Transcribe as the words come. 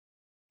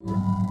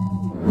Welcome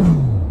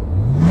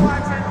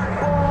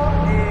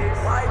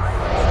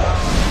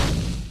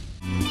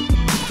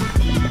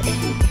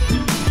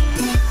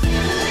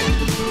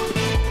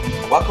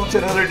to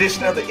another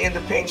edition of the In the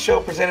Paint Show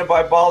presented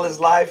by Ball is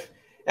Life,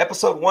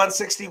 episode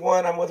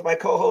 161. I'm with my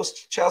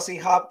co-host, Chelsea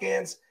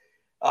Hopkins.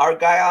 Our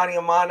guy, Ani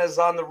Amana, is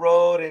on the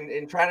road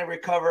and trying to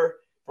recover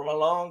from a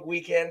long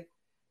weekend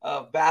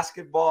of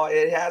basketball.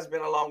 It has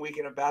been a long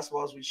weekend of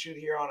basketball as we shoot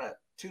here on a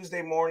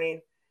Tuesday morning.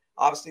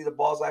 Obviously, the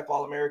Balls Life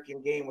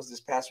All-American game was this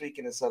past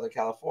weekend in Southern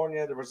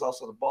California. There was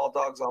also the Ball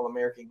Dogs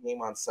All-American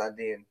game on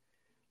Sunday in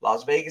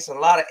Las Vegas and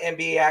a lot of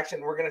NBA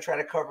action. We're going to try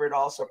to cover it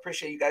all. So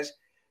appreciate you guys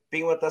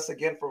being with us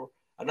again for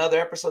another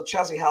episode.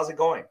 Chelsea, how's it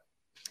going?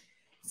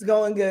 It's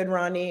going good,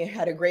 Ronnie.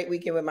 Had a great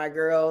weekend with my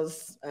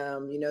girls.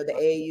 The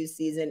AAU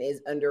season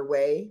is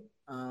underway.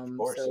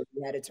 So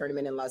we had a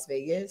tournament in Las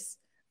Vegas.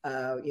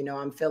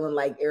 I'm feeling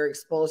like Eric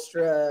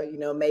Spoelstra,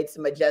 made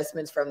some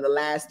adjustments from the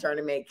last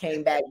tournament,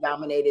 came back,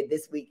 dominated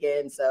this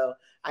weekend. So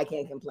I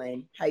can't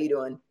complain. How you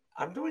doing?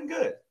 I'm doing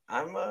good.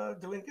 I'm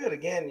doing good.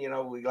 Again,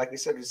 like we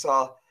said, we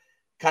saw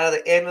kind of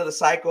the end of the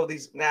cycle of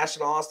these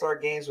national all-star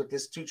games with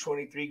this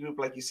 223 group.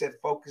 Like you said,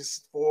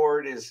 focused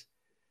forward is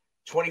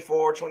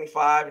 24,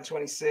 25, and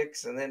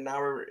 26. And then now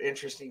we're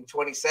interesting.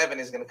 27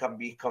 is going to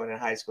be coming in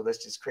high school.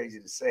 That's just crazy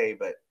to say.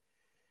 But,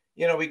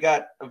 we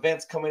got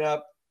events coming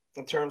up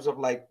in terms of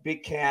like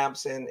big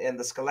camps and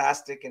the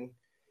Scholastic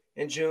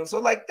in June. So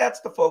like that's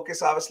the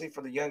focus, obviously,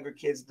 for the younger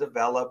kids to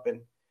develop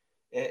and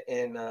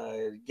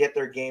get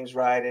their games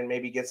right and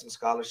maybe get some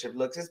scholarship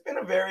looks. It's been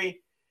a very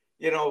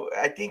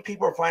I think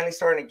people are finally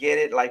starting to get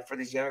it. Like for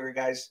these younger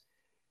guys,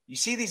 you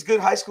see these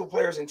good high school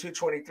players in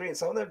 223, and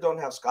some of them don't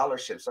have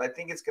scholarships. So I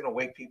think it's going to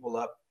wake people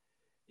up.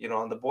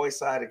 On the boys'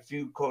 side, a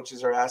few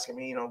coaches are asking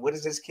me, what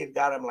does this kid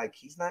got? I'm like,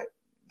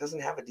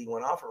 doesn't have a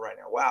D1 offer right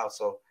now. Wow.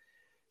 So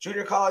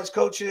junior college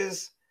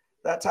coaches,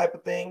 that type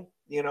of thing,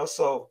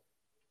 so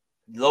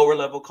lower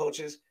level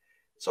coaches.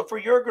 So for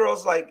your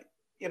girls, like,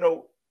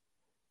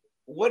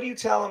 what do you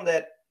tell them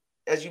that,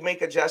 as you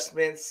make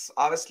adjustments,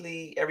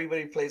 obviously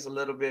everybody plays a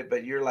little bit,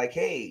 but you're like,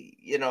 hey,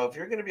 if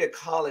you're going to be a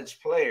college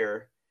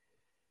player,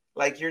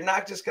 like you're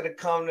not just going to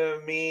come to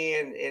me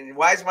and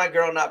why is my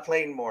girl not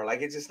playing more?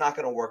 Like it's just not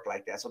going to work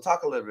like that. So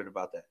talk a little bit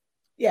about that.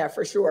 Yeah,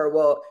 for sure.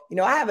 Well,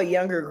 I have a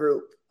younger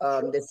group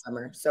this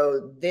summer.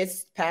 So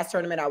this past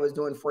tournament, I was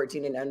doing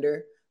 14 and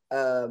under.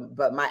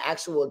 But my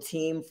actual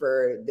team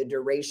for the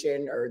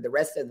duration or the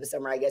rest of the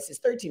summer, I guess, is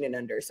 13 and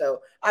under.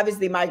 So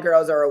obviously my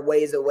girls are a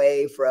ways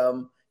away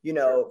from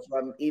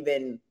from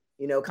even,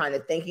 kind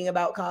of thinking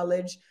about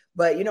college.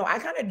 But, I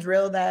kind of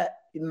drill that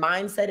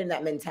mindset and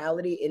that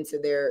mentality into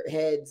their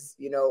heads,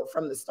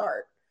 from the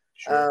start.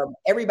 Sure.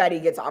 Everybody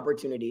gets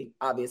opportunity,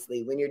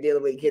 obviously, when you're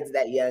dealing with kids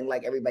that young,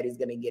 like everybody's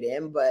going to get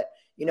in. But,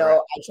 right.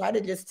 I try to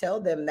just tell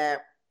them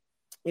that,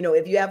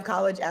 if you have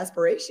college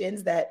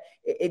aspirations, that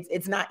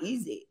it's not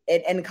easy.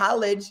 And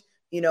college,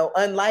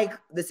 unlike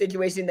the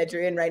situation that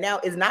you're in right now,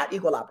 is not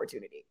equal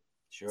opportunity.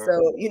 Sure.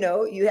 So,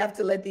 you have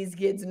to let these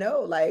kids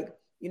know, like,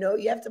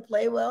 you have to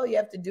play well. You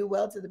have to do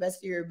well to the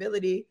best of your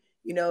ability,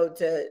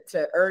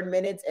 to earn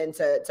minutes and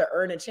to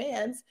earn a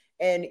chance.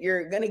 And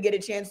you're going to get a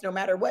chance no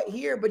matter what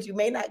here, but you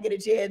may not get a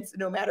chance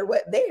no matter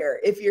what there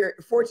if you're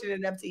fortunate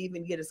enough to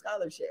even get a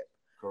scholarship.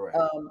 Correct.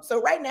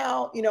 So right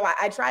now,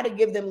 I try to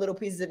give them little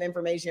pieces of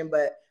information,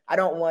 but I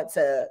don't want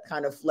to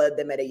kind of flood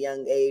them at a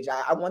young age.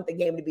 I want the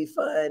game to be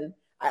fun.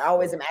 I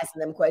always am asking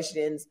them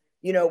questions.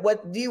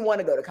 What do you want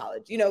to go to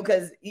college?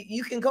 Because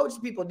you can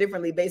coach people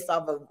differently based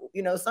off of,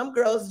 some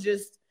girls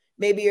just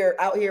maybe are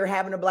out here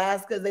having a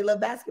blast because they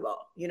love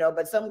basketball,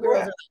 but some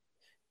girls are like,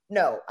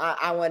 no,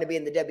 I want to be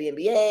in the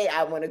WNBA.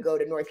 I want to go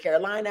to North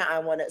Carolina.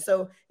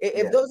 So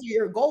if those are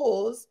your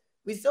goals,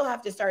 we still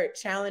have to start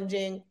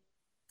challenging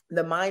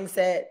the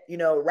mindset,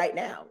 right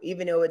now,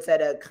 even though it's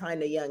at a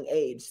kind of young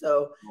age.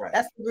 So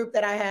that's the group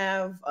that I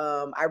have.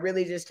 I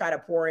really just try to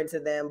pour into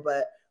them,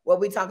 but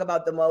what we talk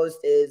about the most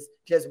is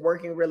just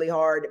working really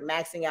hard,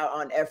 maxing out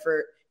on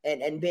effort,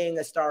 and being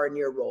a star in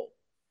your role,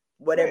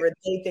 whatever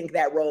they think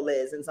that role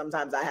is. And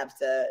sometimes I have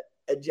to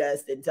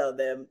adjust and tell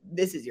them,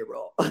 this is your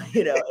role, and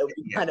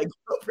we kind of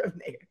go from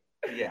there.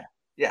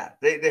 Yeah.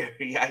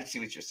 I see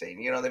what you're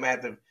saying. They might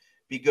have to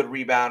be a good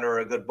rebounder or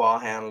a good ball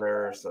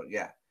handler. So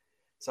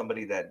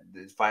somebody that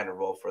is find a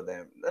role for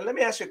them. And let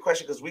me ask you a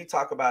question, because we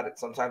talk about it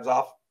sometimes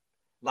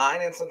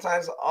offline and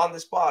sometimes on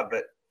this pod,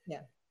 but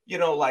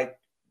like,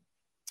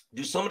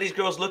 do some of these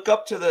girls look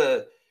up to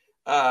the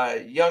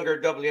younger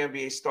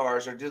WNBA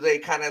stars, or do they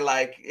kind of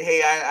like,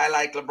 hey, I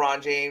like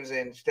LeBron James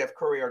and Steph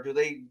Curry, or do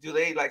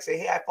they like say,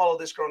 hey, I follow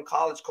this girl in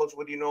college, coach,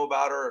 what do you know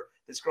about her?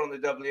 This girl in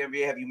the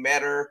WNBA, have you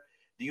met her?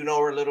 Do you know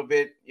her a little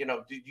bit?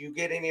 Did you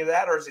get any of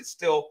that, or is it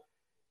still,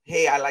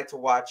 hey, I like to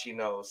watch,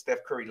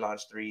 Steph Curry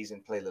launch threes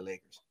and play the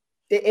Lakers?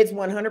 It's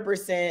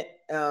 100%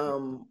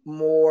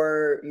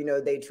 more,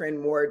 they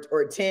trend more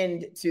or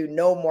tend to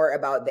know more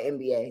about the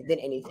NBA than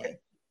anything. Okay.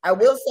 I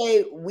will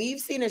say we've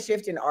seen a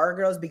shift in our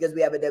girls because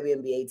we have a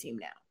WNBA team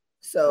now.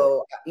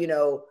 So,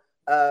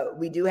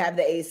 We do have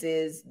the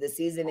aces. The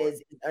season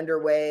is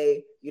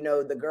underway. You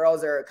know, the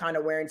girls are kind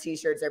of wearing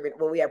t-shirts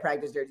well, we have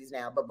practice jerseys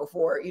now, but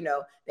before, you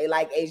know, they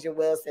like Asia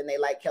Wilson, they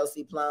like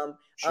Kelsey Plum.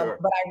 Sure.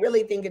 But I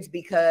really think it's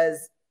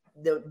because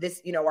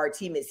you know, our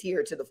team is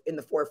here in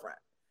the forefront.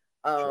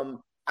 Sure.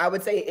 I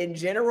would say in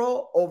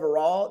general,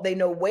 overall, they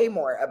know way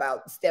more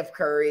about Steph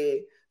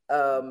Curry,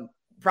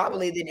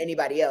 probably than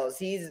anybody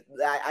else.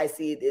 I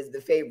see is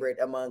the favorite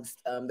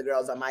amongst the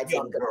girls on my team.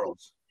 Young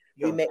girls.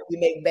 We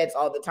make bets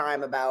all the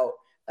time about,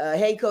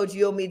 hey coach,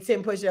 you owe me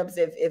 10 push-ups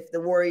if the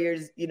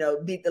Warriors, you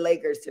know, beat the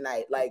Lakers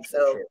tonight. Like,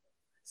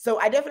 so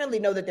I definitely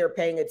know that they're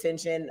paying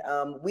attention.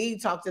 We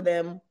talk to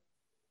them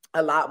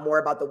a lot more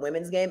about the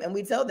women's game, and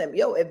we tell them,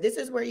 yo, if this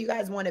is where you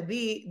guys want to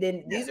be,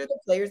 then these are the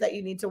players that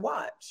you need to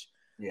watch.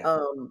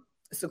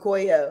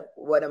 Sequoia,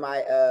 one of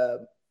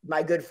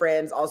my good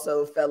friends,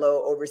 also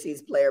fellow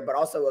overseas player, but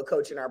also a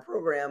coach in our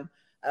program,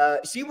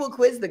 she will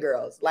quiz the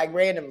girls like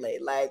randomly,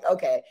 like,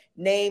 okay,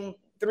 name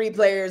 3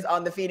 players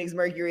on the Phoenix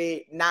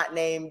Mercury not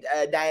named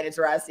Diana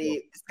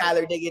Taurasi,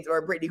 Skylar Diggins,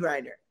 or Brittany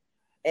Griner.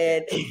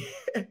 And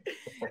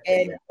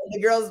and the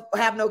girls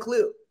have no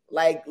clue,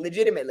 like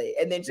legitimately.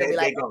 And then she'll be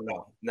like, they don't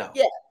know. No.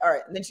 Yeah, all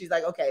right. And then she's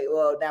like, okay,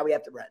 well, now we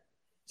have to run.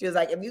 She was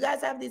like, if you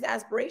guys have these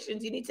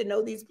aspirations, you need to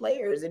know these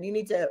players and you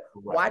need to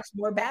watch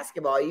more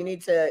basketball. You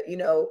need to, you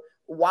know,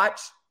 watch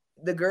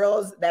the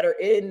girls that are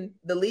in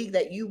the league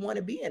that you want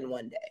to be in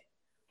one day.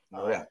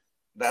 Oh, yeah.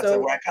 That's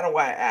kind of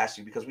why I asked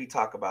you, because we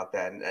talk about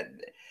that.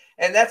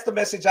 And that's the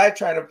message I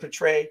try to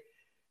portray,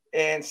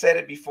 and said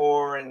it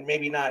before, and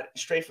maybe not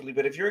straightforwardly,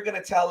 but if you're going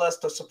to tell us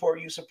to support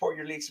you, support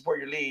your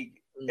league,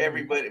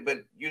 everybody,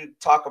 but you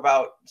talk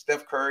about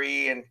Steph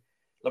Curry and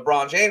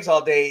LeBron James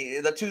all day,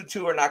 the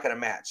two are not going to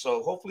match.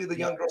 So hopefully the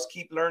young girls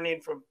keep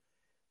learning from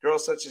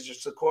girls such as your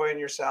Sequoia and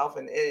yourself,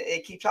 and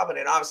it keeps happening.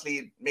 And obviously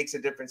it makes a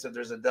difference if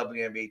there's a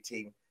WNBA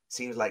team,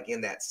 seems like,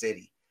 in that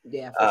city.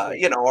 Yeah, for sure.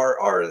 You know,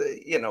 or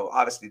you know,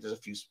 obviously there's a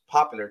few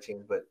popular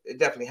teams, but it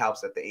definitely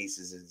helps that the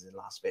Aces is in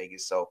Las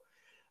Vegas. So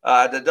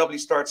the W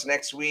starts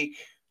next week,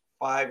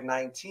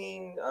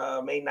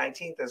 5/19, May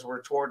 19th, as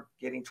we're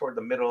getting toward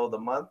the middle of the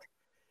month.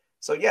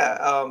 So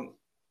yeah,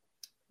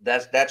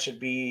 that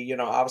should be, you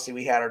know, obviously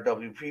we had our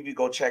W preview.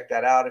 Go check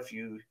that out if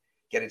you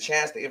get a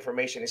chance. The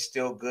information is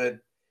still good,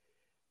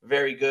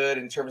 very good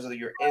in terms of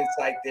your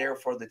insight there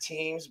for the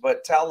teams.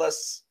 But tell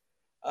us,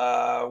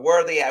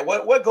 where are they at?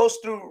 What goes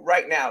through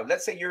right now?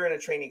 Let's say you're in a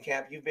training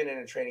camp. You've been in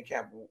a training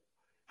camp.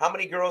 How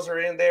many girls are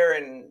in there,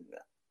 and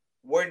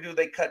where do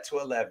they cut to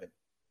 11?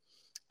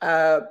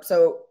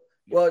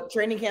 Well,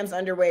 training camp's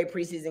underway.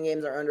 Preseason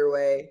games are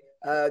underway.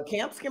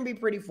 Camps can be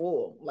pretty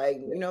full. Like,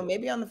 you know,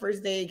 maybe on the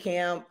first day of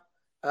camp,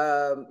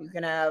 you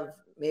can have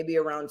maybe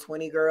around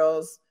 20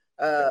 girls,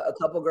 a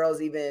couple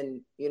girls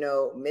even, you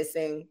know,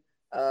 missing.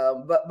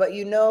 But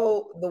you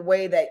know, the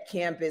way that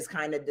camp is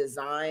kind of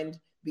designed,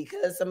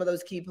 because some of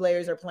those key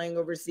players are playing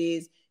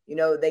overseas, you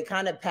know, they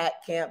kind of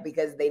pack camp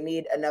because they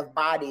need enough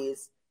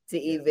bodies to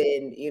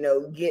even, you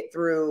know, get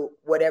through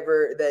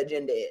whatever the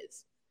agenda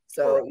is.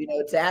 So, you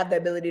know, to have the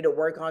ability to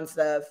work on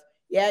stuff,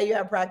 yeah, you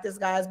have practice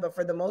guys, but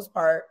for the most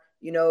part,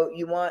 you know,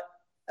 you want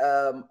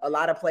a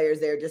lot of players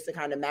there just to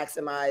kind of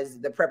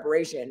maximize the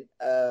preparation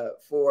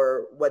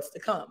for what's to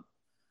come.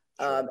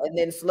 And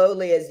then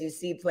slowly, as you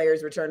see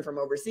players return from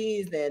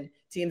overseas, then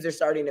teams are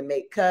starting to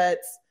make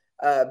cuts,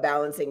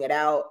 balancing it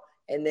out.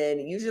 And then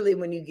usually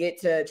when you get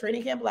to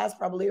training camp, lasts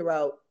probably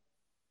about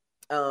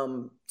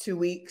 2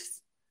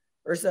 weeks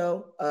or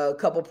so, a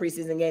couple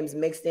preseason games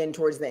mixed in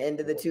towards the end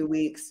of the 2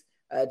 weeks,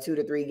 2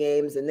 to 3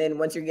 games. And then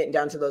once you're getting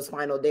down to those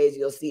final days,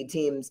 you'll see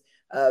teams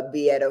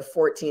be at a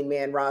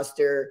 14-man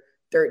roster,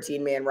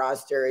 13-man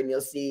roster, and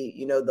you'll see,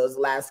 you know, those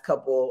last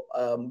couple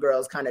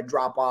girls kind of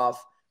drop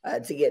off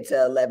to get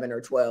to 11 or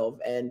 12.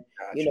 And,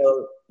 you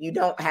know, you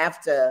don't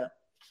have to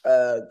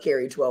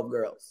carry 12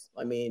 girls.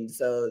 I mean,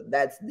 so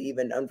that's the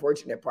even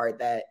unfortunate part,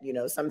 that, you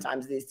know,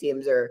 sometimes these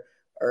teams are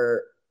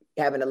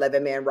having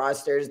 11-man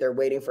rosters. They're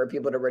waiting for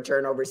people to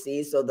return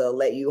overseas, so they'll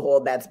let you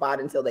hold that spot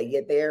until they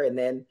get there. And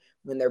then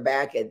when they're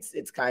back,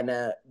 it's kind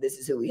of, this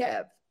is who we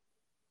have.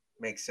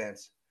 Makes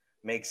sense.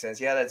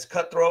 Yeah, that's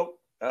cutthroat.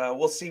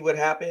 We'll see what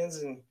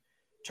happens in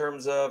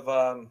terms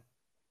of,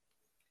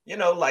 you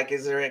know, like,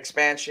 is there an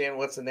expansion?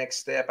 What's the next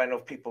step? I know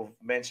people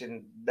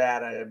mentioned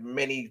that.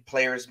 Many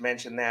players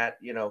mentioned that.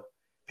 You know,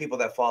 people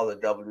that follow the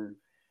W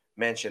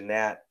mentioned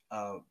that.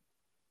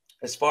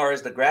 As far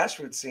as the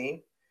grassroots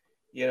scene,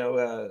 you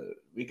know,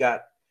 we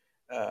got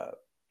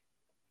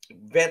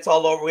events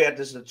all over. We had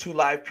the 2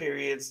 live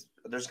periods.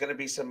 There's going to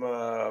be some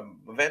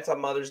events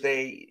on Mother's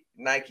Day.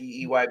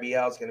 Nike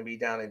EYBL is going to be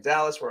down in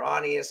Dallas, where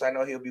Ani is. I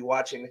know he'll be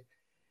watching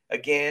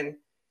again.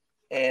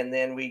 And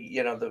then we,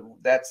 you know,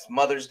 that's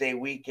Mother's Day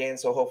weekend,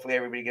 so hopefully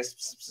everybody gets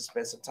to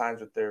spend some time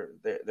with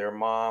their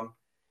mom.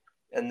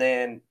 And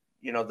then,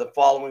 you know, the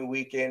following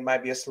weekend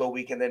might be a slow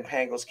weekend. Then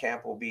Pangos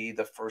Camp will be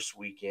the first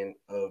weekend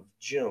of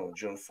June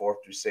 4th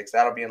through 6th.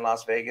 That'll be in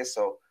Las Vegas,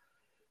 so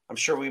I'm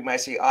sure we might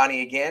see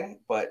Ani again.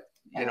 But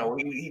you know,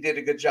 he did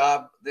a good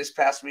job this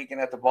past weekend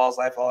at the Balls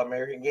Life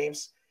All-American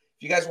Games,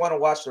 if you guys want to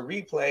watch the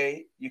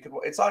replay, you can.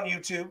 It's on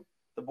YouTube,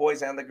 the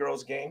boys and the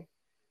girls game.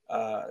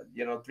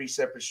 3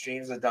 separate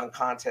streams. The dunk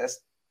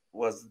contest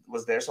was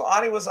there. So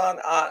Ani was on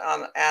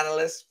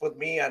analyst with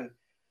me, and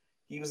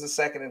he was the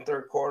second and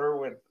third quarter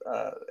with,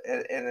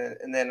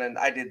 and then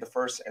I did the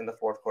first and the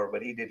fourth quarter.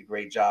 But he did a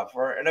great job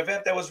for an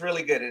event that was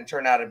really good and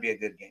turned out to be a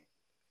good game.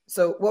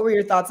 So, what were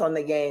your thoughts on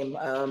the game?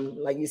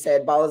 Like you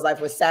said, Ball is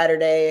Life was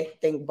Saturday. I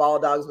think Ball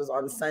Dogs was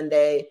on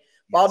Sunday.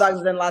 Ball Dogs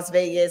was in Las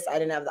Vegas. I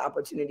didn't have the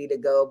opportunity to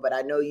go, but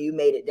I know you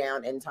made it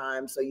down in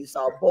time, so you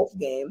saw both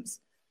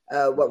games.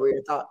 What were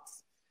your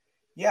thoughts?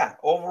 Yeah,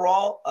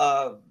 overall,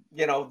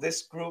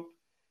 this group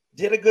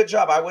did a good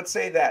job. I would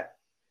say that,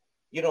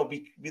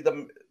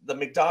 the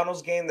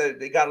McDonald's game,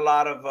 they got a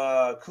lot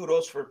of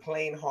kudos for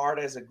playing hard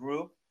as a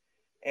group,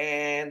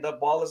 and the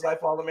Ball is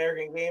Life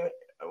All-American game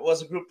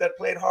was a group that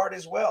played hard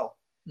as well.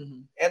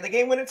 Mm-hmm. And the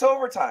game went into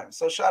overtime.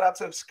 So shout out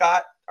to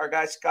Scott, our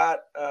guy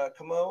Scott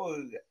Camo,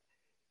 who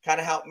kind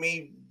of helped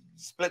me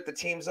split the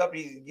teams up.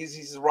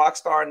 He's a rock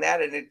star in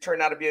that, and it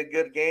turned out to be a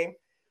good game.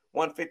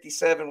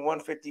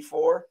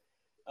 157-154.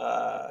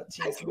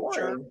 Team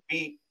Future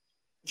beat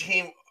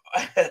Team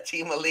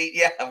Elite.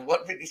 Yeah,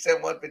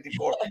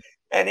 157-154.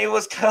 And it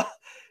was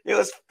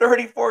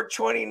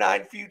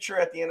 34-29 Future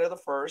at the end of the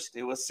first.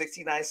 It was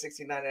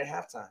 69-69 at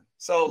halftime.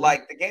 So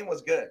the game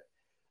was good.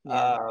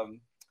 Yeah.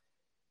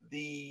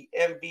 The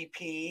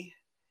MVP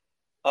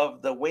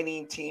of the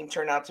winning team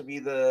turned out to be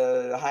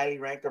the highly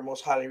ranked or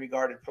most highly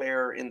regarded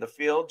player in the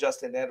field,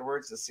 Justin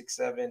Edwards, the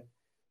 6'7"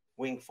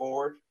 wing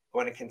forward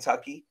going to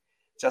Kentucky.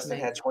 Justin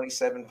had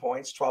 27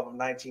 points, 12 of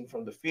 19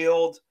 from the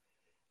field.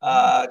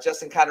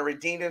 Justin kind of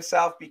redeemed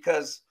himself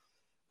because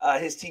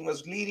his team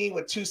was leading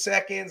with 2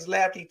 seconds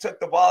left. He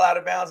took the ball out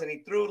of bounds and he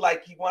threw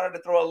like he wanted to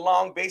throw a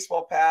long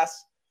baseball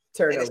pass.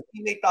 And his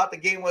teammate thought the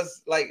game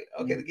was like,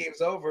 okay, the game's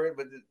over,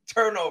 but the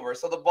turnover.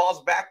 So the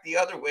ball's back the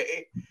other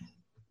way,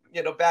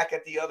 back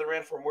at the other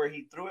end from where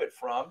he threw it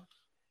from.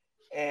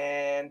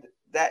 And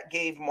that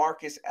gave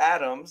Marcus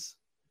Adams,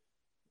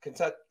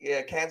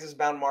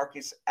 Kansas-bound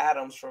Marcus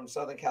Adams from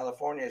Southern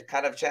California,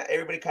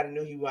 everybody kind of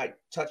knew he might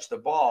touch the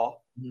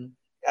ball. Mm-hmm.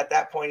 At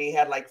that point, he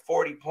had like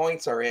 40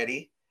 points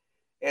already.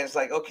 And it's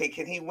like, okay,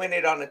 can he win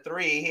it on a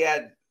three? He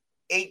had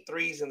 8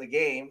 threes in the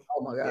game.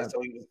 Oh, my God. And so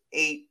he was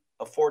 8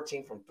 of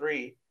 14 from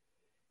 3.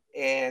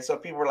 And so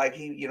people were like,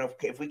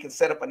 if we can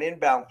set up an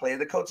inbound play,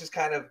 the coaches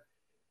kind of,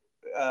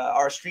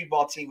 our street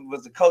ball team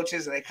was the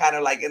coaches, and they kind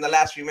of like in the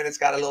last few minutes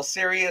got a little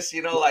serious,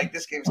 like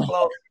this game's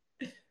close.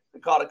 They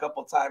called a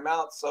couple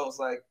timeouts. So it's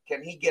like,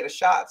 can he get a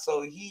shot?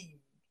 So he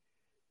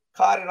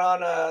caught it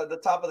on the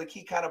top of the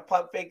key, kind of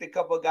pump faked a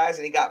couple of guys,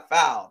 and he got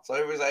fouled. So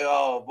everybody's like,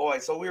 oh boy.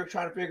 So we were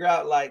trying to figure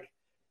out, like,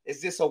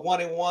 is this a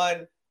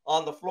 1-and-1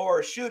 on the floor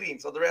or shooting?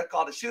 So the ref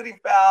called a shooting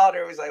foul.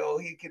 Everybody's like, oh,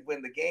 he could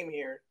win the game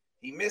here.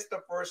 He missed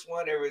the first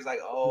one. Everybody's like,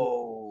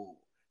 oh.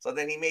 So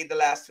then he made the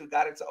last 2,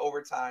 got into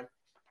overtime.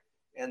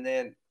 And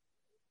then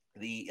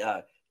the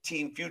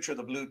Team Future,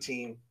 the blue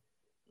team,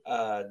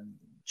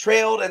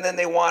 trailed, and then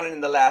they won it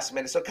in the last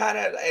minute. So kind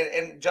of,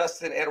 and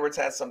Justin Edwards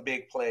had some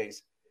big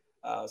plays.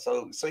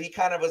 So he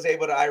kind of was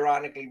able to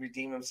ironically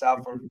redeem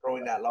himself from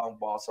throwing that long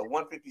ball. So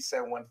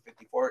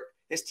 157-154.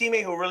 His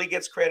teammate who really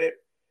gets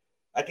credit,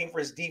 I think, for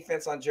his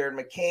defense on Jared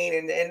McCain,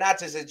 and not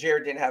just that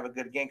Jared didn't have a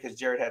good game because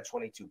Jared had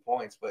 22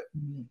 points, but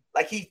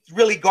like he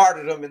really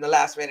guarded him in the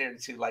last minute or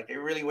two. Like they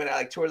really went out,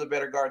 like 2 of the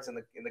better guards in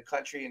the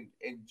country,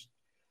 and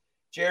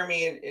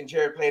Jeremy and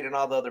Jared played in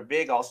all the other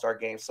big All-Star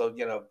games. So,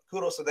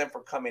 kudos to them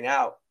for coming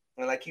out.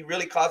 And like he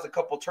really caused a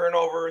couple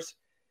turnovers.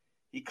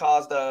 He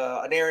caused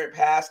an errant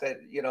pass that,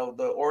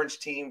 the orange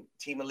team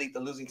Elite, the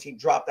losing team,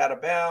 dropped out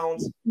of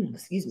bounds.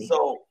 Excuse me.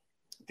 So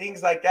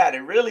things like that.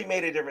 It really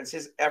made a difference.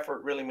 His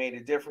effort really made a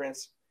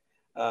difference.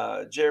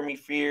 Jeremy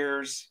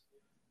Fears,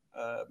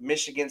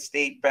 Michigan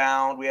State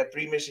bound. We had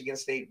 3 Michigan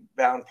State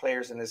bound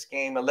players in this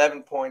game.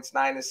 11 points,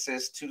 9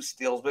 assists, 2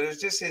 steals. But it was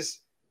just his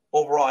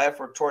overall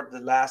effort toward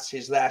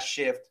his last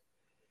shift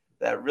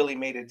that really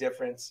made a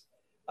difference.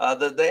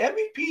 The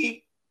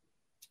MVP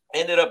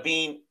ended up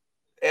being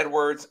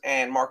Edwards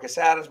and Marcus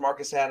Adams.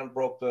 Marcus Adams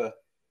broke the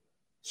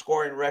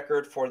scoring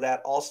record for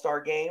that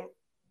All-Star game,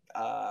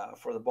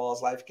 for the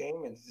Balls Life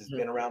game. And it's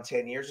been around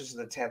 10 years. This is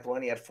the 10th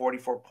one. He had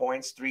 44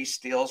 points, 3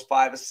 steals,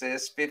 5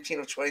 assists,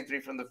 15 of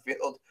 23 from the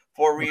field,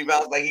 4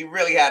 rebounds. Like, he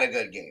really had a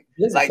good game.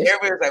 Like,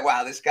 everybody was like,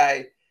 wow, this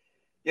guy,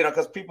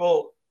 because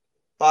people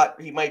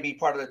thought he might be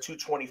part of the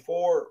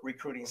 224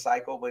 recruiting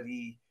cycle, but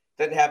he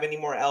didn't have any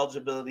more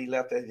eligibility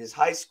left at his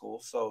high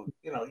school. So,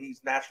 he's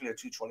naturally a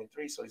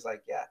 223. So he's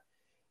like, yeah.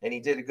 And he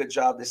did a good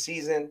job this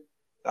season,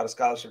 got a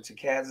scholarship to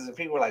Kansas. And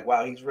people were like,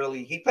 wow,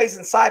 he plays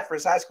inside for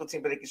his high school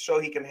team, but he can show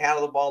he can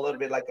handle the ball a little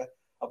bit like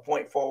a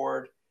point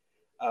forward.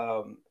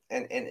 And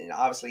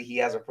obviously he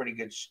has a pretty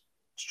good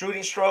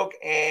shooting stroke,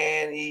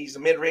 and he's a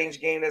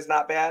mid-range game that's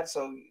not bad.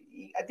 So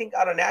I think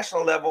on a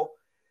national level,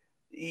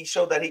 he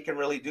showed that he can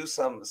really do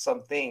some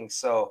things.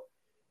 So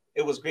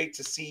it was great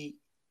to see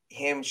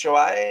him show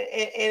out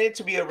and it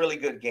to be a really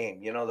good game.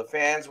 The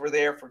fans were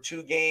there for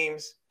 2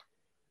 games.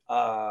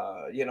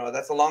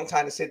 That's a long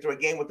time to sit through a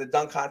game with the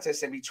dunk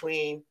contest in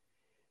between.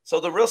 So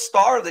the real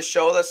star of the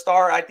show,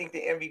 I think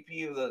the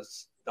MVP of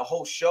the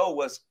whole show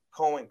was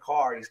Cohen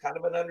Carr. He's kind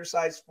of an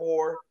undersized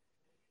four.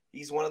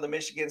 He's one of the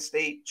Michigan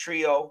State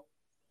trio,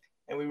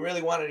 and we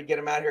really wanted to get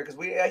him out here because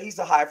he's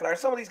a high flyer.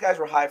 Some of these guys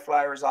were high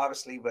flyers,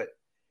 obviously, but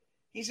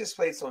he's just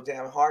played so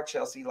damn hard,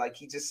 Chelsea. Like,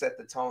 he just set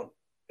the tone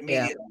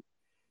immediately.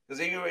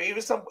 Because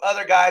even some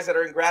other guys that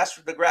are in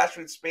the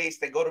grassroots space,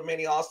 they go to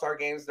many All-Star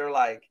games, they're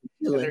like,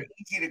 they're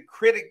easy to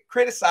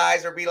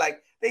criticize or be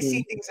like, they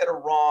see things that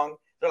are wrong.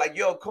 They're like,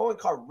 yo, Cohen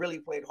Carr really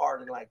played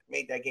hard and like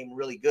made that game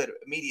really good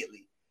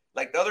immediately.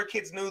 Like, the other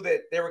kids knew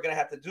that they were going to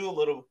have to do a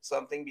little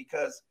something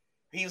because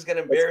he was going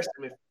to embarrass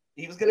them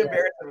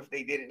if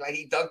they didn't. Like,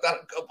 he dunked on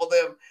a couple of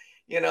them,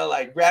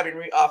 like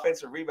grabbing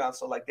offensive rebounds.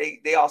 So like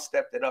they all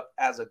stepped it up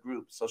as a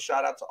group. So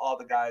shout out to all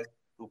the guys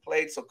who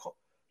played. So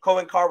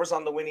Cohen Carr was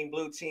on the winning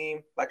blue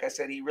team. Like I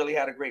said, he really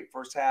had a great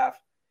first half.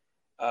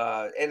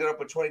 Ended up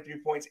with 23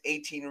 points,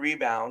 18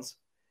 rebounds.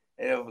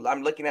 And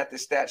I'm looking at the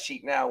stat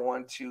sheet now.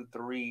 1, 2,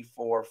 3,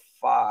 4,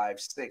 5,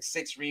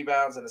 6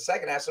 rebounds in the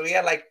second half. So he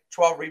had like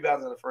 12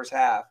 rebounds in the first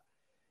half.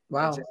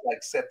 Wow. And just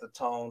like set the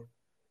tone.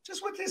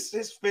 Just with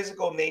his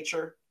physical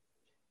nature.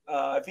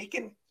 If he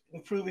can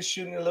improve his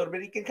shooting a little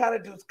bit, he can kind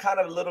of do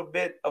a little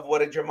bit of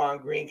what a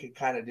Draymond Green could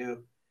kind of do.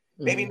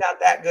 Mm-hmm. Maybe not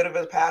that good of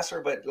a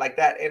passer, but like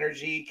that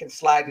energy, can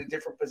slide to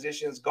different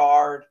positions,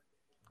 guard.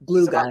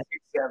 Glue guy.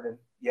 6'7".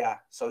 Yeah,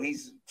 so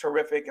he's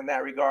terrific in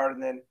that regard.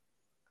 And then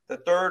the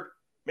third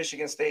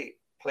Michigan State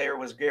player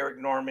was Garrick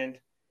Normand.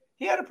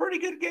 He had a pretty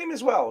good game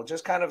as well,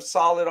 just kind of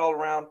solid all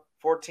around,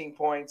 14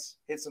 points,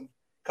 hit some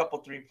couple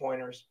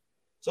three-pointers.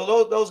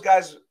 So those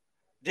guys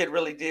did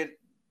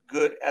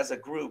good as a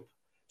group.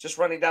 Just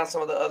running down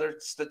some of the other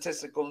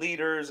statistical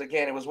leaders.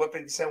 Again, it was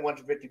 157,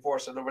 154,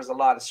 so there was a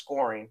lot of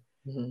scoring.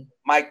 Mm-hmm.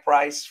 Mike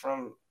Price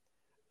from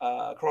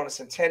Corona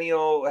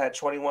Centennial had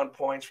 21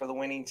 points for the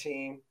winning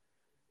team.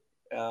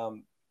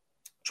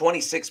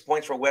 26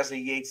 points for Wesley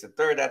Yates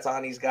III. That's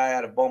Ani's guy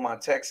out of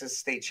Beaumont, Texas,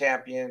 state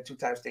champion,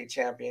 two-time state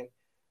champion.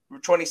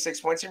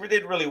 26 points. He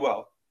did really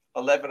well.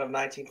 11 of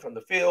 19 from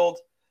the field.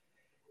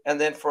 And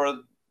then for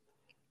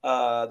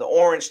the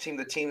orange team,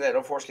 the team that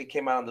unfortunately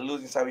came out on the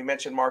losing side, we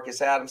mentioned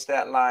Marcus Adams'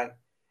 stat line.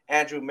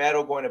 Andrew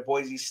Meadow going to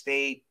Boise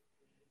State,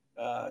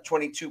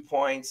 22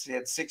 points. He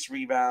had 6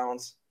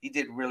 rebounds. He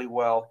did really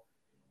well.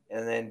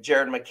 And then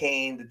Jared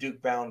McCain, the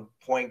Duke-bound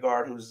point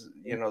guard, who's,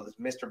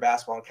 Mr.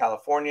 Basketball in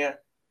California,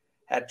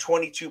 had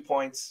 22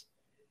 points.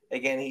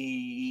 Again,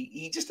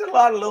 he just did a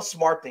lot of little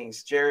smart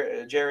things.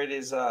 Jared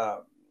is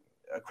a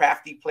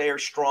crafty player,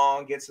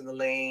 strong, gets in the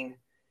lane.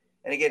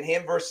 And again,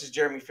 him versus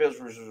Jeremy Fields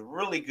was a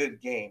really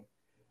good game.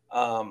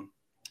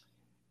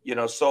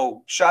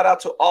 So shout out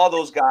to all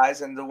those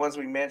guys. And the ones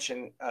we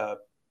mentioned,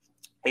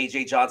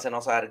 A.J. Johnson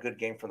also had a good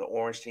game for the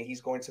Orange team.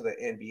 He's going to the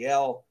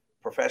NBL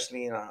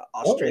professionally in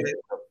Australia.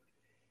 Okay.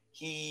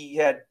 He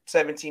had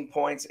 17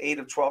 points, 8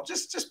 of 12.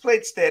 Just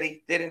played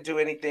steady. Didn't do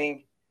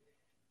anything,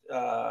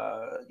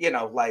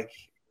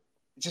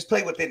 just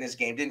played within his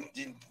game.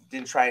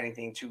 Didn't try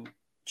anything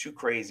too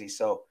crazy.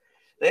 So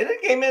the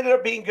game ended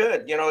up being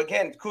good.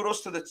 Again,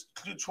 kudos to the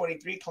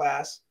 223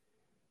 class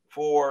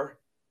for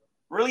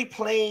really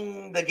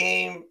playing the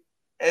game.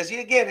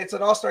 It's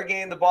an all-star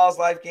game. The Balls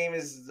Life game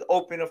is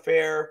open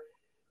affair.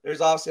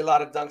 There's obviously a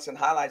lot of dunks and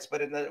highlights,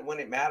 but when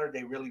it mattered,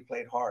 they really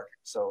played hard.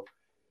 So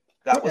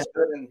that was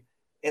good.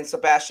 And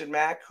Sebastian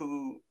Mack,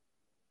 who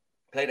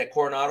played at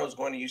Coronado, is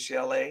going to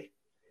UCLA.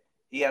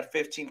 He had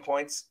 15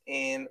 points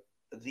in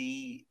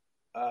the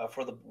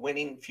for the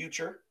winning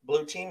future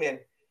blue team, and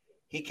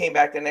he came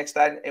back the next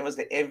night and was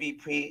the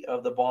MVP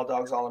of the Ball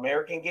Dogs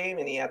All-American game,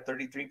 and he had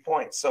 33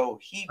 points. So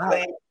he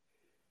played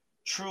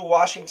true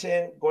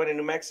Washington, going to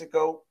New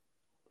Mexico.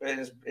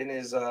 His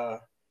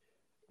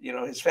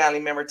family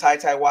member,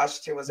 Ty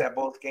Washington, was at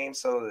both games.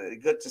 So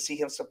good to see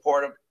him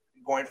support him,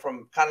 going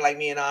from kind of like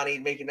me and Ani,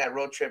 making that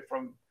road trip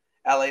from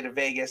LA to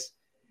Vegas.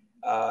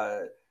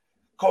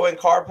 Cohen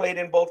Carr played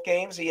in both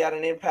games. He had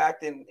an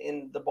impact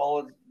in the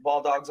Ball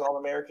Dogs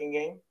All-American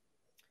game.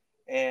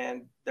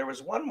 And there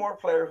was one more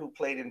player who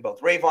played in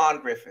both,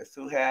 Rayvon Griffith,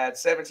 who had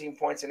 17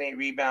 points and 8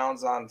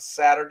 rebounds on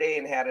Saturday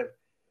and had a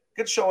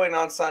good showing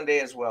on Sunday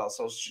as well.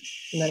 So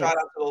shout out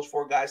to those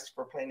 4 guys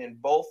for playing in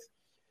both.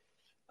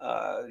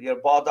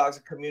 Ball Dogs,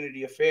 a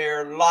community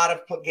affair. A lot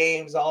of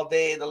games all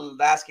day. The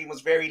last game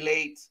was very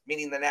late,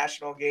 meaning the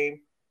national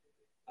game.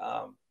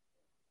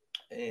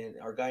 And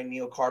our guy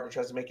Neil Carter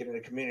tries to make it in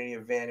a community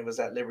event. It was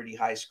at Liberty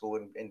High School,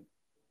 and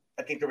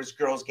I think there was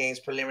girls'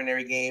 games,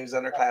 preliminary games,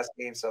 underclass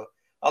games. So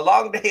a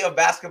long day of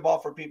basketball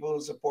for people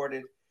who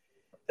supported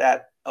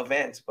that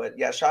event. But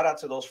yeah, shout out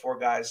to those 4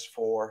 guys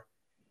for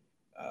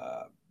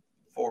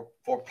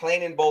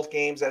playing in both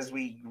games as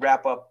we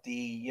wrap up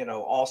the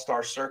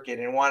all-star circuit.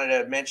 And wanted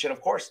to mention,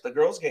 of course, the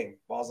girls' game.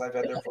 Balls Life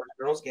had their first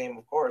girls' game,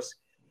 of course.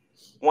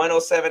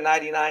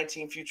 107-99.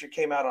 Team Future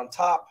came out on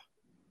top.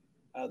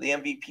 The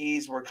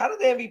MVPs were kind of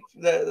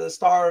the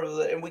star of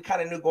and we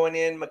kind of knew going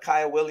in.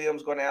 Micaiah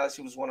Williams going to Alice,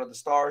 he was one of the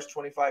stars,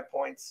 25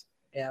 points.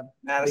 Yeah.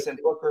 Madison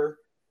Booker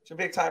She's a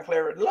big time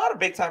player. A lot of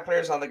big time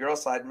players on the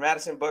girls' side.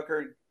 Madison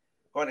Booker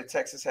going to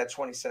Texas had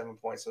 27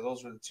 points. So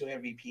those were the two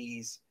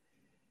MVPs.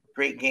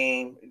 Great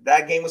game.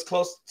 That game was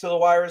close to the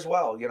wire as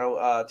well.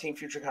 Team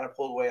Future kind of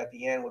pulled away at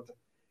the end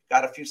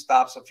got a few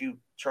stops, a few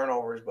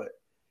turnovers, but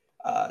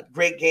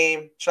great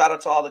game. Shout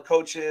out to all the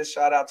coaches.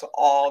 Shout out to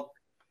all,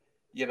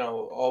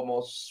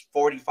 almost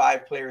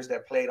 45 players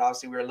that played.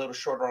 Obviously, we were a little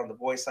shorter on the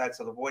boys' side,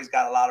 so the boys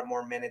got a lot of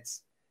more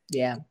minutes.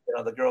 Yeah.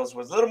 The girls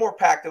was a little more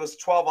packed. It was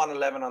 12 on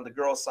 11 on the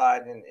girls'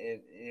 side, and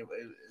it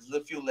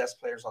was a few less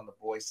players on the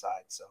boys'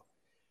 side. So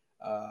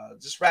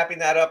just wrapping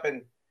that up,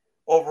 and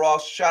overall,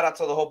 shout out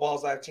to the whole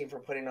Balls Live team for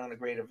putting on a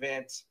great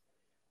event.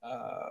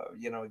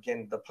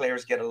 Again, the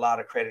players get a lot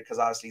of credit because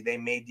obviously they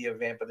made the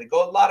event, but a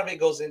lot of it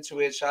goes into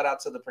it. Shout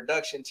out to the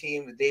production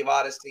team, the Dave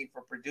Otis team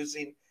for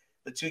producing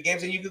the two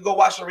games. And you can go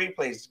watch the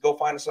replays. Go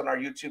find us on our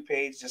YouTube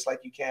page, just like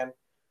you can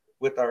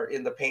with our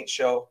In the Paint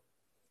show.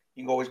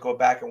 You can always go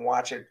back and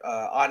watch it.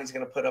 Ani's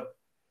going to put up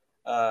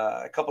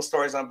a couple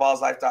stories on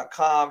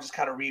ballslife.com, just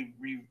kind of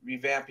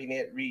revamping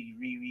it,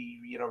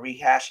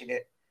 rehashing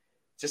it,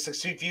 just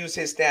to reviews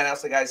his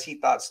standouts, the guys he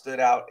thought stood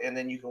out, and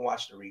then you can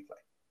watch the replay.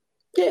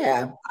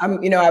 Yeah,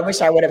 I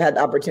wish I would have had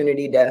the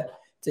opportunity to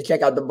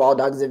check out the Ball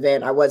Dogs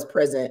event. I was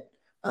present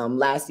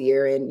last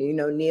year, and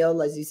Neil,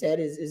 as you said,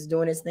 is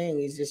doing his thing.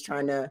 He's just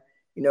trying to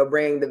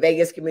bring the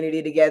Vegas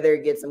community together,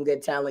 get some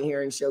good talent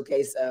here, and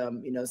showcase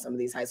some of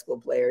these high school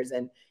players.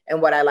 And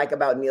what I like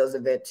about Neil's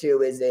event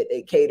too is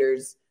it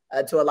caters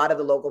to a lot of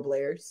the local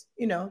players,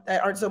 that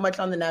aren't so much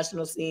on the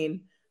national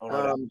scene.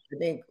 I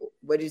think,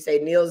 what did you say?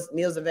 Neil's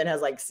event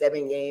has like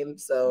 7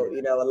 games. So,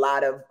 a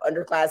lot of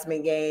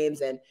underclassmen games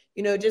and,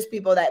 just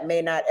people that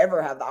may not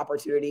ever have the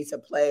opportunity to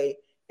play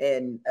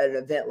in an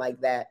event like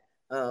that.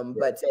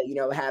 But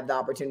to, have the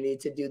opportunity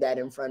to do that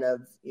in front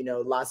of,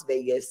 Las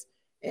Vegas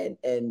and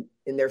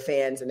their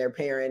fans and their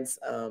parents.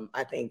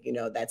 I think,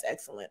 that's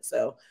excellent.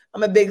 So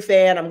I'm a big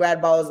fan. I'm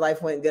glad Ball's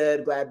Life went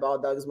good. Glad Ball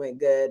Dogs went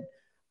good.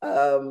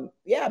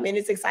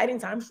 It's exciting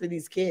times for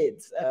these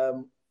kids.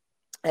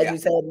 As you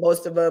said,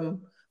 most of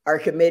them are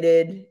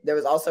committed. There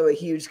was also a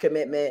huge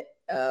commitment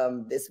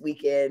this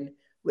weekend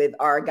with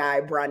our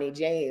guy, Bronny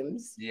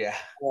James. Yeah.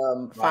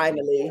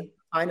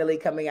 Finally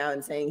coming out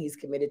and saying he's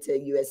committed to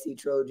USC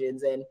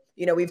Trojans. And,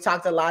 we've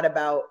talked a lot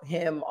about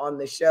him on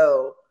the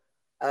show.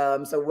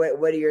 So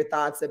what are your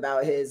thoughts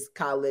about his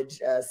college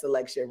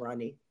selection,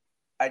 Ronnie?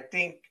 I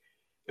think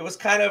it was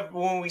kind of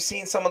when we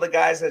seen some of the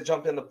guys that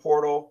jumped in the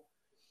portal,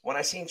 when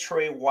I seen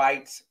Trey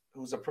White,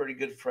 who's a pretty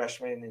good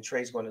freshman, and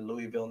Trey's going to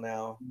Louisville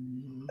now.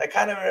 Mm-hmm. I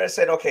kind of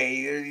said,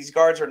 okay, these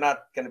guards are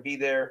not going to be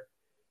there.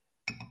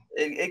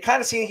 It kind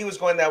of seemed he was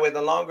going that way.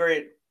 The longer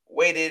it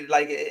waited,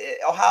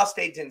 Ohio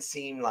State didn't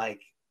seem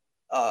like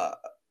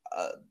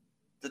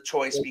the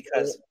choice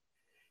because,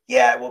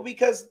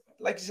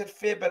 like you said,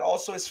 fit, but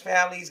also his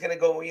family is going to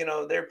go,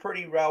 they're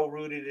pretty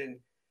well-rooted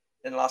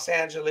in Los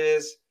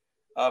Angeles.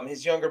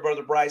 His younger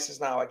brother, Bryce,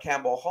 is now at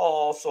Campbell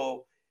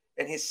Hall,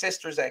 and his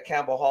sister's at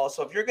Campbell Hall.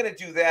 So if you're going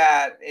to do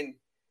that and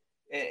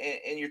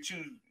your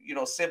two,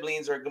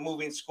 siblings are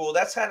moving school,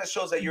 that kind of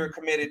shows that you're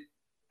committed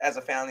as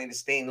a family to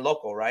staying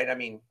local, right? I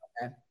mean,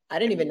 I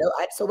didn't even know.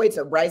 So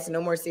Bryce,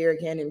 no more Sierra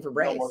Canyon for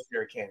Bryce. No more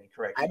Sierra Canyon,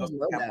 correct. I didn't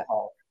know that.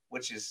 Hall,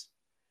 which is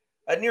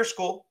a near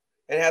school.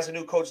 It has a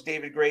new coach,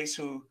 David Grace,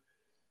 who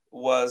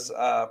was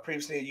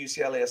previously a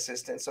UCLA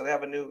assistant. So they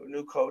have a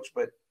new coach.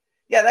 But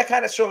yeah, that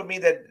kind of showed me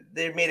that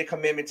they made a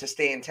commitment to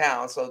stay in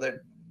town. So that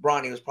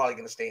Bronny was probably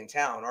going to stay in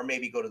town or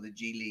maybe go to the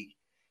G League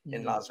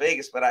in Las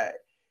Vegas. But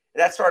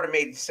that started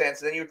making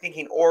sense. And then you're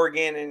thinking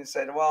Oregon and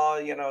said,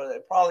 well,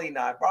 probably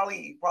not.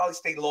 Probably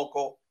stay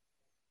local,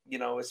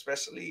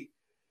 especially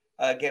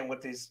again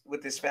with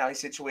this family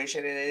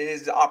situation. And it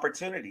is an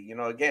opportunity.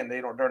 Again, they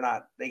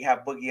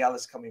have Boogie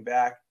Ellis coming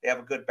back. They have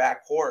a good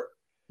backcourt,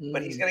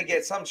 but he's going to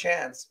get some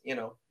chance,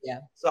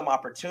 some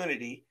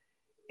opportunity.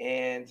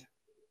 And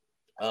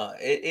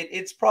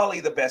it's probably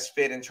the best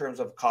fit in terms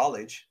of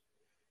college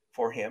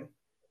for him.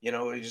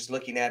 Just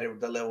looking at it,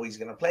 the level he's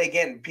going to play.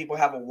 Again, people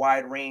have a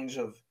wide range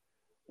of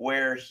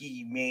where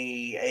he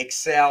may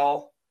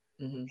excel.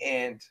 Mm-hmm.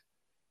 And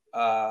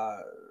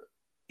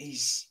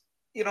he's,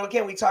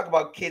 again, we talk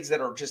about kids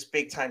that are just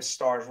big time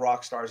stars,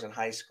 rock stars in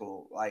high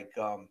school, like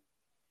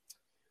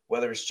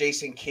whether it's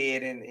Jason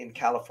Kidd in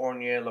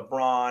California,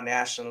 LeBron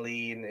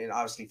nationally, and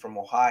obviously from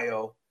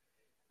Ohio.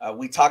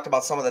 We talked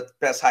about some of the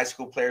best high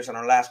school players in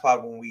our last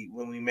pod when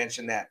we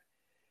mentioned that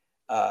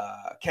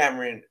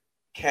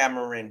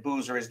Cameron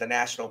Boozer is the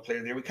national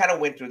player there. We kind of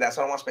went through that,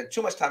 so I don't want to spend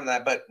too much time on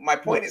that. But my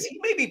point is he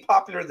may be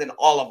popular than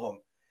all of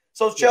them.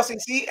 So is Chelsea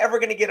C ever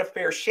going to get a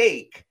fair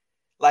shake?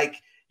 Like,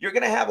 you're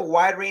going to have a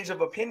wide range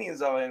of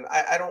opinions on him.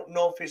 I don't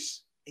know if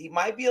he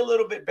might be a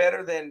little bit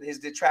better than his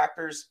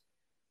detractors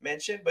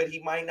mentioned, but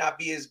he might not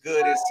be as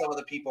good as some of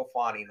the people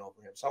fawning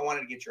over him. So I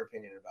wanted to get your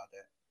opinion about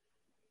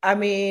that. I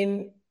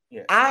mean,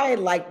 I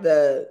like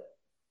the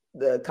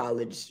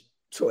college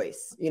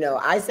choice.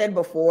 I said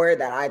before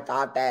that I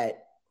thought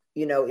that,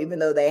 even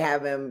though they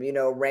have him,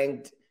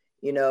 ranked,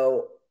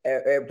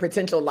 a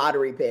potential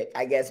lottery pick,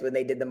 I guess, when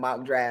they did the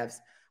mock drafts.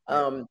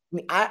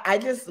 I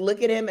just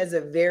look at him as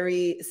a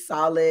very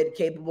solid,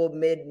 capable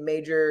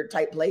mid-major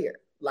type player.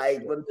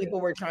 Like when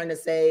people were trying to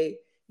say,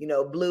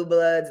 blue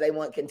bloods, they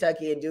want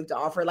Kentucky and Duke to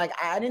offer. Like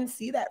I didn't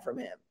see that from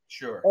him.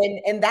 Sure.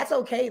 And that's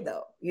okay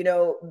though.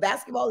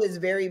 Basketball is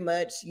very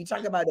much, you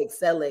talk about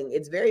excelling,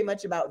 it's very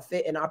much about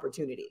fit and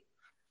opportunity.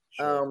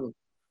 Sure.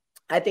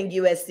 I think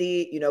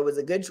USC, was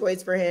a good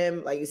choice for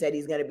him. Like you said,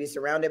 he's going to be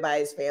surrounded by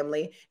his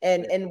family.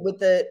 And with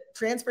the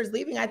transfers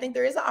leaving, I think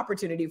there is an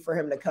opportunity for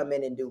him to come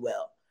in and do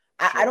well.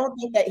 Sure. I don't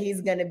think that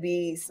he's going to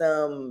be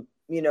some,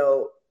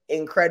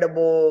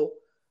 incredible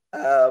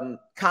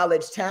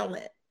college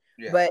talent.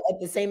 Yeah. But at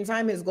the same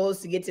time, his goal is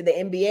to get to the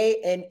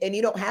NBA, and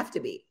you don't have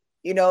to be.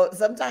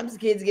 Sometimes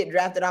kids get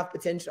drafted off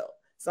potential.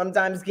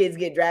 Sometimes kids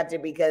get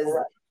drafted because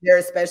they're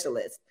a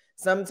specialist.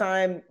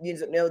 Sometimes,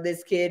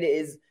 this kid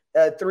is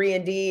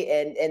 3-and-D,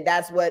 and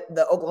that's what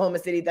the Oklahoma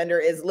City Thunder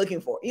is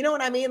looking for. You know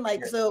what I mean?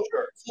 Like, so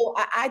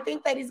I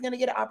think that he's going to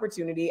get an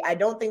opportunity. I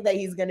don't think that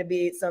he's going to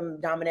be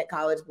some dominant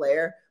college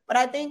player, but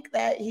I think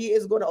that he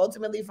is going to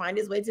ultimately find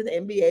his way to the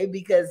NBA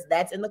because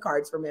that's in the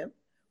cards for him.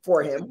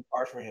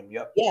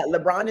 Yep. Yeah,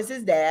 LeBron is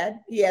his dad.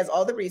 He has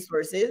all the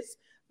resources.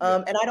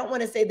 And I don't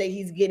want to say that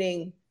he's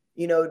getting,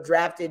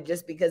 drafted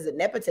just because of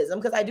nepotism,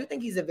 because I do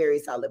think he's a very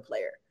solid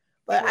player.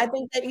 But I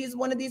think that he's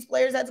one of these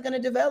players that's going to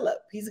develop.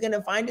 He's going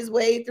to find his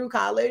way through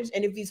college.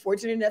 And if he's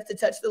fortunate enough to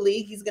touch the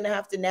league, he's going to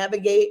have to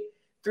navigate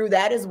through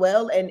that as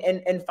well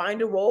and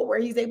find a role where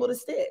he's able to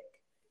stick.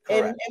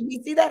 And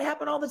we see that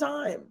happen all the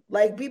time.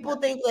 Like people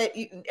think that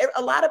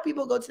a lot of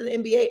people go to the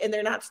NBA and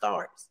they're not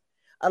stars.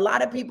 A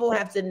lot of people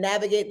have to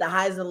navigate the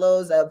highs and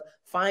lows of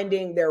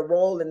finding their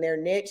role and their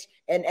niche.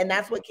 And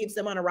that's what keeps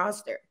them on a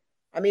roster.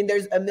 I mean,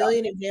 there's a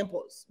million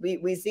examples.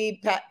 We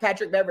see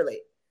Patrick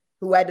Beverley,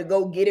 who had to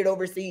go get it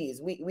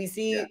overseas. We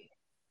see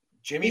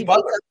Jimmy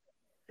Butler.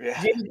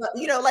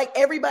 Like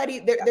everybody,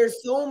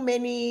 there's so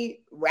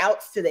many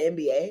routes to the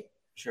NBA.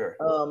 Sure.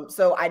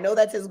 So I know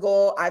that's his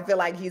goal. I feel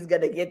like he's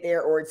going to get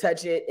there or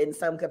touch it in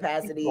some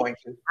capacity.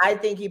 I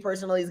think he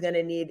personally is going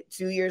to need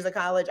 2 years of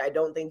college. I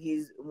don't think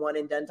he's one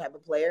and done type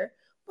of player.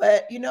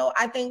 But,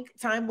 I think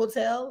time will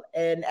tell.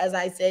 And as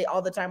I say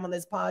all the time on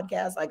this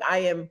podcast, like I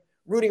am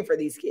rooting for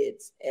these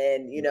kids.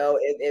 And,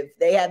 if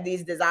they have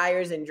these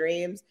desires and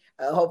dreams,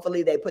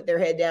 hopefully they put their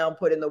head down,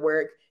 put in the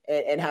work,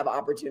 and have an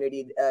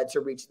opportunity to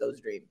reach those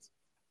dreams.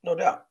 No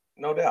doubt.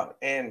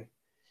 And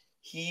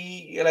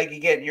he, like,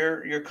 again,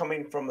 you're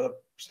coming from the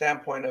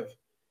standpoint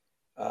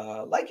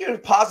of, like, you're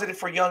positive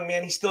for young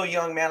man. He's still a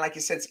young man. Like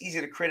you said, it's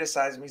easy to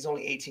criticize him. He's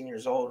only 18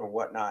 years old or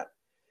whatnot.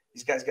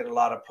 These guys get a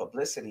lot of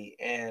publicity.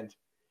 And,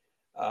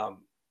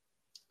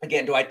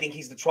 again, do I think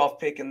he's the 12th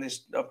pick in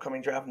this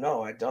upcoming draft?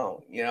 No, I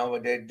don't.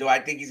 Do I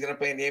think he's going to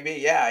play in the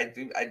NBA? Yeah, I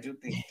do. I do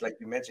think, like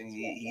you mentioned,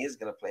 he is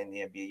going to play in the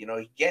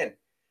NBA. Again,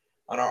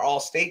 on our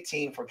all-state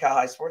team for Cal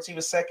High Sports, he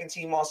was second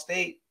team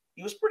all-state.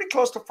 He was pretty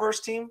close to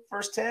first 10,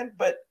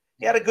 but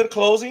he had a good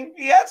closing.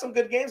 He had some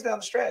good games down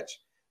the stretch.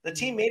 The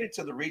team made it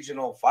to the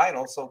regional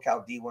finals,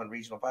 SoCal D1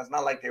 regional finals.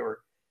 Not like they were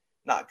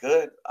not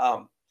good.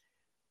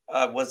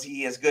 Was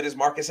he as good as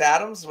Marcus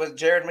Adams? Was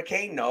Jared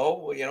McKay?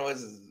 No.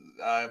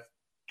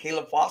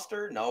 Caleb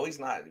Foster? No, he's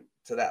not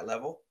to that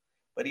level.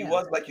 But he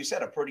was, like you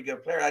said, a pretty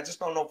good player. I just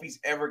don't know if he's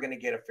ever going to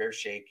get a fair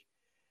shake.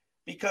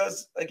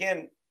 Because,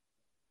 again,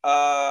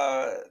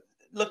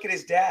 look at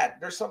his dad.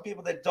 There's some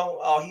people that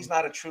don't, he's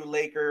not a true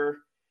Laker.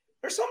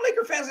 There's some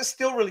Laker fans that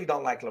still really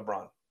don't like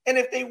LeBron. And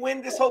if they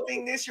win this whole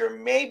thing this year,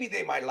 maybe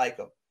they might like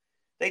him.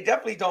 They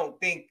definitely don't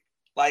think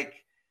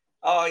like,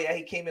 oh yeah,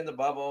 he came in the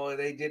bubble.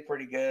 They did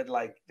pretty good.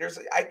 Like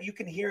you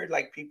can hear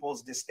like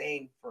people's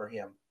disdain for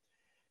him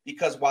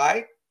because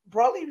why?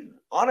 Probably,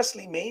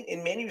 honestly,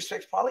 in many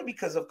respects, probably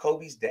because of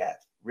Kobe's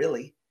death,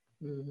 really.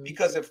 Mm-hmm.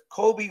 Because if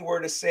Kobe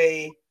were to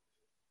say,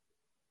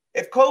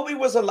 if Kobe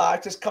was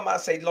alive, just come out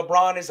and say,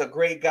 LeBron is a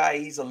great guy.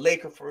 He's a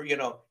Laker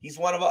he's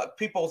one of our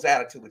people's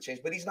attitude would change,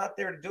 but he's not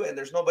there to do it. And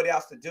there's nobody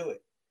else to do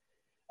it.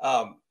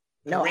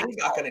 Kareem's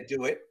not going to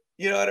do it.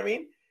 You know what I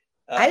mean?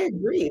 I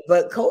agree.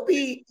 But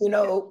Kobe,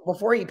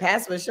 before he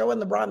passed was showing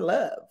LeBron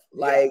love.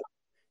 Like,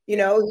 he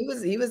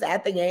was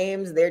at the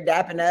games, they're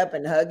dapping up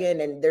and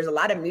hugging, and there's a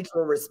lot of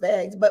mutual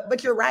respect.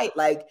 But you're right.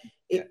 Like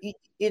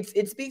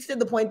it speaks to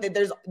the point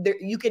that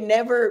you can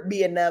never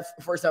be enough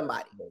for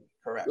somebody.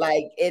 Correct.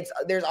 Like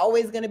there's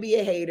always going to be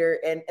a hater.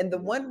 And the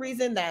one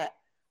reason that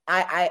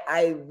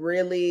I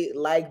really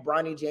like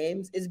Bronny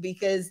James is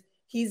because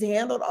he's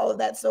handled all of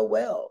that so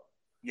well.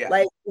 Yeah.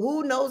 Like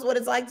who knows what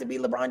it's like to be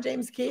LeBron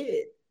James'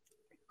 kid?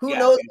 Who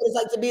knows what it's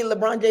like to be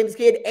LeBron James'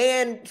 kid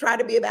and try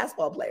to be a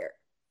basketball player?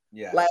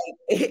 Yeah. Like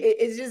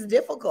it's just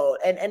difficult.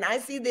 And I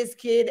see this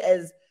kid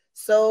as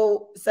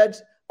such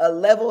a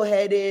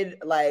level-headed,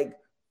 like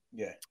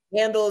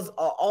handles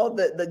all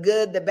the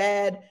good, the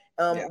bad,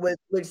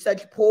 with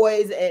such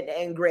poise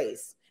and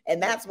grace.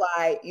 And that's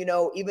why,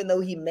 even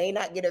though he may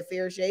not get a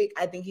fair shake,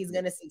 I think he's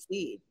going to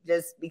succeed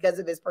just because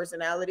of his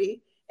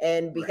personality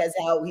and because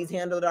how he's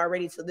handled it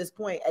already to this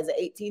point as an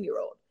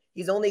 18-year-old.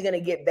 He's only going to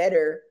get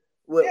better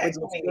with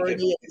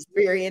maturity and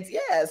experience.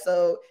 Yeah,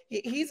 so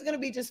he's going to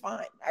be just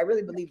fine. I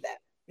really believe that.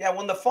 Yeah,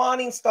 when the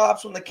fawning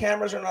stops, when the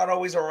cameras are not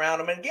always around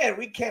them. And again,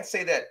 we can't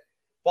say that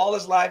Ball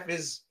is Life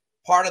is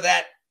part of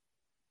that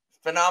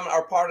phenomenon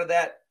or part of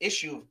that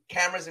issue of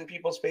cameras in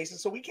people's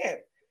faces. So we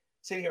can't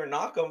sit here and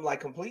knock them like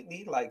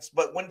completely. Like,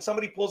 but when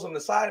somebody pulls them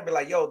aside and be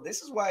like, yo,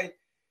 this is why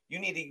you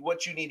need to,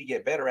 what you need to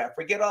get better at.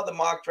 Forget all the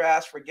mock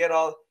drafts, forget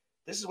all,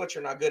 this is what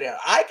you're not good at.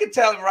 I can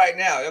tell him right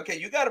now, okay,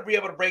 you got to be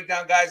able to break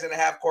down guys in the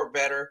half court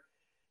better.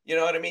 You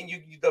know what I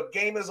mean? The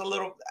game is a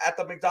little, at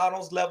the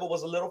McDonald's level,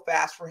 was a little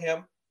fast for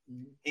him.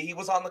 Mm-hmm. He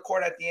was on the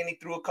court at the end. He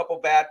threw a couple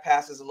bad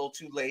passes a little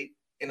too late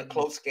in a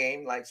close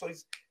game. Like, so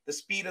the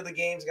speed of the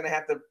game is going to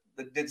have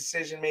the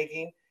decision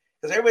making.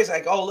 Because everybody's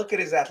like, oh, look at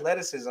his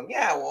athleticism.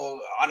 Yeah,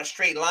 well, on a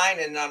straight line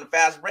and on a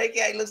fast break,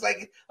 yeah, he looks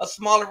like a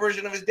smaller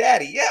version of his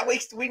daddy. Yeah,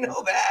 we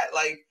know that.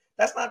 Like,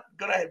 that's not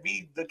going to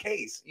be the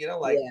case,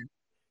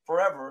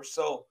 forever.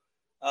 So,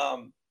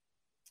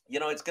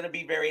 it's going to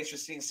be very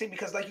interesting to see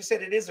because, like you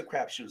said, it is a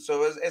crapshoot.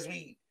 So as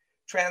we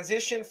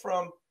transition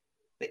from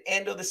the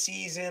end of the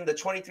season, the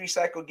 23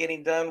 cycle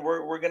getting done,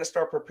 we're going to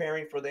start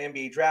preparing for the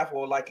NBA draft.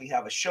 We'll likely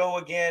have a show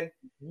again.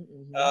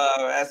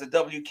 As the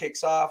W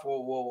kicks off,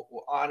 we'll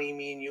Ani,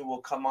 me and you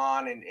will come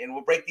on and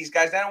we'll break these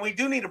guys down. We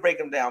do need to break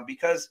them down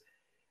because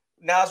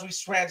now as we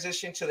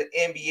transition to the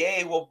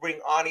NBA, we'll bring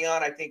Ani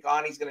on. I think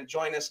Ani's going to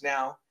join us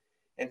now.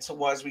 And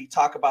so as we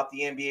talk about the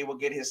NBA, we'll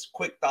get his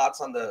quick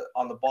thoughts on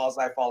the Balls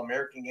Life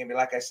All-American game. And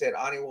like I said,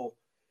 Ani will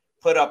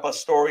put up a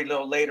story a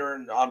little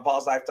later on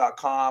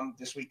ballslife.com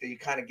this week that you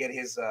kind of get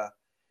his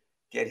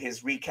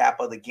recap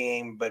of the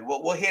game. But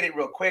we'll hit it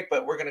real quick,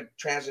 but we're going to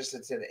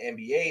transition to the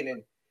NBA. And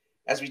then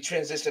as we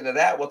transition to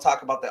that, we'll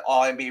talk about the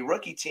All-NBA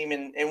rookie team.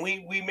 And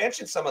we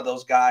mentioned some of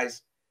those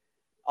guys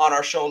on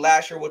our show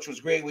last year, which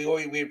was great.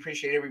 We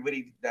appreciate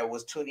everybody that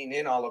was tuning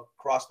in all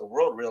across the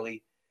world,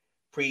 really,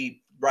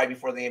 right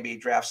before the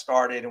NBA draft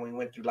started. And we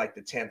went through like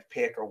the 10th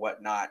pick or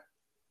whatnot.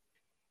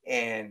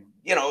 And,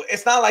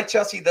 it's not like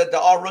Chelsea, the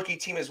all-rookie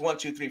team is 1,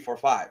 2, 3, 4,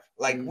 5.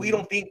 Like, we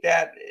don't think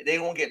that they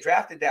won't get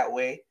drafted that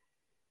way.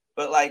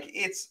 But, like,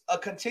 it's a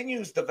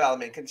continuous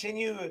development,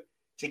 continue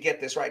to get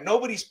this right.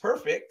 Nobody's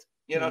perfect.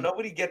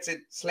 Nobody gets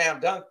it slam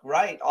dunk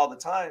right all the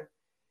time.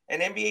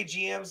 And NBA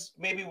GMs,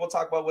 maybe we'll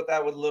talk about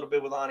a little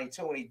bit with Ani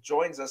too when he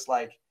joins us,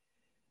 like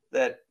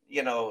that,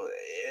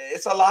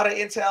 it's a lot of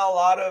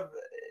intel,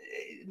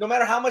 no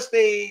matter how much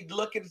they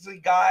look at the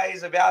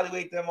guys,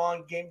 evaluate them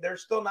on game, they're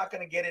still not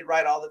going to get it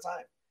right all the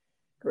time.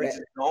 Correct. They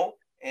just don't.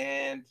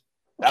 And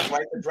that's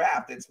why it's a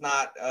draft. It's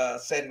not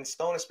set in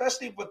stone,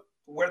 especially with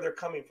where they're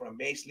coming from.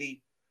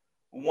 Basically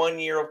 1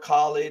 year of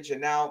college.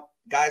 And now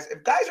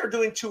if guys are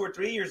doing 2 or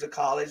 3 years of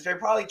college, they're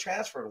probably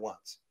transferred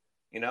once,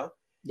 Yeah,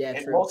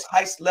 and true. Most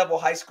high-level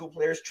high school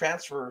players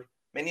transfer.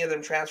 Many of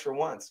them transfer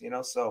once,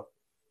 So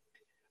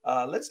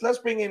let's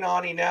bring in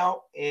Ani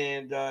now,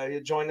 and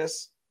he'll join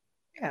us.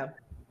 Yeah,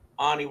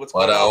 Ani, what's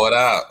going on? What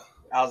up?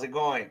 How's it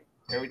going?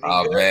 Everything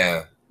good? Oh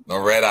man, no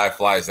red-eye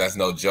flights. That's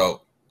no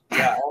joke.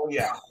 Yeah,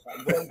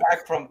 I'm going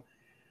back from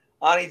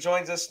Ani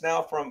joins us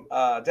now from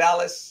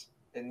Dallas,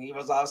 and he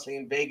was obviously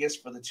in Vegas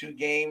for the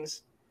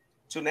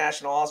 2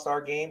 National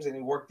All-Star games, and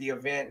he worked the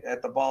event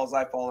at the Balls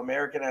Life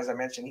All-American. As I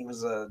mentioned, he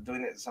was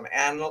doing some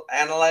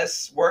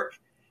analyst work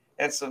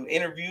and some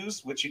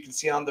interviews, which you can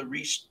see on the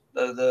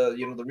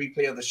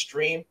replay of the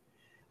stream.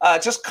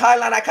 Just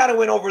Kylan, I kind of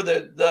went over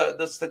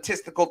the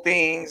statistical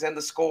things and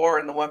the score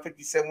and the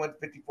 157,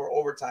 154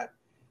 overtime.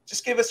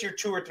 Just give us your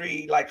 2 or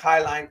 3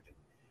 highlight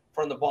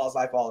from the Balls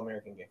Life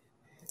All-American game.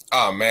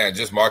 Oh man,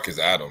 just Marcus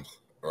Adams,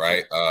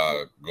 right?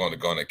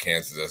 Going to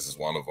Kansas, this is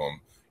one of them.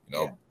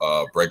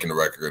 Breaking the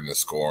record in the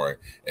scoring.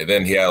 And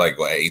then he had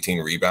 18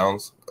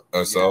 rebounds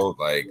or so,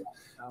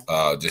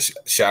 just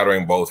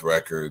shattering both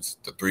records,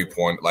 the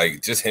 3-point,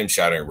 just him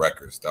shattering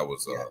records. That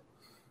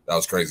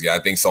was crazy. I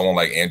think someone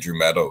like Andrew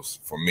Meadows,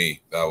 for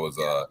me, that was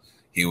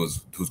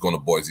who's going to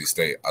Boise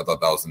State. I thought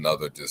that was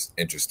another just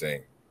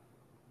interesting,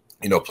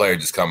 player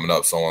just coming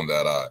up, someone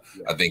that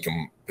I think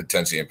can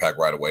potentially impact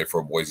right away for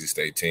a Boise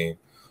State team.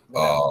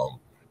 Yeah.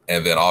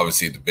 And then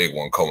obviously the big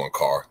one, Cohen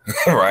Carr,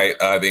 right?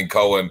 I think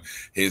Cohen,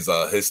 his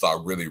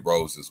stock really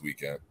rose this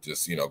weekend.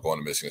 Just going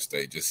to Michigan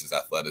State, just his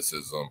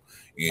athleticism,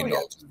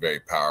 just very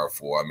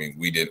powerful. I mean,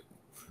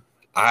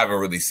 I haven't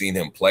really seen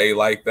him play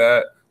like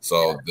that.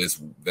 So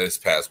this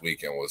past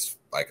weekend was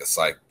like a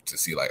sight to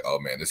see, oh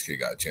man, this kid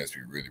got a chance to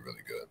be really,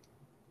 really good.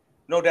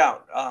 No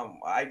doubt.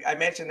 I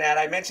mentioned that.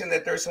 I mentioned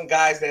that there's some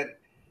guys that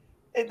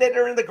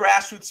are in the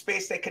grassroots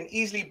space that can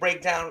easily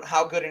break down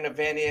how good an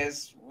event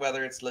is,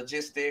 whether it's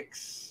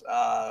logistics,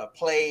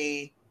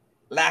 play,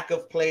 lack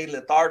of play,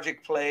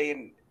 lethargic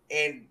play.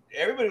 And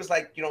everybody was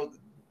like,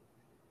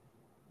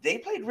 they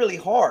played really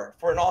hard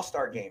for an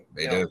all-star game.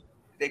 They did.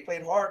 They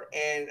played hard,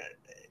 and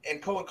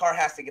Cohen Carr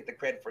has to get the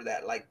credit for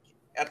that.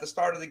 At the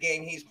start of the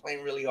game, he's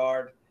playing really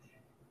hard.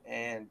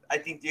 And I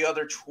think the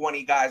other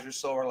 20 guys or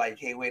so are like,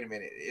 hey, wait a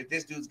minute. If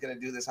this dude's going to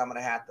do this, I'm going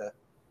to have to,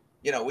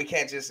 we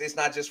can't it's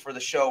not just for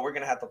the show. We're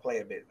going to have to play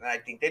a bit. And I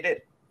think they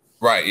did.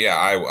 Right. Yeah,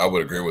 I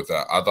would agree with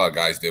that. I thought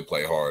guys did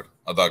play hard.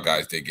 I thought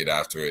guys did get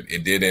after it.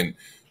 It didn't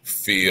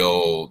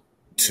feel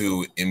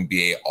too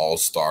NBA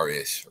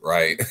All-Star-ish,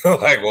 right?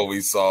 Like what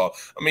we saw.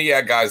 I mean,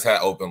 yeah, guys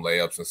had open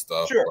layups and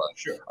stuff. Sure, but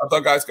sure. I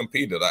thought guys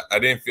competed. I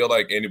didn't feel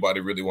like anybody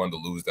really wanted to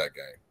lose that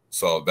game.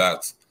 So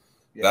that's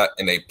that,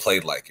 and they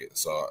played like it.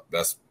 So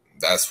that's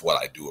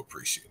what I do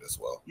appreciate as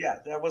well. Yeah,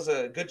 that was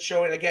a good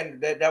showing. Again,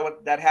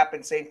 that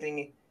happened. Same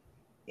thing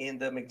in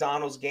the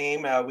McDonald's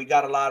game. We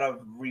got a lot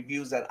of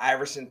reviews that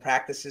Iverson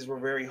practices were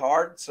very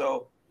hard.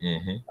 So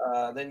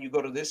then you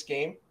go to this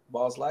game,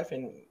 Ball's Life,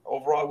 and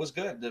overall it was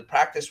good. The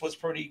practice was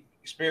pretty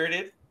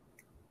spirited.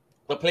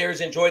 The players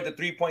enjoyed the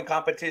 3-point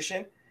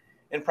competition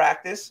in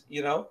practice.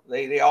 You know,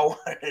 they all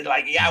wanted,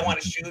 like, yeah, I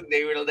want to shoot.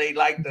 They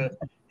like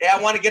I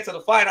want to get to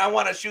the final. I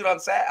want to shoot on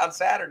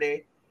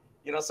Saturday.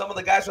 You know, some of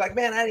the guys were like,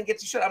 man, I didn't get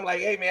to shoot. I'm like,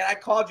 hey, man, I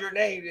called your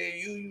name.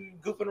 You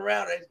goofing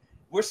around.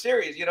 We're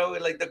serious. You know,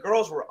 like the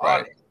girls were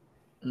on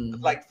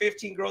it. Like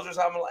 15 girls or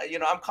something. You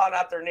know, I'm calling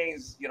out their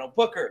names. You know,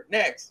 Booker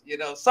next. You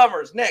know,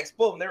 Summers next.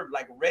 Boom, they're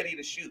like ready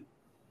to shoot.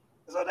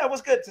 So that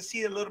was good to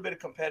see a little bit of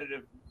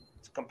competitive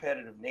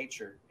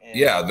nature. And,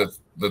 yeah,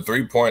 the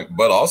 3-point,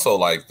 but also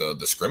like the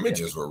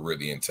scrimmages were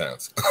really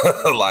intense.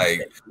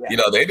 Like you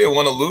know, they didn't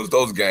want to lose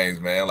those games,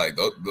 man. Like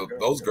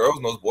those girls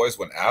and those boys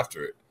went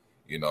after it.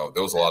 You know,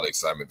 there was a lot of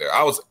excitement there.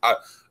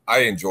 I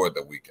enjoyed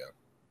the weekend.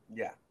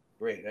 Yeah,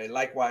 great.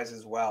 Likewise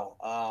as well.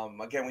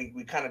 Again,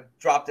 we kind of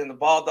dropped in the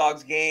Ball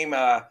Dogs game.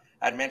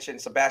 I'd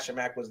mentioned Sebastian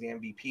Mack was the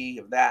MVP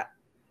of that.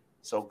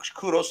 So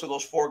kudos to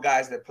those 4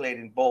 guys that played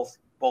in both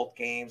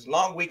games.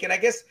 Long weekend, I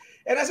guess.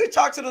 And as I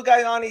talked to the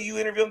guys on it, you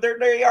interview them,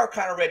 they are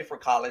kind of ready for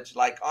college.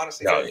 Like,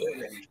 honestly,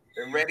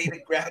 they're ready to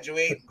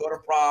graduate, go to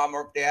prom,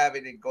 or if they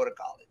haven't, they go to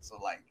college. So,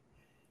 like,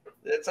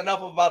 it's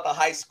enough about the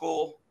high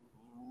school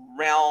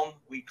realm.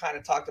 We kind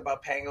of talked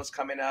about Pangos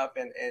coming up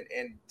and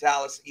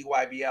Dallas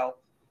EYBL.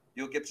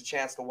 You'll get the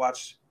chance to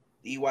watch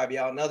the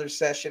EYBL another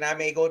session. I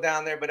may go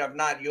down there, but if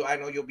not, I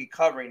know you'll be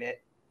covering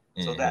it.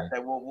 So that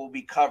will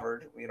be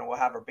covered. You know, we'll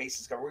have our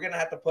bases covered. We're gonna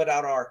have to put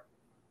out our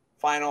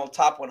final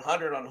top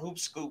 100 on Hoop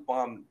Scoop.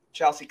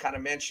 Chelsea kind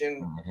of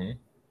mentioned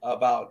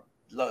about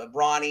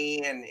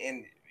Bronny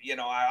and you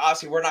know,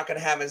 obviously we're not going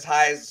to have as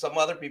high as some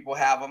other people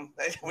have them.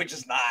 We're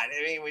just not.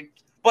 I mean,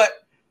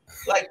 but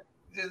like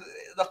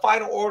the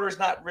final order is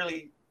not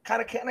really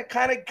kind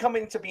of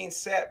coming to being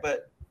set.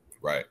 But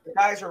the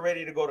guys are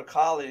ready to go to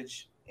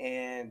college,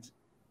 and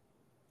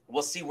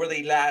we'll see where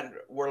they land.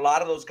 Where a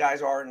lot of those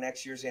guys are in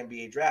next year's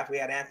NBA draft. We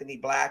had Anthony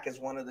Black as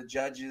one of the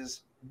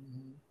judges,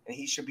 and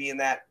he should be in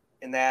that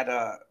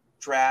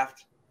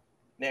draft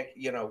next,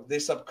 you know,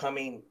 this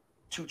upcoming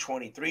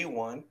 223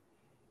 one.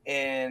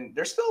 And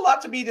there's still a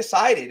lot to be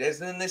decided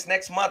as in this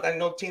next month. I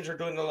know teams are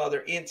doing a lot of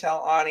their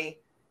intel on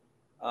it.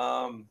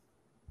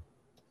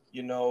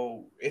 You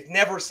know, it's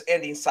never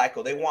ending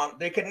cycle.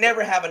 They could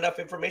never have enough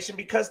information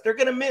because they're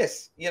gonna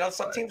miss. You know,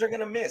 some teams are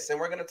gonna miss, and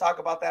we're gonna talk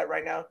about that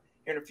right now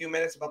here in a few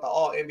minutes about the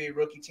all NBA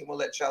rookie team. We'll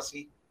let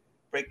Chelsea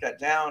break that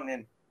down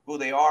and who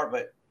they are,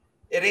 but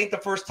it ain't the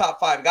first top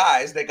 5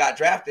 guys that got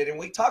drafted, and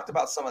we talked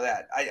about some of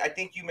that. I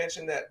think you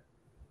mentioned that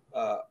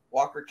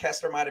Walker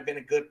Kessler might have been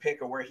a good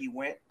pick of where he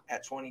went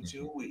at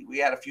 22. We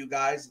had a few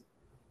guys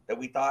that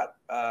we thought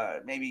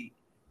maybe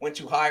went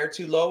too high or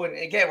too low, and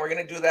again, we're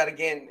going to do that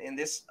again in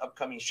this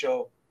upcoming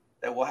show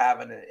that we'll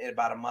have in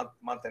about a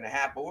month and a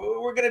half. But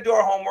we're going to do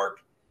our homework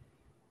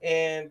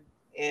and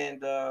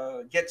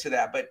get to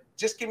that. But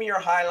just give me your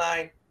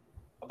highline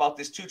about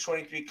this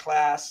 223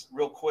 class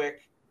real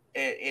quick,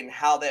 and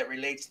how that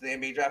relates to the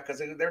NBA draft,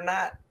 because they're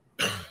not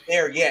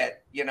there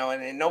yet, you know,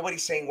 and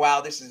nobody's saying,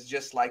 wow, this is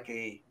just like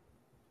a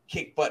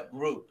kick butt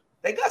group.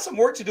 They got some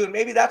work to do, and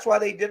maybe that's why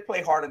they did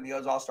play hard in the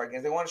All-Star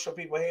games. They want to show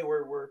people, hey,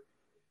 we're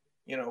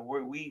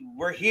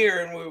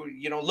here, and we,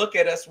 you know, look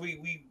at us.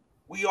 We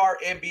are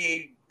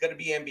NBA, going to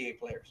be NBA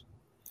players.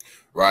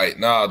 Right.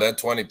 No, that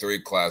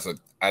 23 class,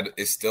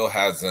 it still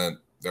hasn't.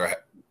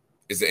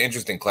 It's an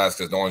interesting class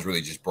because no one's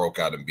really just broke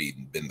out and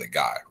been the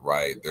guy,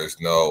 right? There's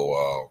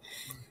no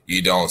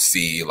you don't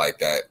see like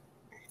that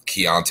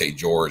Keontae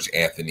George,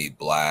 Anthony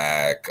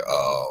Black,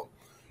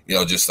 you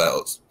know, just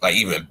like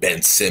even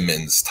Ben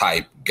Simmons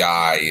type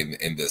guy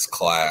in this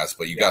class,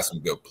 but you got some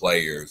good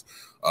players.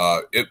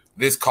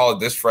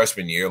 This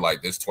freshman year,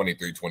 like this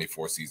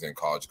 23-24 season in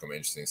college, come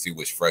interesting. See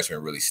which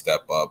freshmen really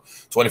step up.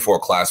 24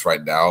 class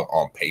right now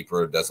on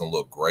paper doesn't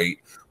look great,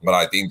 but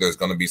I think there's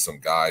going to be some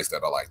guys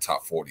that are like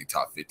top 40,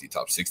 top 50,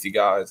 top 60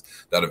 guys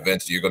that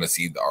eventually you're going to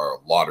see our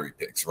lottery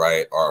picks,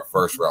 right? Our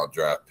first round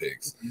draft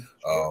picks.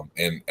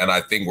 And I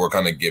think we're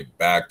going to get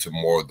back to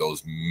more of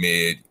those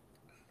mid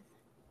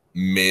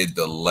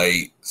to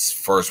late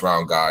first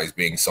round guys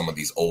being some of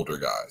these older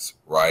guys,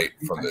 right,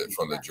 from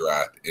the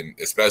draft, and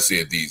especially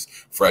if these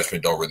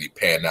freshmen don't really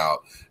pan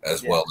out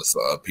as well as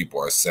people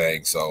are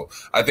saying. So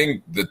I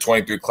think the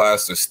 23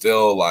 class is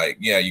still like,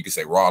 you could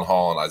say Ron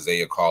Hall and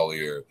Isaiah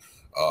Collier,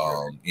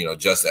 you know,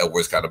 Just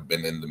Edwards kind of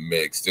been in the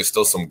mix. There's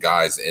still some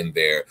guys in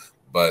there,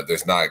 but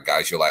there's not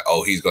guys you're like,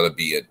 oh, he's going to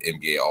be an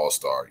NBA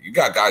All-Star. You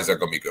got guys that are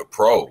going to be good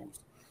pros,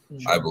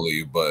 I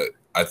believe, but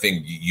I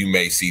think you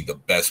may see the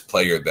best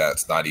player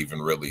that's not even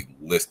really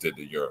listed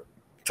in your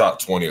top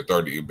 20 or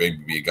 30, maybe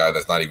be a guy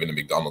that's not even a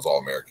McDonald's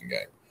All-American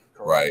game,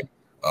 right?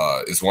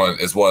 It's one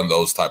of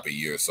those type of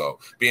years. So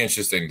be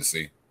interesting to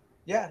see.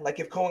 Yeah, like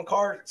if Cohen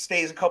Carr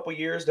stays a couple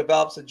years,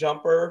 develops a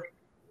jumper,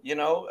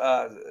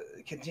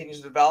 continues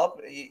to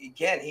develop,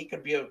 again, he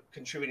could be a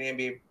contributing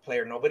NBA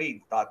player.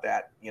 Nobody thought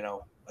that,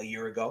 a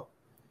year ago.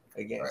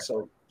 Again, right.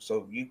 So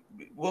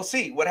we'll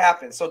see what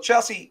happens. So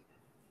Chelsea,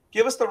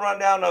 give us the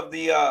rundown of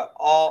the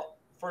all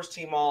first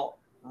team all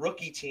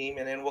rookie team,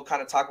 and then we'll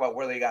kind of talk about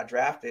where they got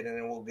drafted, and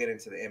then we'll get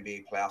into the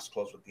NBA playoffs,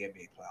 close with the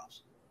NBA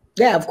playoffs.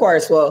 Yeah, of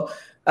course. Well,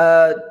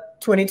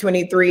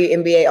 2023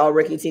 NBA all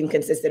rookie team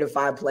consisted of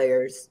 5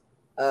 players.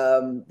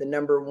 The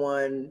number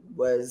one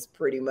was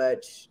pretty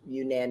much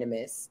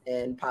unanimous,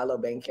 and Paolo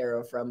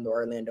Banchero from the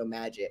Orlando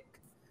Magic.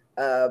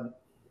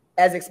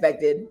 As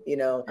expected, I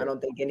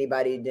don't think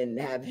anybody didn't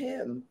have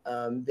him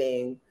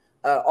being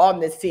on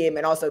this team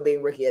and also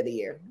being rookie of the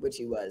year, which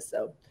he was.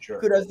 So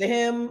kudos to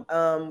him.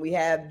 We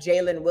have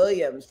Jalen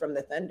Williams from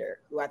the Thunder,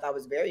 who I thought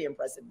was very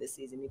impressive this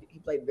season. He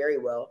played very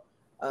well.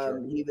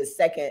 He was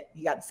second.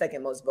 He got the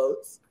second most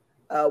votes.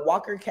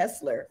 Walker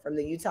Kessler from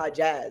the Utah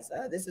Jazz.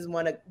 This is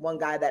one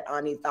guy that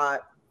Ani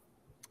thought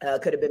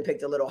could have been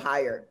picked a little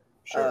higher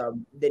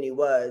than he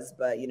was,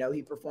 but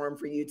he performed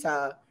for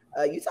Utah.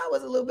 Utah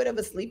was a little bit of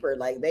a sleeper.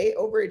 Like, they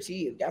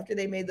overachieved after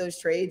they made those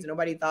trades.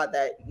 Nobody thought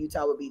that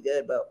Utah would be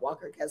good, but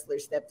Walker Kessler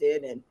stepped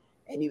in and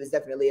he was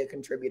definitely a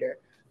contributor.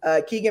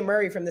 Keegan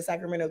Murray from the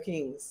Sacramento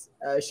Kings,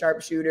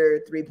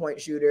 sharpshooter,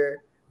 3-point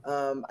shooter.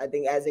 I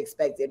think as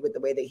expected with the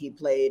way that he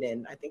played,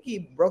 and I think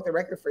he broke the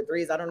record for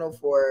threes. I don't know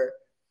for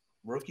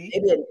rookie,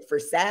 maybe for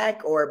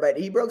sack but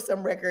he broke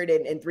some record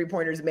in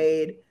 3-pointers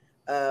made.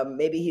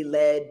 Maybe he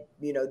led,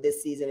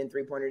 this season in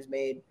 3-pointers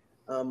made.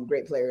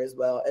 Great player as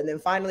well. And then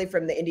finally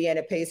from the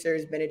Indiana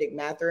Pacers, Benedict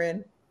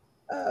Mathurin,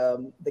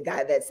 the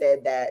guy that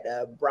said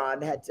that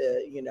Bron had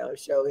to,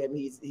 show him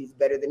he's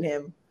better than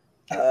him.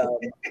 Hey,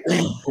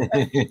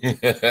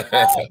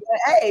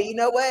 you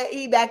know what?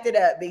 He backed it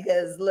up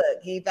because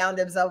look, he found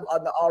himself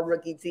on the all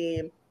rookie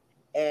team,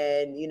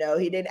 and he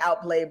didn't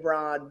outplay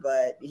Bron,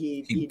 but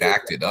he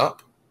backed it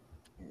up.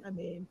 I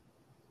mean,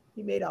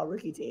 he made all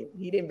rookie team.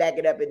 He didn't back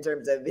it up in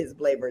terms of his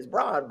play versus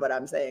Bron, but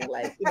I'm saying he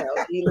got an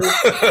accolade.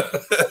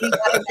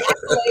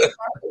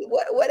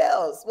 What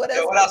else? What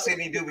else did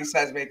he do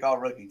besides make all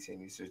rookie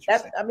team?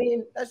 I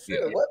mean, that's true.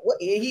 Yeah. What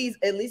he's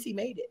at least he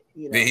made it.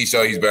 Did he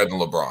show he's better than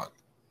LeBron?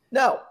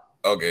 No.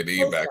 Okay, did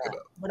he back it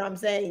up? But I'm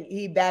saying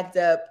he backed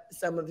up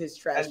some of his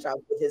trash talk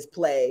with his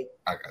play.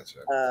 I got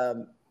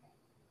you.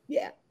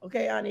 Yeah.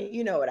 Okay, Ani,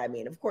 you know what I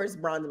mean. Of course,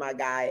 Bron's my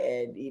guy,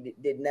 and he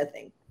did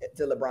nothing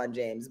to LeBron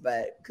James,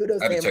 but kudos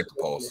to him. I had to check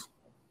the polls.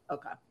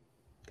 Okay.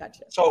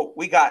 Gotcha. So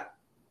we got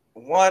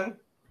 1,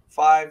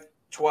 5,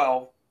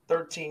 12,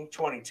 13,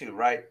 22,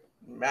 right?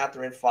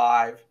 Mathurin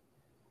 5.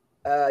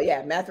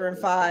 Mathurin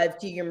 5,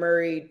 Keegan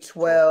Murray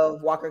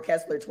 12, Walker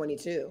Kessler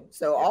 22.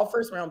 So all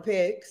first round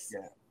picks.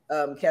 Yeah.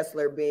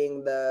 Kessler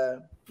being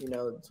the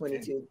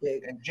 22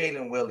 pick, and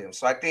Jalen Williams.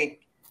 So I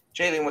think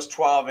Jalen was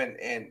 12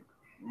 and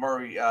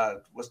Murray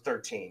was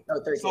 13. Oh,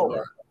 13.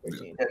 So,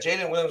 13. Yeah,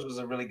 Jalen Williams was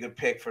a really good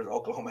pick for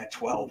Oklahoma at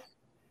 12.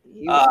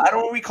 I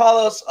don't recall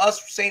us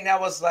saying that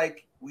was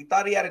like we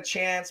thought he had a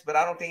chance, but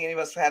I don't think any of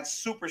us had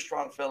super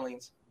strong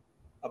feelings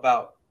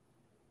about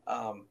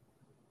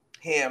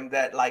him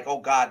that like,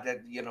 oh God,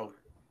 that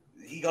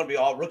he's gonna be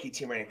all rookie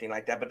team or anything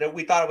like that. But then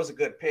we thought it was a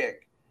good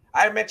pick.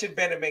 I mentioned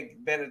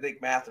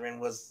Benedict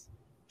Mathurin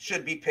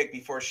should be picked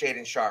before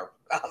Shaedon Sharpe.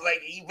 I was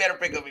like, he better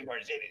pick up before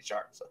Shaedon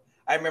Sharpe. So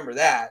I remember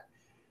that.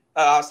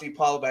 Obviously,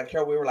 Paolo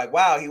Banchero, we were like,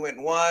 wow, he went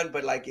 1,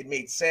 but like it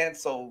made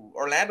sense. So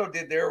Orlando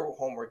did their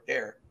homework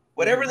there.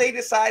 Whatever they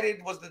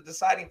decided was the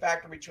deciding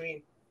factor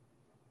between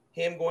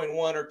him going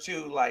 1 or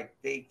 2, like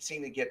they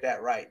seemed to get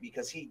that right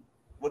because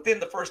within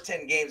the first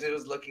 10 games, it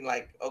was looking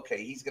like,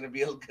 okay, he's going to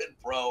be a good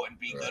pro and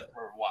be good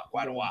for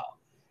quite a while.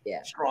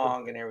 Yeah.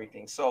 Strong and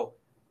everything. So,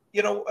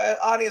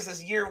 audience,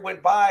 this year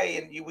went by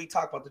and we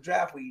talk about the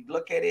draft. We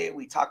look at it.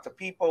 We talk to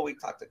people. We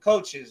talk to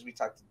coaches. We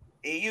talk to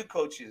AU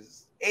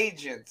coaches,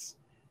 agents,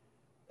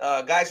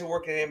 guys who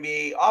work in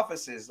NBA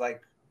offices.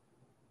 Like,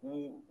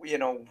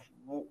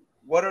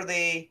 what are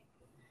they?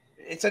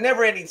 It's a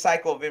never-ending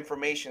cycle of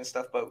information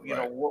stuff. But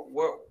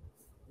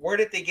where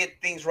did they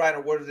get things right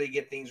or where did they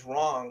get things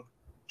wrong?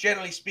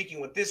 Generally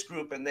speaking, with this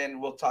group, and then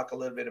we'll talk a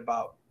little bit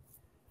about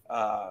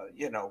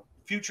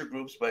future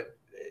groups. But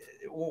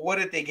what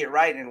did they get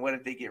right and what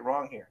did they get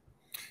wrong here?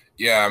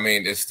 Yeah, I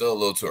mean, it's still a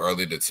little too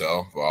early to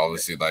tell, but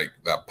obviously like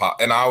that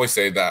and I always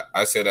say that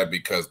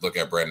because look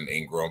at Brandon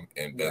Ingram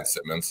and Ben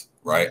Simmons,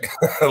 right?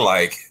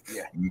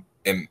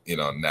 And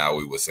now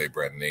we would say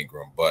Brandon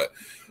Ingram, but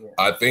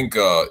I think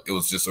it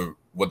was just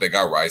what they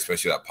got right,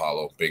 especially that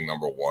Paolo being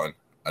number 1.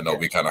 I know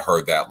we kind of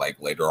heard that like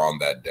later on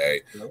that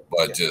day,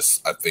 but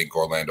I think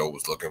Orlando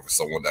was looking for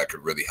someone that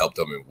could really help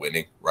them in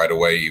winning right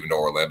away. Even though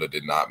Orlando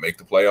did not make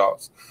the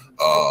playoffs,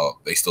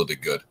 they still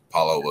did good.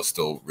 Paolo was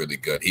still really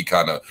good. He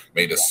kind of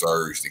made a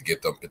surge to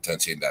get them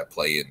potentially in that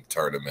play-in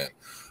tournament.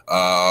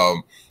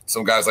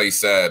 Some guys, like you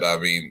said, I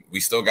mean, we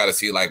still got to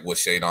see like what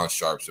Shadon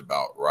Sharp's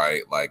about,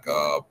 right? Like,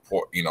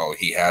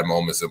 he had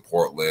moments in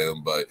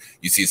Portland, but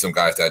you see some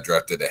guys that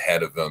drafted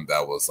ahead of him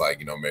that was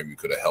like, maybe we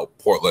could have helped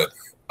Portland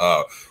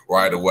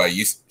right away.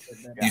 You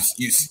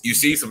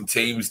see some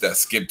teams that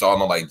skipped on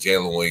like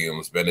Jalen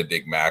Williams,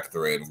 Benedict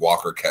Mathurin,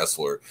 Walker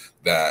Kessler.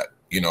 That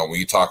when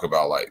you talk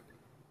about like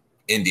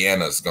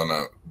Indiana's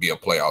gonna be a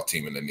playoff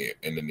team in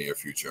the near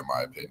future, in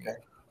my opinion.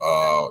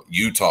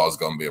 Utah is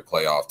going to be a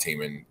playoff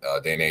team, and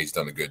Dan A's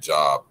done a good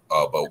job.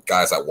 But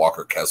guys like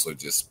Walker Kessler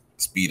just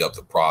speed up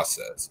the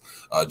process.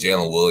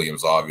 Jalen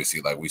Williams,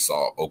 obviously, like we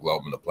saw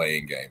Oklahoma in the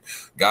playing game.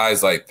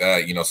 Guys like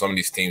that, some of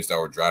these teams that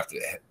were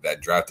drafted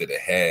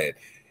ahead,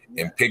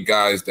 and pick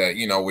guys that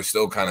we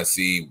still kind of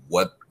see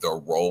what their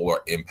role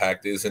or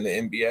impact is in the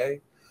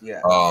NBA.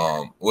 Yeah.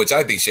 Which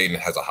I think Shaden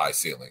has a high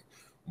ceiling,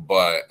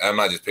 but I'm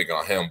not just picking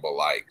on him. But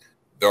like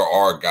there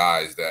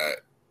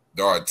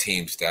are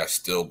teams that's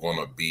still going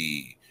to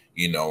be,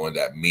 in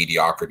that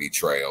mediocrity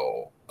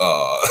trail,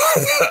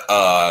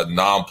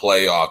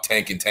 non-playoff,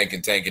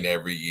 tanking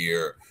every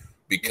year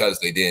because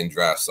they didn't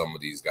draft some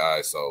of these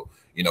guys. So,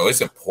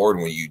 it's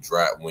important when you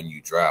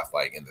draft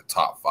like in the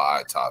top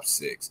 5, top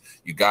 6,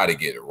 you got to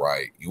get it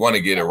right. You want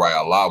to get it right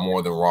a lot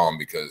more than wrong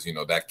because,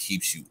 that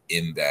keeps you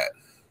in that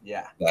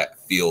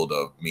field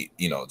of,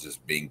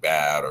 just being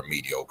bad or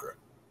mediocre.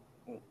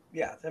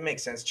 Yeah, that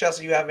makes sense.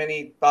 Chelsea, you have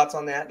any thoughts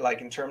on that?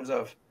 Like in terms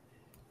of,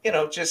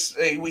 just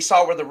we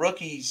saw where the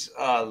rookies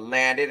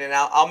landed, and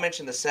I'll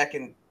mention the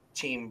second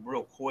team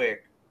real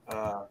quick.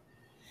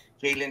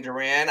 Jalen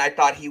Duran, I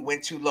thought he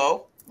went too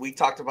low. We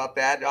talked about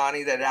that,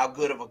 Donnie, that how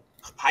good of a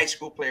high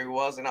school player he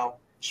was and how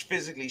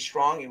physically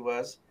strong he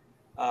was.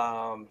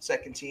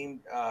 Second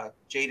team,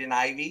 Jaden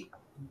Ivey,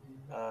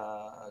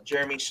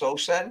 Jeremy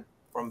Sosan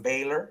from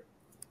Baylor,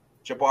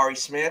 Jabari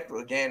Smith.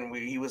 Again,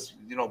 he was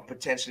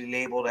potentially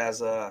labeled as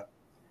a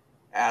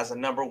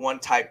number 1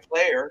 type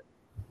player.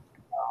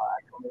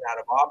 Coming out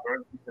of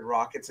Auburn, the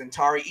Rockets, and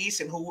Tari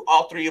Eason, who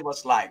all three of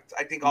us liked.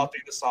 I think all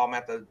three of us saw him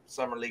at the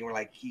summer league. We're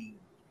like,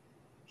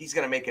 he's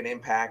going to make an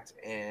impact,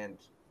 and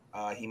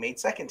he made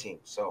second team.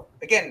 So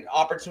again,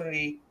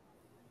 opportunity.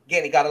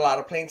 Again, he got a lot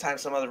of playing time.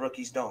 Some other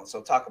rookies don't.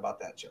 So talk about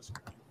that, Joseph.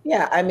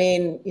 Yeah, I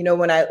mean,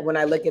 when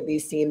I look at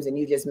these teams, and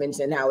you just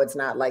mentioned how it's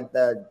not like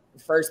the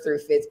 1st through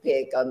 5th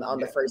pick on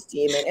the first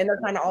team, and they're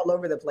kind of all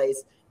over the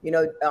place.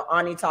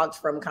 Ani talked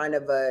from kind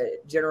of a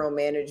general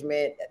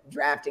management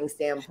drafting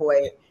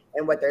standpoint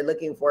and what they're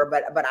looking for,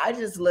 but I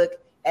just look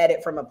at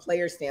it from a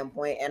player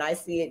standpoint, and I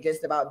see it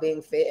just about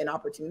being fit and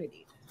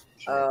opportunity.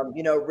 Sure.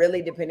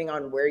 Really depending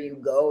on where you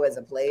go as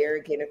a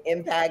player can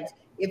impact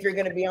if you're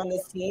going to be on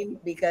this team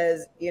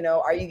because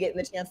are you getting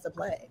the chance to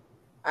play?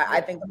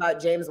 I think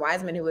about James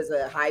Wiseman, who was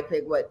a high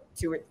pick,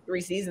 2 or 3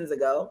 seasons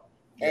ago,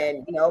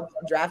 and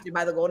drafted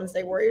by the Golden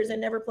State Warriors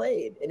and never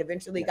played, and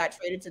eventually got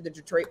traded to the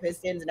Detroit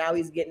Pistons. And now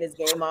he's getting his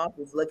game off.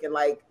 He's looking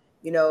like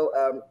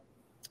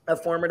a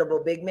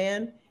formidable big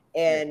man.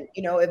 And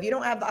if you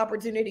don't have the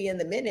opportunity in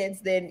the minutes,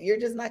 then you're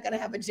just not going to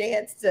have a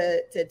chance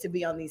to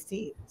be on these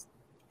teams.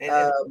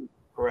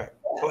 Correct.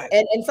 Go ahead.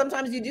 And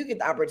sometimes you do get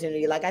the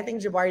opportunity. Like I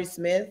think Jabari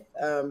Smith,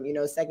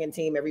 second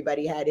team,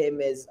 everybody had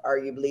him as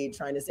arguably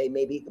trying to say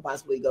maybe he could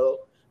possibly go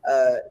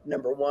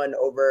number 1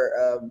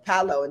 over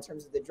Paolo in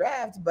terms of the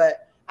draft.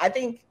 But I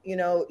think,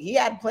 he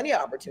had plenty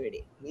of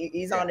opportunity.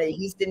 He's on a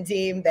Houston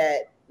team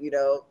that,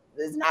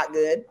 is not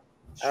good,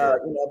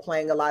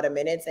 playing a lot of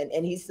minutes,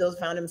 and he still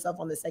found himself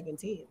on the second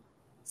team.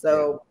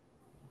 So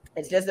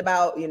it's just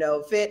about,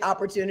 fit,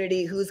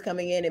 opportunity, who's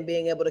coming in and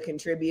being able to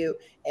contribute.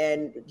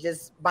 And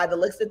just by the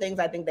looks of things,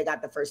 I think they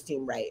got the first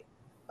team right.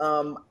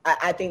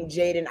 I think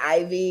Jaden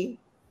Ivey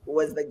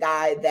was the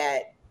guy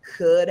that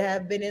could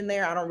have been in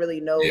there. I don't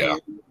really know who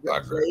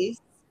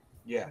replaced.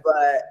 Yeah.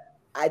 But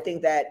I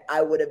think that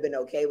I would have been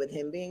okay with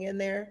him being in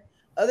there.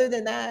 Other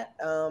than that,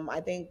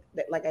 I think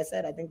that, like I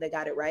said, I think they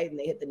got it right and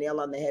they hit the nail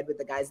on the head with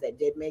the guys that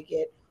did make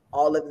it.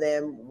 All of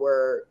them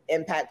were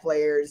impact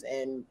players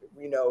and,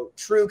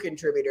 true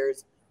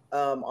contributors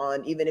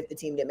on even if the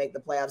team didn't make the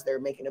playoffs, they were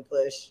making a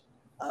push.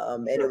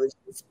 And it was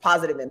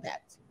positive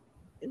impact.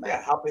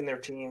 Helping their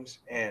teams.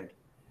 And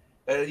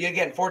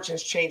again,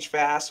 fortunes change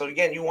fast. So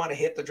again, you want to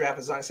hit the draft,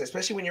 as I said,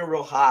 especially when you're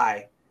real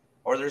high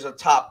or there's a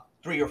top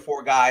 3 or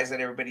 4 guys that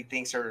everybody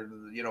thinks are,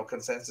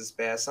 consensus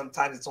best.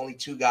 Sometimes it's only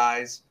 2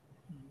 guys.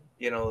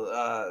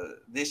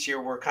 This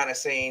year we're kind of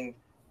saying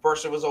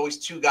first it was always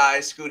 2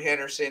 guys, Scoot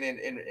Henderson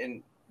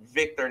and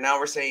Victor. Now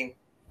we're saying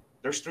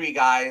there's 3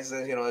 guys.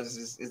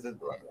 Is the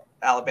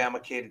Alabama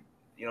kid,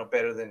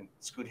 better than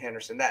Scoot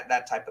Henderson?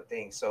 That type of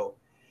thing. So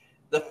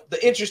the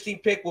interesting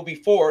pick will be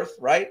 4th,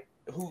 right?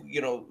 Who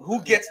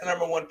gets the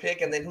number 1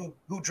 pick, and then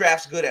who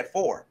drafts good at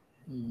 4?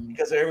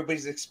 Because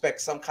everybody's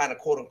expects some kind of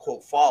quote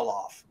unquote fall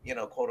off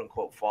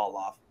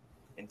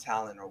in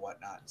talent or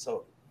whatnot.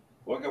 So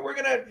we're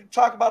gonna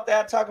talk about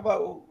that. Talk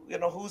about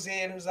who's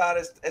in, who's out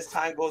as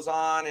time goes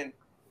on,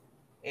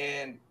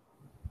 and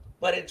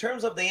But in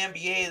terms of the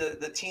NBA,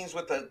 the teams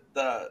with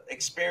the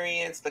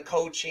experience, the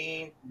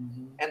coaching,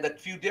 and the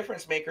few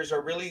difference makers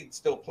are really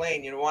still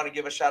playing. You know, want to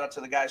give a shout out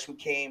to the guys who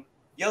came,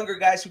 younger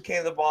guys who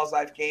came to the Balls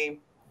Life game.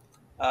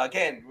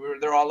 Again,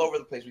 they're all over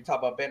the place. We talk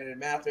about Bennett and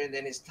Mather, and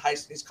then his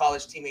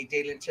college teammate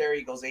Dalen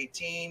Terry goes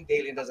 18.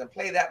 Dalen doesn't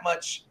play that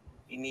much.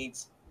 He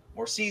needs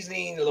more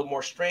seasoning, a little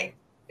more strength,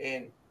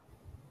 and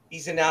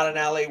he's out in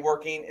LA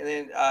working. And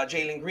then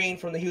Jalen Green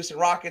from the Houston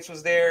Rockets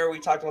was there. We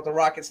talked about the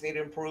Rockets need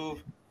to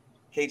improve.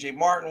 KJ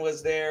Martin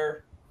was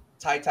there.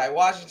 Ty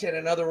Washington,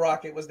 another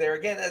Rocket, was there.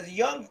 Again, as a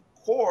young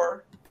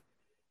core,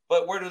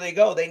 but where do they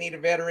go? They need a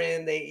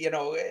veteran.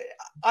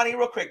 Ani,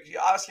 real quick,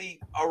 obviously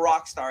a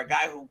rock star, a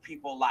guy who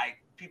people like.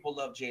 People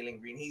love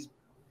Jalen Green. He's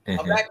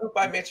of that group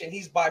I mentioned,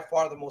 he's by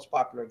far the most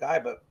popular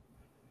guy,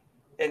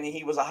 and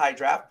he was a high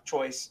draft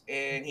choice,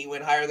 and he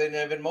went higher than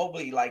Evan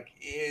Mobley. Like,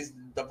 is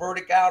the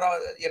verdict out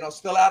on,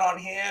 still out on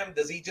him?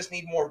 Does he just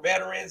need more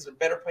veterans and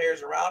better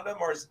players around him,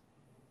 or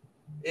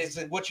is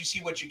it what you see,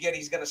 what you get?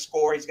 He's going to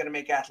score. He's going to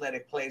make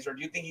athletic plays, or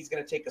do you think he's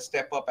going to take a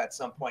step up at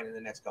some point in the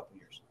next couple of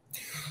years?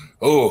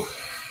 Oh,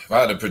 if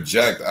I had to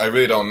project, I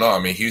really don't know. I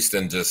mean,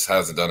 Houston just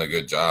hasn't done a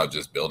good job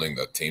just building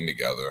the team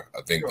together.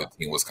 I think the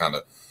team was kind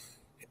of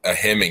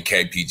him and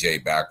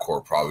KPJ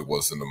backcourt probably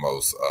wasn't the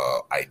most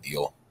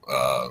ideal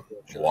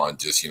one.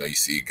 Just, you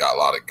see, got a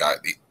lot of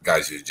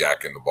guys just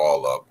jacking the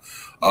ball up.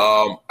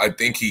 I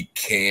think he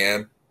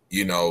can,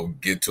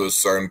 get to a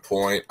certain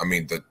point. I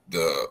mean,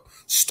 the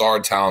star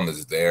talent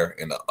is there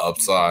and the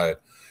upside.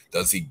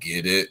 Does he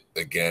get it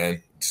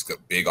again? Just a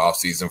big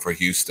offseason for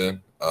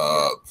Houston.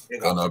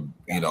 Gonna,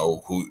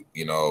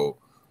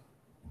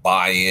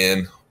 buy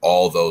in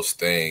all those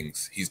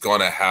things. He's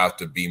gonna have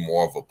to be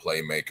more of a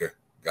playmaker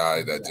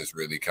guy that just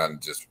really kind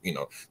of just,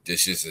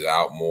 dishes it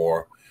out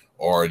more,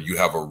 or you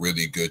have a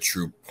really good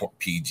true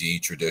PG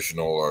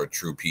traditional or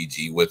true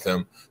PG with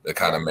him to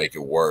kind of make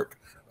it work.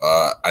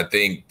 I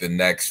think the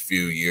next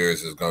few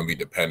years is going to be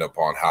dependent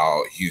upon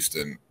how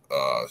Houston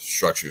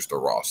structures the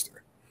roster.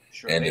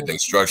 Sure. And if they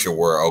structure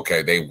where, okay,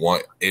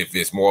 if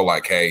it's more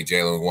like, hey,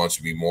 Jalen wants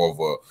to be more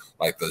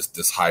of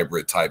this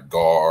hybrid type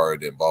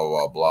guard and blah,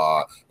 blah,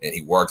 blah, and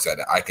he works at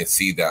it, I can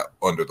see that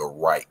under the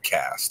right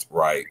cast,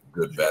 right?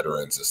 Good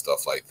veterans and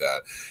stuff like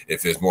that.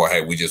 If it's more,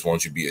 hey, we just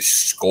want you to be a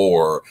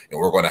scorer and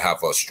we're going to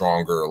have a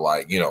stronger,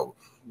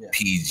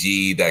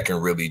 PG that can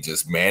really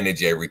just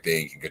manage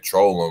everything and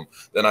control them,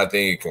 then I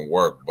think it can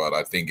work. But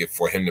I think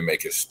for him to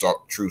make his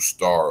true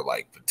star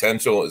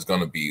potential is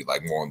going to be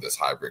more on this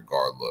hybrid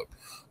guard look.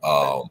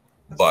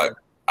 But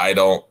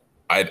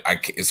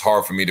it's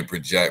hard for me to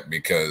project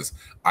because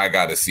I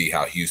got to see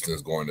how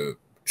Houston's going to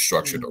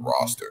structure the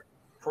roster.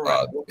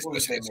 Correct.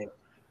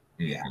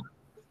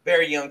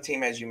 Very young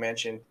team, as you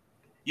mentioned,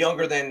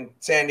 younger than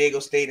San Diego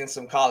State and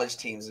some college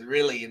teams.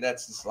 Really,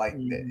 that's just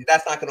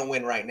that's not going to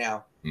win right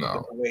now.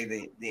 No, the way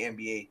the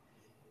NBA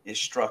is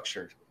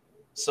structured.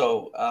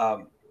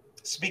 So,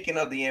 speaking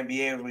of the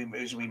NBA,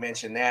 as we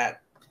mentioned that,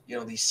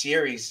 these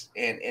series,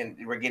 and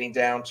we're getting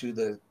down to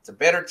the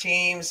better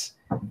teams,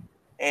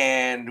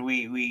 and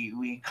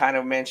we kind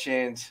of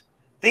mentioned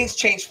things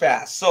change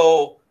fast.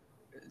 So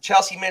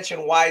Chelsea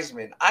mentioned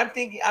Wiseman.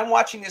 I'm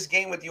watching this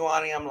game with you,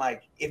 Ani. I'm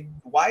like, if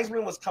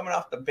Wiseman was coming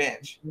off the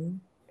bench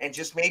and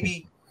just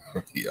maybe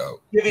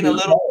giving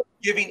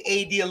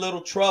AD a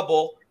little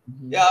trouble,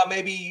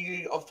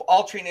 maybe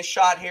altering his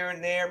shot here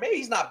and there. Maybe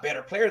he's not a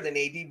better player than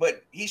AD,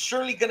 but he's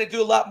surely going to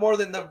do a lot more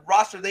than the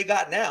roster they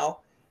got now.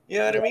 You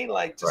know what I mean?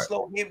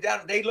 Slow him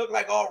down. They look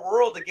like all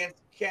world against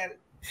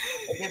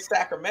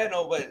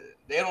Sacramento, but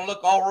they don't look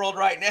all world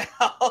right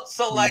now.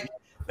 So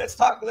let's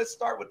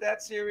start with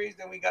that series.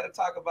 Then we got to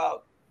talk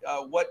about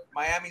what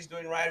Miami's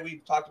doing right.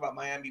 We've talked about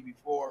Miami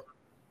before.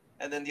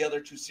 And then the other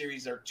two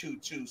series are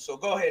 2-2. So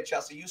go ahead,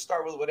 Chelsea. You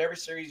start with whatever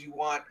series you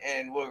want.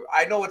 And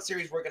I know what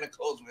series we're going to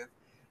close with.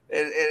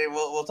 And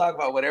we'll talk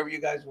about whatever you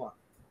guys want.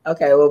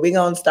 Okay, well, we're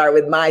going to start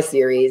with my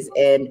series.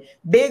 And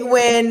big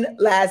win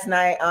last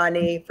night,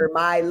 Ani, for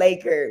my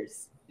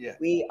Lakers. Yeah.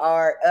 We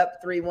are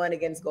up 3-1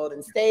 against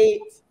Golden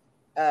State.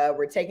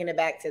 We're taking it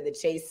back to the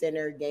Chase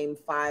Center, Game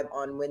 5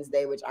 on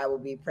Wednesday, which I will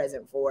be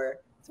present for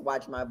to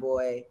watch my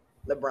boy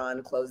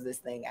LeBron close this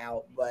thing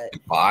out. But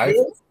 5?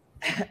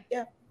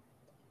 Yeah.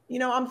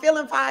 I'm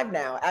feeling 5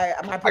 now.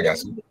 My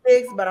prediction was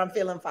 6, but I'm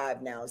feeling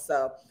 5 now.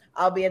 So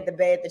I'll be at the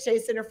Bay at the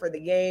Chase Center for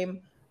the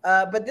game.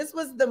 But this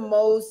was the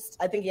most,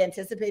 I think,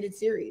 anticipated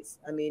series.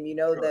 I mean,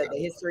 the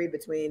history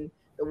between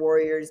the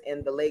Warriors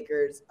and the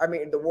Lakers. I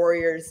mean, the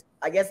Warriors,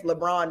 I guess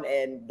LeBron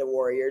and the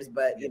Warriors,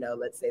 but,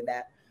 let's say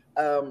that.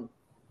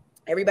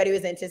 Everybody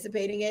was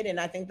anticipating it, and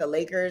I think the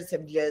Lakers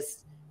have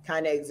just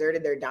kind of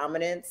exerted their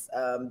dominance.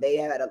 They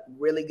had a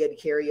really good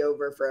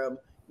carryover from,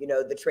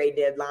 the trade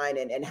deadline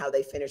and how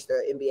they finished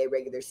the NBA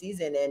regular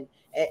season.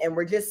 And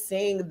we're just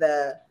seeing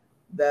the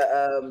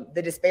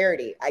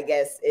disparity, I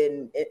guess,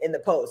 in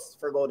the post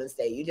for Golden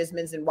State. You just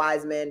mentioned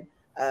Wiseman,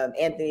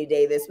 Anthony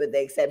Davis, with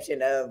the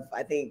exception of,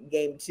 I think,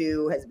 Game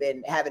 2 has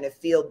been having a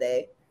field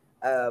day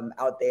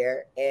out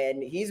there.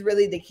 And he's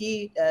really the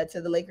key to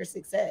the Lakers'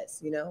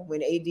 success.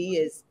 When AD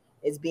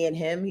is being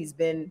him, he's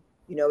been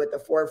at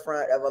the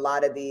forefront of a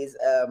lot of these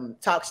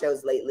talk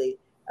shows lately.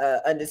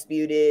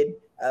 Undisputed,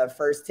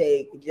 First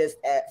Take, just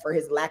for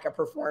his lack of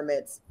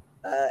performance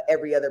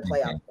every other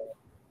playoff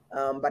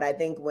game. But I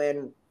think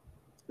when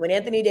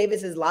Anthony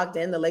Davis is locked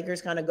in, the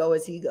Lakers kind of go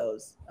as he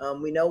goes.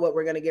 We know what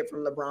we're going to get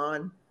from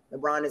LeBron.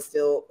 LeBron is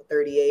still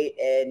 38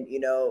 and,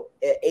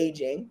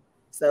 aging.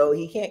 So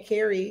he can't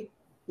carry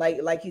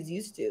like he's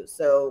used to.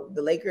 So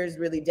the Lakers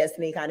really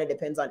destiny kind of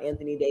depends on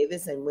Anthony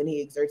Davis. And when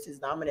he exerts his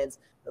dominance,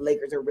 the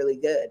Lakers are really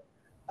good.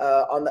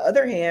 On the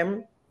other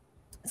hand,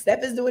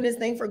 Steph is doing his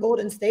thing for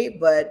Golden State,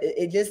 but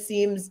it just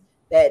seems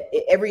that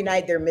every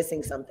night they're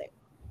missing something,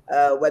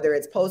 whether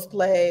it's post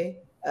play,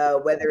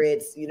 whether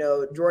it's,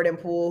 Jordan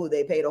Poole, who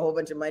they paid a whole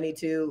bunch of money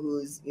to,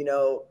 who's,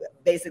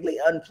 basically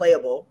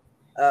unplayable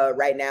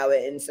right now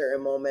in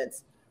certain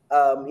moments.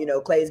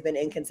 Clay's been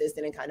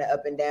inconsistent and kind of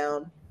up and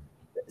down.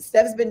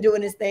 Steph's been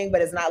doing his thing,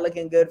 but it's not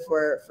looking good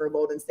for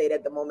Golden State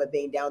at the moment,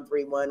 being down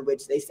 3-1,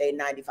 which they say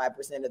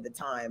 95% of the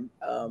time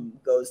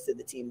goes to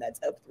the team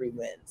that's up 3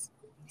 wins.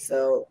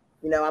 So,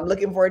 I'm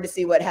looking forward to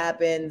see what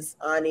happens.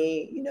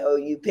 Ani,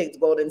 you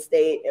picked Golden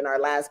State in our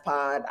last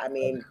pod. I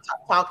mean,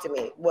 talk to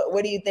me.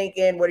 What are you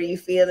thinking? What are you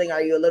feeling?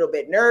 Are you a little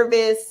bit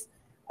nervous?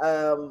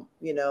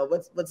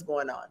 What's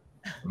going on?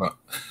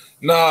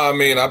 No, I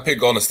mean, I picked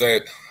Golden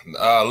State.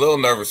 A little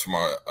nervous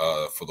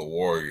for the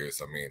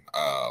Warriors. I mean,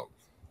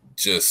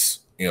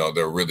 just,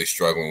 they're really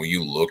struggling when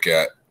you look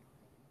at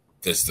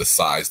the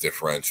size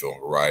differential,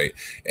 right?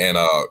 And,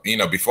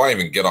 before I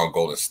even get on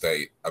Golden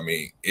State, I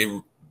mean,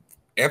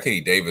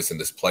 Anthony Davis in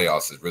this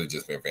playoffs has really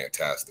just been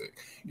fantastic.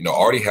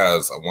 Already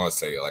has, I want to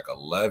say, like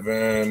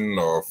 11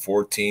 or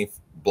 14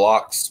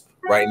 blocks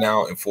right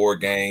now in 4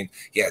 games.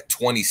 He had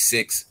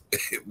 26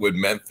 with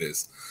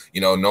Memphis.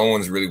 No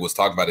one's really was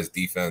talking about his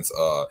defense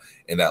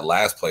in that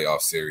last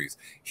playoff series.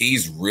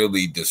 He's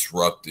really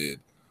disrupted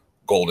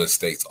Golden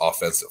State's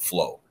offensive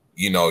flow.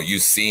 You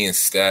seeing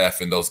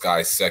Steph and those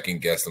guys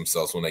second guess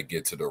themselves when they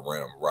get to the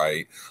rim,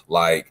 right?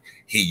 Like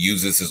he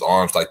uses his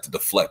arms like to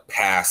deflect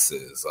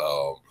passes,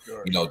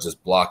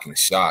 just blocking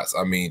shots.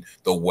 I mean,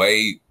 the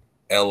way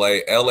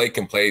LA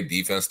can play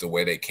defense the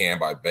way they can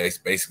by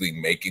basically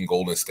making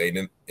Golden State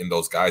and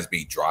those guys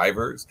be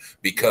drivers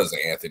because of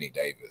Anthony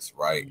Davis,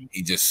 right?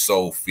 He just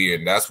so feared.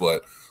 And that's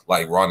what,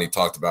 like Ronnie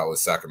talked about with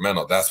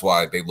Sacramento. That's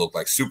why they look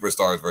like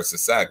superstars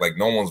versus Sac. Like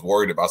no one's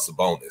worried about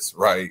Sabonis,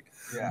 right?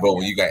 Yeah, but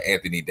when you got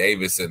Anthony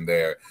Davis in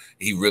there,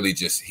 he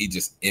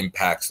just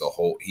impacts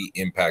he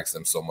impacts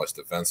them so much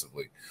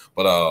defensively.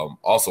 But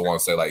also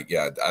want to say, like,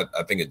 yeah,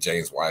 I think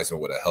James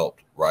Wiseman would have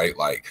helped, right?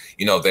 Like,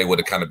 they would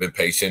have kind of been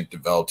patient,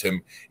 developed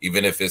him,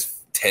 even if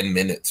it's 10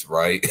 minutes,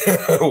 right?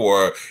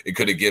 Or it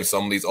could have given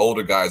some of these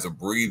older guys a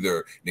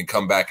breather, then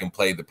come back and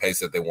play the pace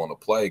that they want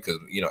to play because,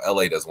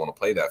 LA doesn't want to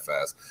play that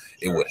fast.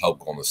 Sure. It would help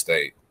Golden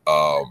State.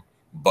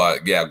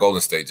 But yeah, Golden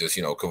State just,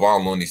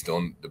 Kevon Looney's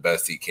doing the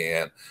best he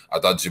can. I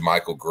thought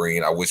JaMychal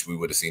Green, I wish we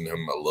would have seen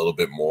him a little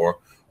bit more.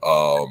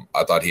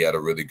 I thought he had a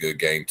really good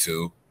game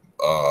too.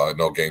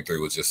 No, game 3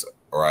 was just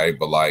all right,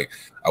 but like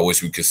I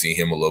wish we could see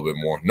him a little bit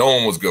more. No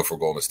one was good for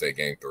Golden State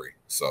game 3,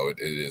 so it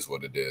is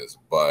what it is.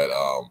 But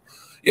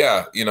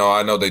yeah,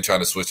 I know they're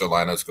trying to switch their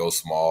lineups, go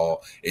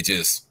small. It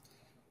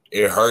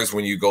hurts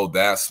when you go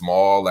that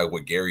small, like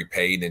with Gary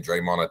Payton and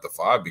Draymond at the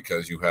 5,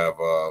 because you have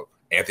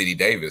Anthony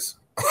Davis.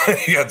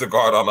 You have to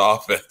guard on the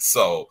offense.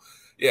 So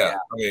yeah.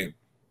 I mean,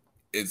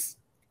 it's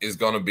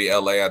going to be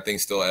LA. I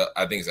think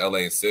it's LA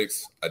in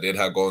 6. I did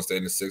have Golden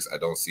State in 6. I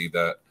don't see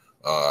that.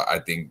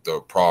 I think the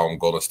problem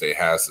Golden State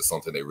has is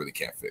something they really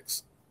can't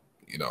fix,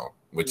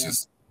 which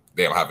is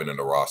they don't have it in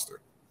the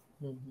roster.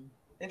 Mm-hmm.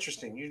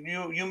 Interesting.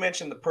 You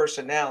mentioned the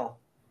personnel,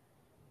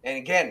 and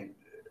again,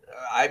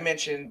 I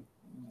mentioned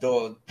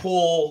the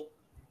Poole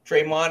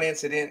Draymond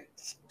incident.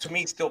 To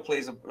me, still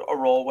plays a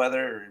role,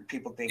 whether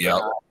people think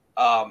or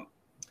not.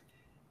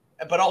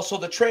 But also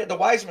the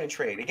Wiseman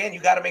trade. Again, you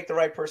got to make the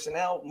right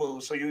personnel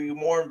move. So you're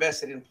more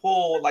invested in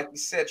Poole. Like you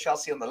said,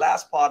 Chelsea on the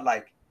last pod,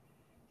 like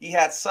he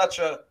had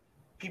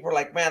people are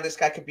like, man, this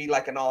guy could be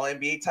like an all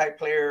NBA type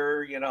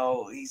player.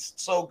 He's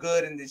so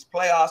good in these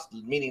playoffs,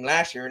 meaning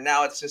last year. And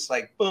now it's just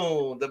like,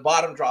 boom, the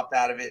bottom dropped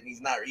out of it. And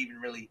he's not even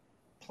really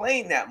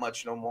playing that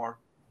much no more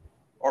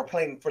or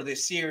playing for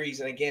this series.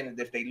 And again,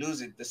 if they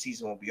lose it, the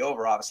season will be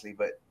over, obviously.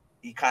 But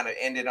he kind of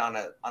ended on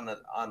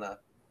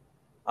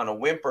a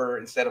whimper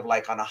instead of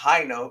like on a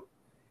high note.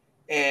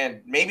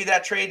 And maybe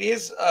that trade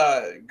is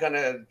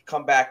gonna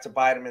come back to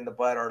bite them in the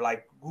butt, or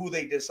like who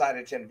they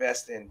decided to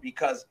invest in.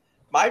 Because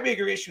my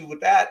bigger issue with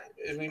that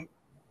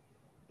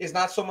is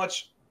not so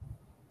much,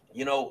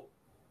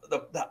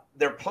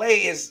 their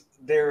play is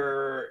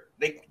they're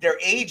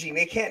aging.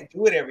 They can't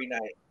do it every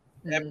night.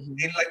 Mm-hmm.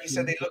 Like you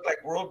said, they look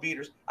like world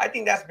beaters. I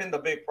think that's been the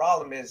big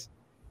problem is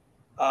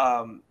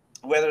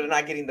whether they're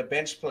not getting the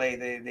bench play.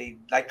 They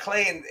like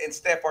Clay and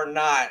Steph are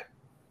not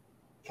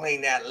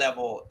playing that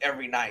level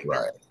every night,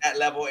 right? That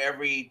level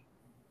every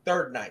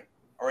third night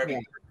or every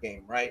third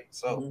game, right?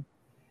 So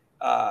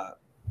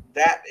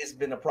that has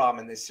been a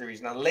problem in this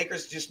series. Now the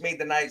Lakers just made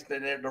the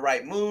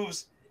right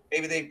moves.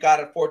 Maybe they've got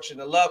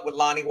unfortunate luck with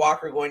Lonnie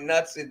Walker going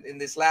nuts in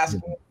this last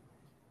game.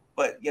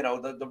 But, you know,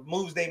 the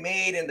moves they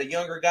made and the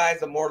younger guys,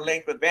 the more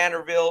length with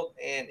Vanderbilt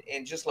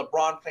and just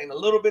LeBron playing a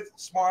little bit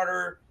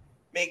smarter,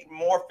 make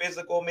more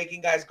physical,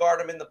 making guys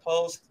guard him in the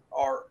post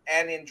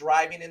and in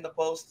driving in the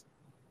post.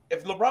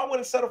 If LeBron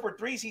wouldn't settle for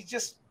threes, he's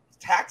just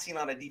taxing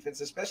on a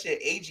defense, especially an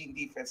aging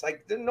defense.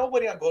 Like,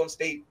 nobody on Golden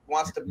State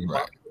wants to be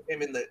with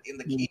him in the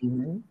key.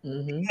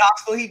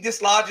 He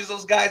dislodges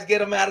those guys, get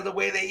them out of the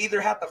way. They either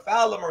have to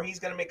foul him or he's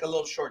going to make a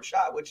little short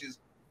shot, which is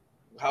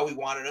how we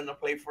wanted them to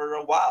play for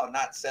a while,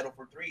 not settle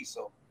for three.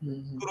 So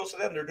kudos to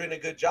them. They're doing a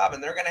good job,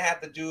 and they're going to have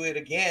to do it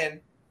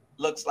again.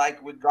 Looks like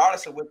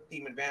regardless of what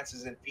team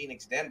advances in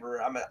Phoenix,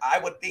 Denver. I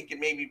would think it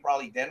may be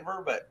probably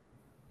Denver, but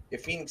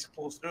if Phoenix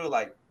pulls through,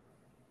 like,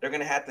 they're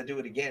going to have to do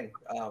it again.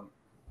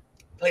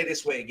 Play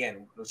this way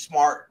again.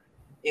 Smart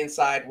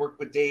inside, work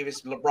with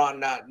Davis, LeBron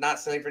not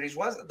selling for these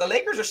ones. The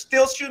Lakers are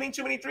still shooting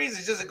too many threes.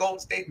 It's just that Golden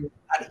State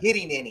not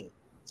hitting any.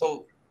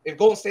 So if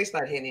Golden State's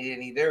not hitting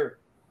any,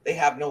 they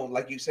have no,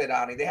 like you said,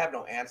 Ani, they have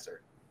no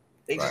answer.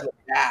 They just look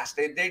fast.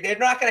 They're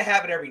not going to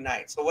have it every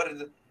night. So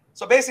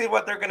basically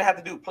what they're going to have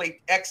to do, play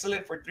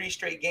excellent for 3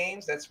 straight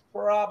games. That's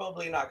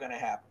probably not going to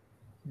happen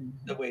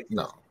the way it's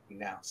now.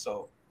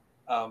 So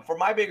for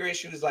my bigger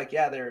issue is like,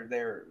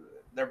 their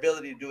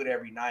ability to do it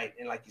every night.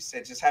 And like you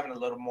said, just having a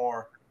little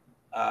more,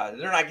 they're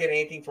not getting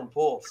anything from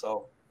Poole.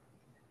 So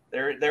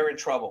they're in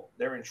trouble.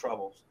 They're in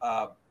trouble.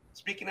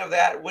 Speaking of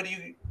that,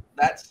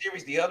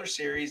 the other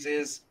series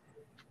is,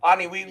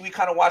 Ani, we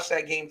kind of watched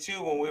that game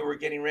too when we were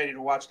getting ready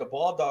to watch the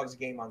Ball Dogs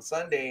game on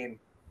Sunday, and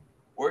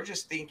we're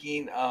just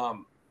thinking that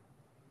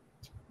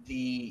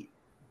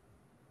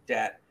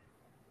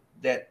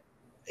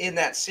in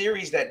that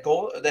series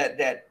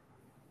that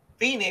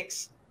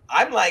Phoenix,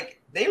 I'm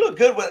like, they look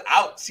good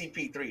without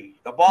CP3.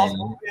 The ball's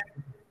moving.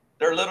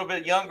 They're a little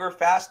bit younger,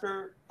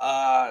 faster.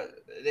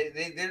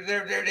 They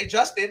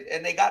adjusted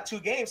and they got 2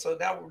 games, so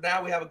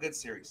now we have a good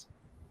series.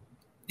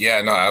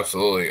 Yeah, no,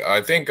 absolutely.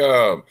 I think.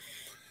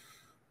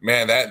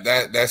 Man,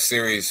 that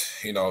series,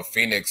 you know,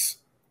 Phoenix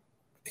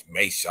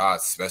made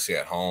shots, especially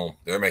at home.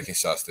 They're making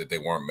shots that they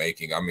weren't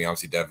making. I mean,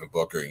 obviously Devin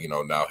Booker, you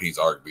know, now he's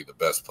arguably the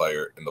best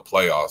player in the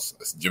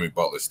playoffs. Jimmy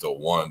Butler still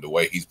won. The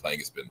way he's playing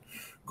has been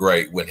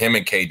great. When him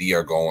and KD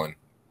are going,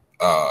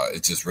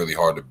 it's just really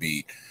hard to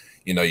beat.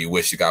 You know, you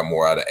wish you got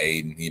more out of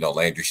Aiden. You know,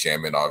 Landry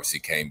Shaman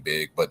obviously came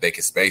big, but they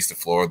can space the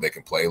floor. They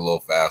can play a little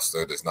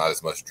faster. There's not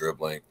as much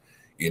dribbling.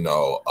 You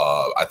know,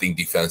 I think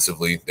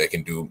defensively they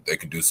can do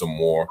some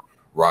more.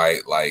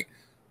 Right, like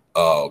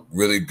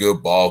really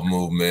good ball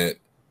movement.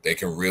 They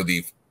can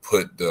really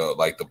put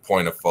the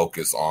point of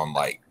focus on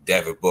like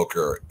Devin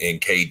Booker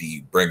and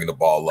KD bringing the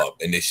ball up,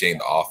 initiating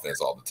the offense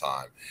all the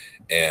time,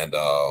 and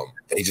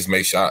they just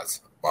make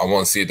shots. I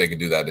want to see if they can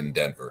do that in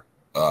Denver.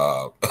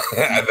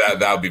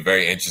 That would be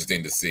very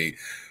interesting to see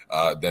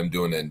them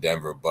doing it in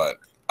Denver. But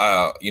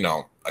you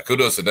know,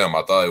 kudos to them.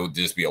 I thought it would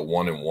just be a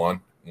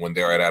 1-1 when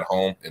they're at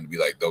home and be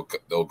like they'll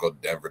go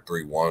Denver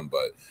 3-1,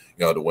 but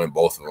you know, to win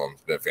both of them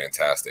has been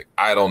fantastic.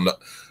 I don't know.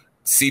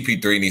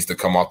 CP3 needs to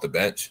come off the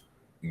bench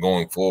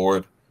going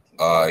forward.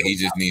 He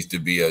just needs to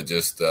be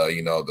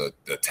you know, the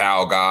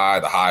towel guy,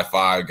 the high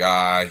five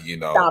guy, you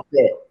know. Stop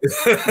it.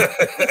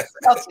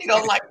 You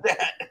don't like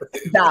that.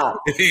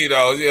 Stop. you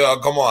know,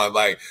 come on,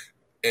 like,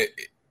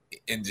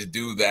 and to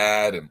do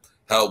that and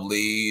help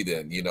lead,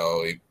 and you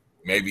know,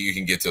 maybe you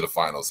can get to the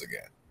finals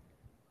again.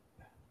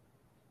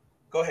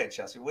 Go ahead,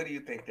 Chelsea. What do you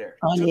think there?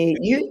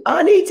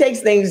 Ani takes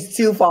things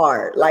too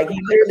far. Like,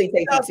 he literally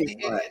takes it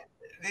too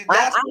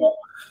far.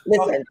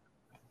 Listen,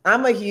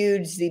 I'm a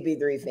huge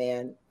CP3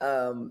 fan.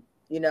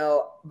 You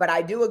know, but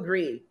I do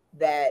agree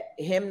that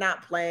him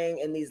not playing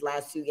in these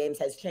last 2 games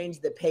has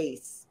changed the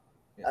pace,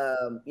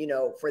 you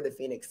know, for the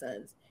Phoenix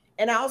Suns.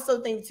 And I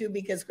also think too,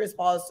 because Chris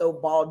Paul is so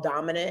ball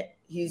dominant,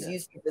 he's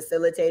used to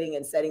facilitating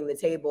and setting the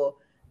table,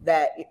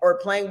 or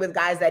playing with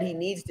guys that he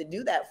needs to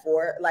do that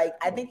for. Like,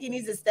 I think he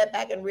needs to step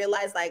back and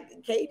realize, like,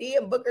 KD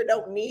and Booker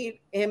don't need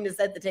him to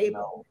set the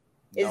table.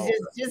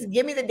 It's just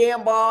give me the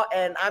damn ball,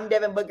 and I'm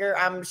Devin Booker.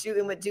 I'm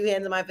shooting with 2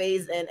 hands in my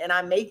face, and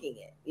I'm making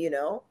it, you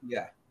know?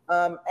 Yeah.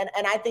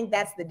 And I think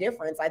that's the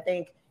difference. I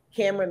think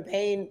Cameron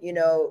Payne, you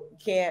know,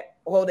 can't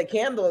hold a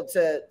candle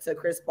to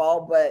Chris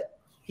Paul, but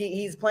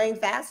he's playing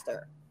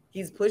faster.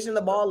 He's pushing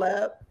the ball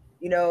up.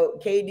 You know,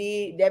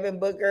 KD, Devin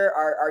Booker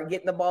are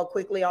getting the ball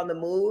quickly on the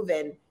move.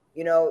 And,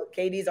 you know,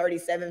 KD's already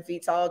 7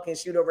 feet tall, can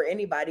shoot over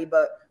anybody.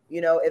 But,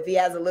 you know, if he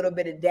has a little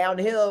bit of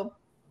downhill,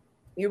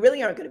 you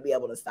really aren't going to be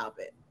able to stop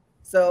it.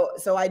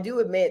 So I do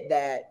admit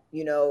that,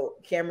 you know,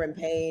 Cameron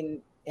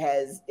Payne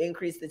has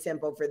increased the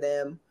tempo for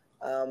them.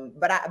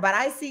 But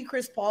I see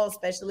Chris Paul,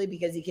 especially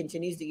because he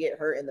continues to get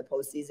hurt in the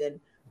postseason.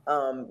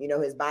 You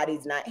know, his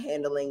body's not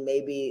handling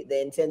maybe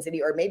the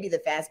intensity or maybe the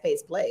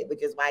fast-paced play,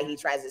 which is why he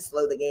tries to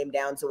slow the game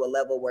down to a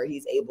level where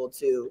he's able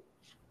to,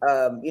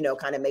 you know,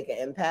 kind of make an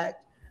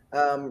impact.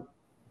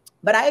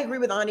 But I agree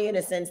with Ani in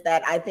a sense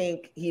that I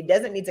think he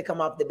doesn't need to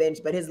come off the bench,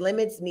 but his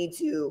limits need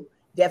to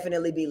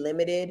definitely be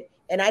limited.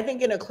 And I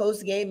think in a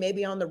close game,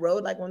 maybe on the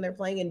road, like when they're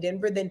playing in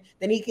Denver, then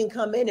he can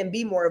come in and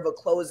be more of a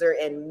closer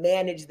and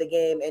manage the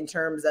game in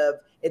terms of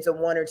it's a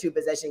 1 or 2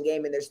 possession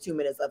game and there's 2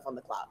 minutes left on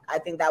the clock. I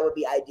think that would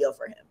be ideal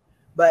for him.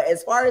 But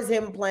as far as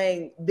him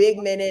playing big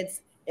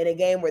minutes in a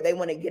game where they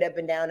want to get up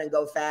and down and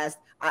go fast,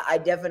 I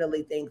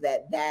definitely think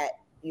that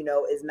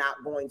is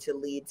not going to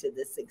lead to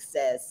the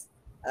success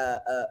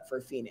for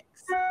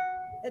Phoenix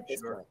at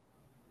this point.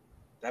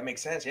 That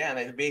makes sense. Yeah, and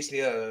it's basically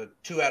a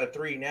 2 out of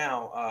 3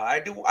 now. I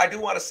do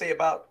want to say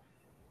about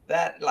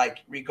that,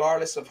 like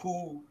regardless of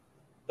who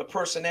the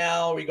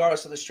personnel,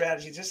 regardless of the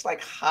strategy, just like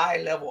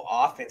high level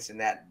offense in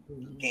that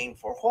game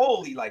for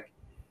holy, like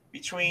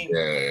between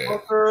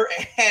Joker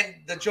and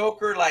the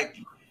Joker, like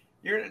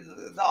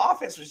the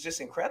offense was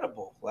just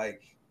incredible.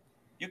 Like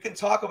you can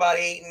talk about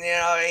Ayton,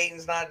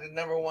 Ayton's not the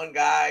number one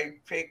guy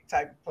pick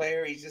type of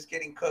player. He's just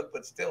getting cooked,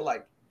 but still,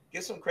 like,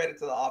 give some credit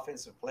to the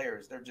offensive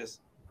players. They're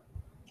just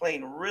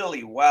playing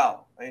really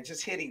well and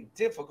just hitting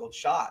difficult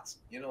shots.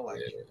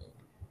 The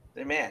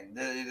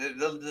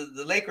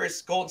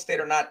Lakers, Golden State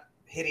are not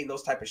hitting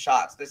those type of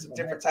shots. There's a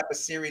different type of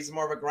series,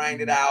 more of a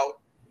grinded out.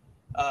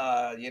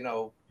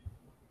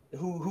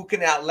 Who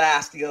can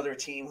outlast the other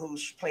team,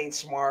 who's playing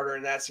smarter,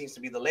 and that seems to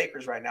be the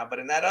Lakers right now. But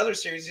in that other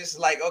series, just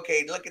like,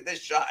 okay, look at this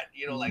shot,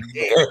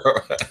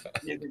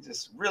 damn.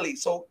 Just really.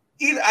 So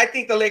I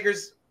think the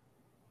Lakers,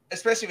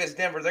 especially if it's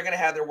Denver, they're going to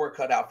have their work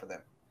cut out for them.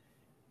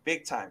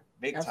 Big time.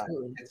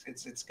 Absolutely.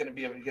 It's going to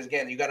be, because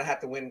again, you're going to have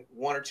to win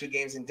 1 or 2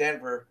 games in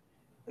Denver,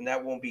 and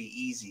that won't be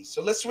easy.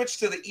 So let's switch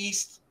to the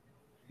East.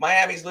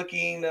 Miami's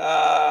looking,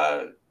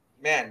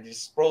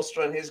 just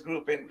Spoelstra and his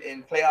group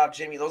in playoff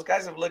Jimmy. Those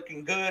guys are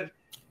looking good.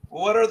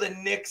 What are the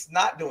Knicks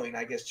not doing,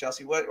 I guess,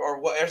 Chelsea? What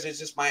is it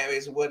just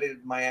Miami? What is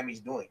Miami's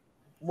doing?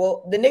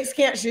 Well, the Knicks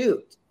can't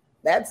shoot.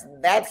 That's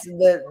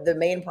the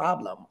main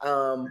problem.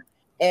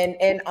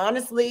 And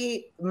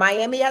honestly,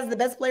 Miami has the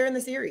best player in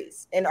the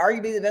series and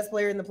arguably the best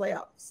player in the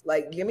playoffs.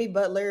 Like, Jimmy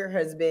Butler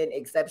has been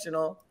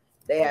exceptional.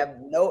 They have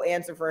no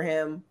answer for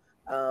him.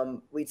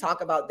 We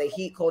talk about the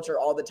Heat culture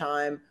all the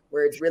time,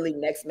 where it's really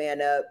next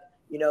man up.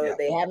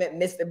 They haven't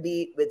missed a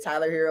beat with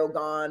Tyler Hero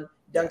gone.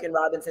 Duncan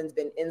Robinson's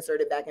been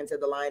inserted back into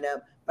the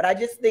lineup. But I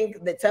just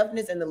think the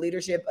toughness and the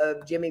leadership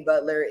of Jimmy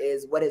Butler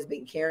is what has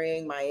been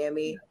carrying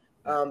Miami.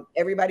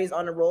 Everybody's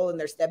on a roll and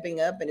they're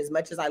stepping up. And as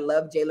much as I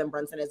love Jalen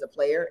Brunson as a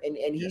player, and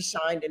he's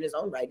shined in his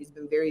own right, he's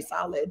been very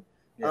solid.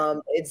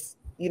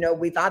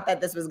 We thought that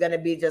this was going to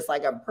be just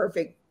like a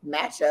perfect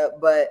matchup,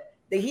 but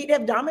the Heat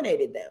have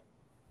dominated them.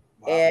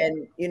 Wow.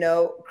 And,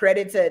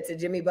 credit to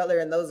Jimmy Butler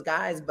and those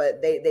guys,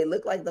 but they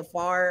look like the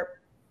far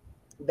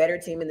better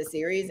team in the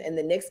series, and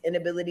the Knicks'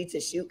 inability to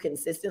shoot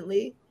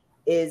consistently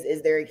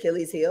is their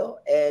Achilles heel.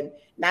 And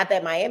not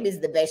that Miami's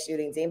the best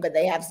shooting team, but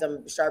they have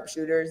some sharp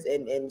shooters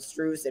in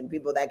Strus and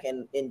people that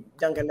can, in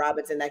Duncan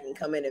Robinson, that can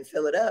come in and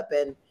fill it up.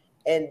 And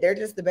they're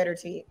just the better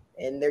team,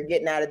 and they're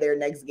getting out of their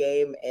next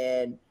game,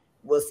 and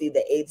we'll see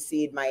the 8th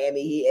seed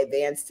Miami Heat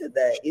advance to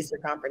the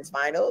Eastern Conference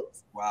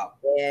Finals. Wow.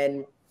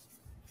 And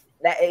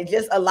that is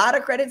just a lot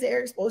of credit to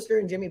Eric Spoelstra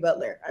and Jimmy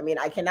Butler. I mean,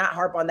 I cannot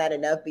harp on that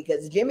enough,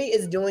 because Jimmy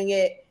is doing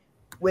it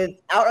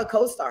without a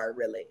co-star,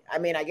 really. I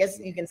mean, I guess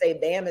you can say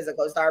Bam is a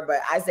co-star,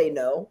 but I say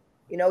no.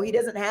 He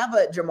doesn't have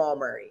a Jamal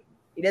Murray.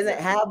 He doesn't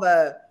have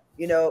a,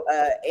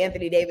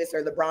 Anthony Davis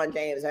or LeBron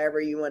James, however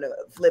you want to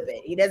flip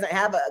it. He doesn't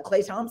have a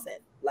Klay Thompson.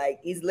 Like,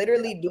 he's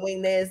literally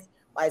doing this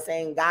by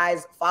saying,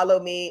 guys, follow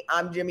me.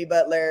 I'm Jimmy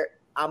Butler.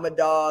 I'm a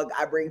dog.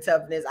 I bring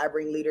toughness. I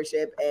bring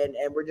leadership, and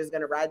we're just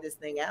going to ride this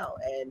thing out.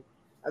 And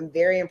I'm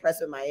very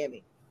impressed with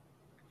Miami.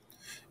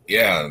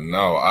 Yeah,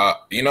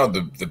 no,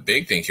 the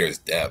big thing here is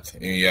depth.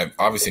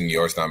 Obviously New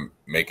York's not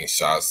making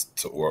shots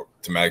to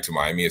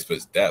Miami, but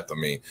it's depth. I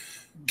mean,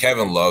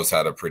 Kevin Love's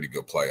had a pretty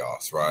good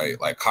playoffs, right?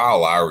 Like Kyle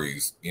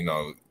Lowry's,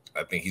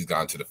 I think he's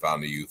gone to the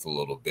fountain of youth a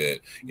little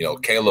bit.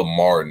 Caleb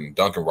Martin,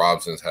 Duncan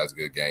Robinson has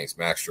good games.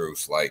 Max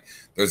Strus, like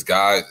there's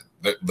guys,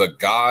 the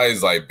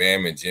guys like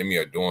Bam and Jimmy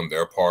are doing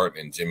their part,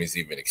 and Jimmy's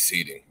even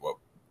exceeding what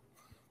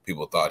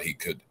people thought he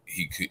could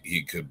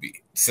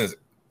be since.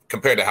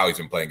 Compared to how he's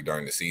been playing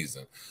during the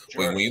season.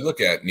 Sure. But when you look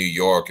at New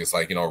York, it's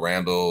like,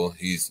 Randall,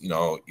 he's,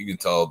 you can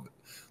tell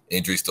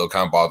injuries still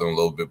kind of bother him a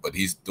little bit, but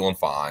he's doing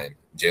fine.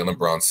 Jalen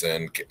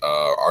Brunson,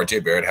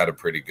 RJ Barrett had a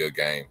pretty good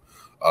game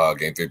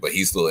 3, but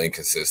he's still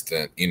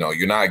inconsistent.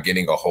 You're not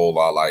getting a whole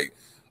lot like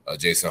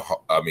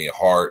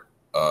Hart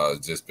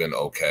just been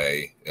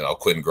okay.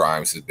 Quentin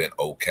Grimes has been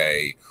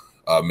okay.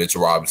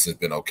 Mitchell Robinson's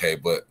been okay,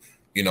 but,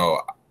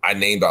 I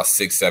named about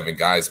 6-7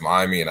 guys in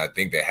Miami, and I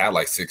think they had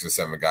like 6 or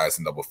 7 guys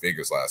in double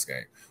figures last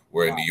game,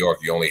 where in New York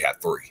you only had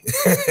 3.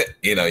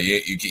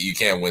 You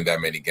can't win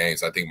that many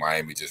games. I think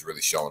Miami just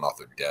really showing off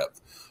their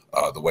depth,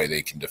 the way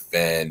they can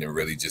defend and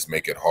really just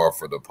make it hard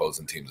for the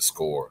opposing team to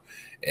score.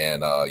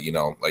 And, like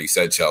you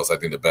said, Chelsea, I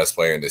think the best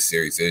player in this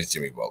series is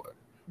Jimmy Butler,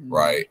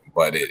 right?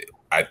 But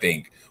I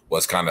think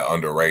what's kind of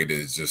underrated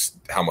is just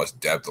how much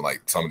depth and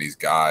like some of these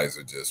guys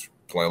are just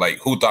playing. Like,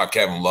 who thought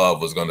Kevin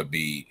Love was going to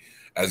be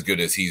as good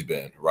as he's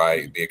been,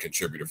 right? Be a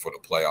contributor for the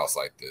playoffs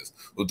like this.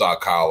 Who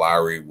thought Kyle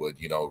Lowry would,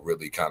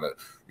 really kind of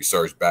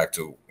resurge back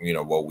to,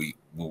 what we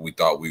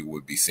thought we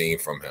would be seeing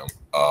from him.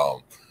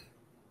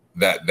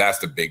 That's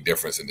the big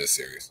difference in this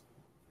series.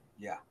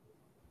 Yeah,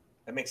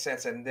 that makes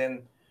sense. And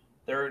then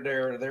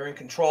they're in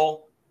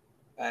control,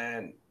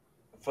 and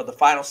for the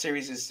final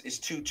series is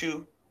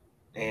 2-2,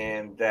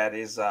 and that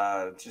is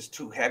just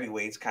two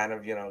heavyweights, kind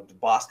of,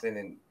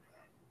 Boston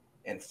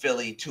and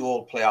Philly, two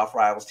old playoff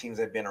rivals, teams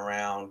that have been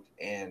around,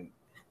 and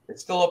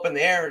it's still up in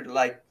the air,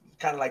 like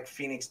kind of like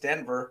Phoenix,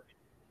 Denver.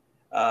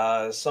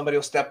 Somebody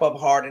will step up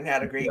hard and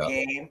had a great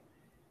game,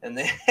 and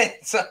then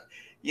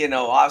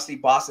obviously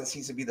Boston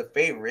seems to be the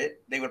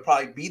favorite. They would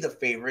probably be the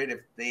favorite if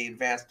they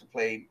advanced to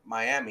play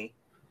Miami.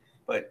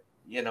 But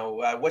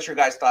what's your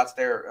guys' thoughts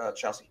there,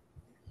 Chelsea?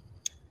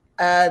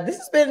 This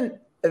has been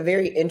a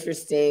very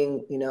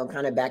interesting,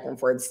 kind of back and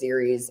forth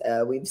series.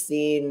 We've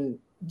seen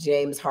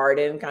James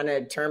Harden kind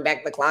of turn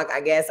back the clock,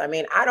 I guess. I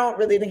mean, I don't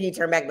really think he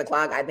turned back the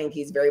clock. I think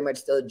he's very much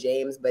still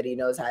James, but he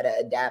knows how to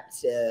adapt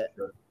to,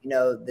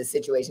 the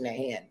situation at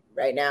hand.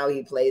 Right now,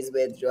 he plays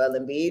with Joel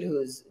Embiid,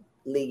 who's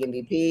league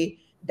MVP,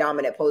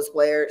 dominant post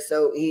player.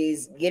 So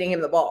he's getting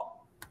him the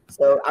ball.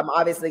 So I'm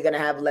obviously going to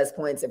have less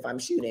points if I'm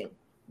shooting.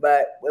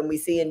 But when we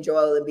see in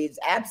Joel Embiid's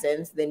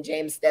absence, then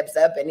James steps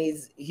up and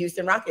he's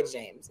Houston Rockets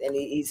James, and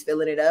he's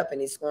filling it up and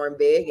he's scoring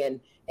big.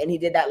 And he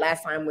did that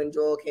last time when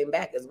Joel came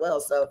back as well.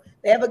 So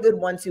they have a good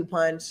 1-2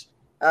 punch.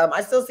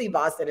 I still see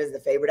Boston as the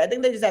favorite. I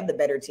think they just have the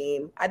better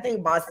team. I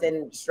think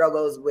Boston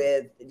struggles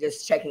with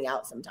just checking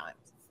out sometimes.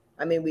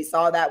 I mean, we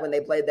saw that when they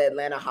played the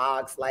Atlanta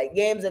Hawks, like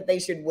games that they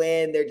should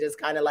win, they're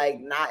just kind of like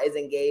not as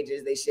engaged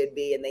as they should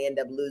be, and they end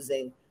up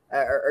losing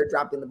or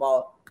dropping the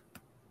ball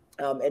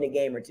in a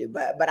game or two.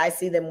 But I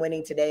see them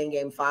winning today in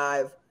game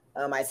 5.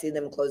 I see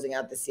them closing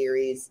out the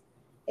series.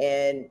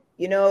 And,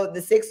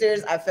 the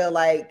Sixers, I feel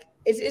like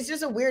it's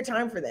just a weird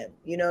time for them.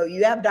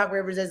 You have Doc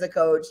Rivers as a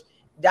coach.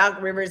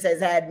 Doc Rivers has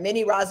had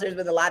many rosters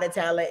with a lot of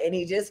talent, and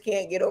he just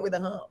can't get over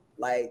the hump.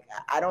 Like,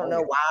 I don't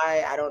know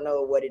why. I don't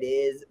know what it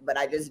is, but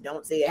I just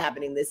don't see it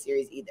happening this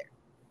series either.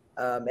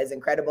 As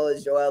incredible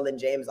as Joel and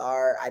James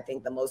are, I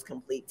think the most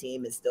complete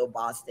team is still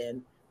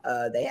Boston.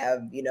 They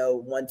have,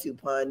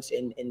 1-2 punch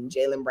and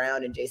Jaylen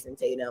Brown and Jason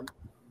Tatum.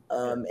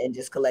 And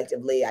just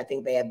collectively, I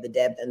think they have the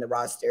depth and the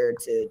roster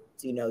to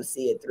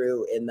see it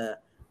through in the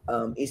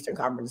Eastern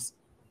Conference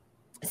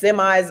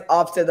semis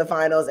off to the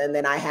finals. And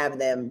then I have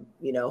them,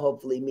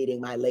 hopefully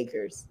meeting my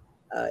Lakers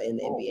in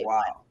the NBA.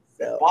 Wow.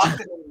 So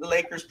Boston and the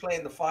Lakers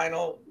playing the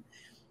final,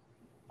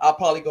 I'll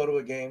probably go to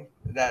a game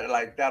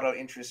that'll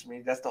interest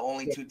me. That's the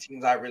only two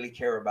teams I really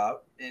care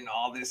about in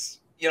all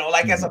this,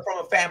 as from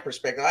a fan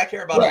perspective. I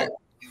care about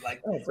all.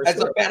 As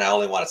a fan, I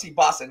only want to see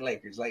Boston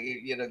Lakers.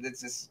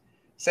 It's just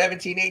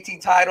 17, 18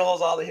 titles,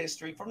 all the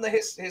history from the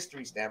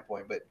history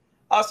standpoint. But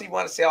obviously, you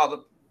want to see all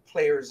the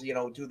players,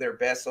 do their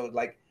best. So,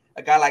 like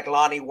a guy like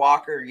Lonnie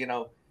Walker,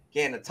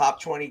 again, a top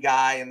 20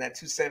 guy in that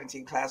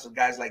 217 class with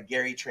guys like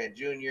Gary Trent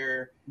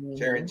Jr.,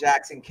 Jaren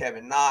Jackson,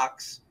 Kevin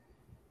Knox,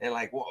 and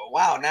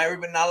wow, now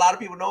a lot of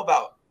people know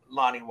about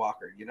Lonnie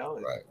Walker.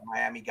 Right.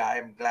 Miami guy.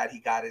 I'm glad he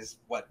got his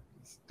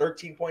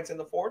 13 points in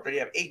the fourth, or do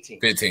you have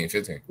 18?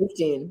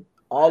 15.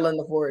 All in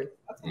the fourth.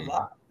 That's a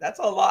lot. That's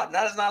a lot.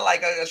 That is not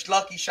like a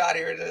lucky shot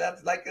here.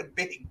 That's like a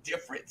big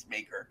difference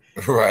maker.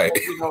 Right.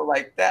 So,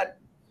 like that.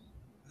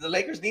 The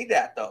Lakers need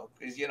that though,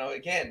 because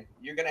again,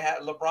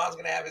 LeBron's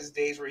gonna have his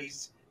days where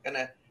he's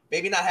gonna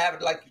maybe not have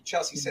it like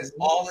Chelsea says,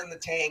 all in the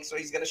tank. So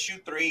he's gonna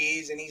shoot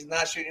threes and he's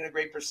not shooting a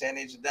great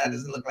percentage. That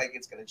doesn't look like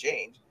it's gonna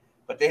change.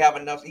 But they have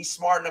enough. He's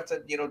smart enough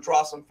to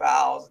draw some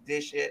fouls,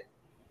 dish it.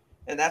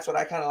 And that's what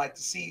I kind of like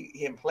to see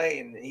him play,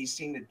 and he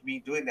seemed to be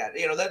doing that.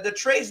 The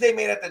trades they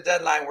made at the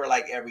deadline were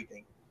like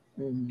everything.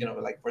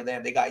 Like for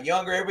them, they got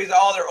younger. Everybody's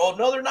they're old.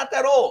 No, they're not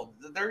that old.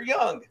 They're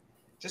young.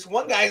 Just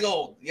one guy's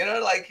old. The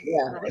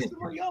rest of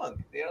them are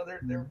young.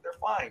 They're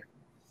fine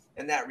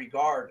in that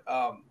regard.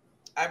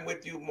 I'm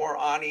with you more,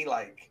 Ani.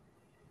 Like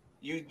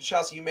you,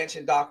 Chelsea. You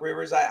mentioned Doc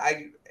Rivers.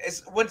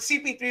 When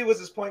CP3 was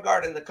his point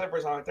guard in the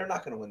Clippers, I'm like, they're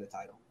not going to win the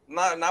title.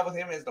 Not with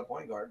him as the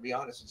point guard. To be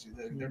honest with you,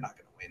 they're not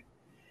going to win.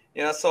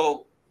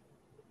 So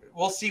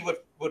we'll see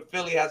what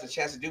Philly has a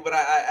chance to do. But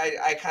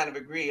I kind of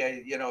agree.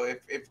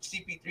 If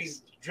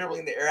CP3's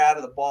dribbling the air out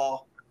of the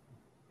ball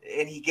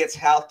and he gets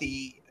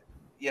healthy,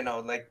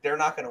 they're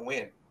not going to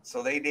win.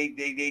 So they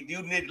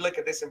do need to look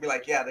at this and be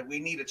like, yeah, that we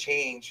need a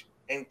change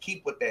and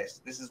keep with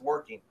this. This is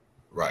working.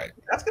 Right.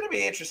 That's going to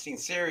be an interesting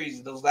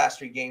series. Those last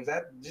 3 games.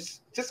 That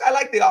just I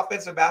like the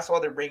offensive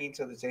basketball they're bringing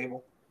to the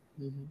table.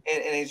 And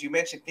as you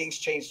mentioned, things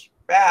change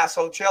fast.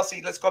 So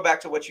Chelsea, let's go back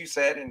to what you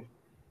said and.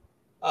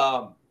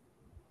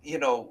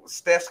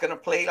 Steph's gonna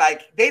play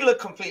they look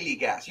completely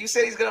gassed. You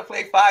said he's gonna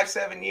play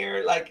 5-7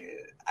 years.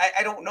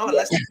 I don't know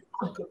unless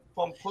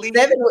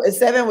completely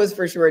 7 was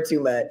for sure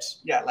too much.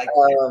 Yeah,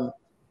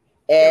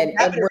 And they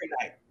don't have it every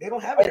night. They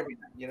don't have it every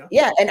night, you know?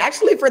 Yeah, and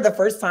actually for the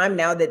first time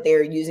now that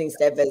they're using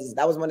Steph as,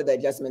 that was one of the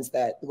adjustments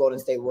that the Golden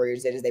State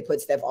Warriors did, is they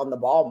put Steph on the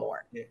ball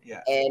more.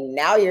 Yeah. And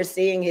now you're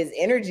seeing his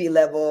energy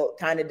level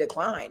kind of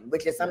decline,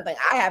 which is something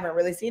I haven't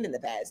really seen in the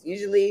past.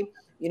 Usually,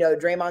 you know,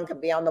 Draymond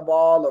could be on the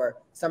ball or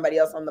somebody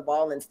else on the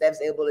ball and Steph's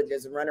able to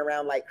just run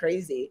around like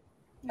crazy.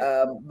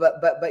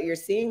 But you're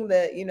seeing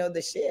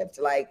the shift.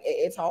 Like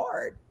it's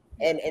hard.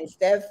 And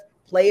Steph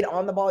played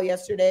on the ball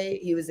yesterday.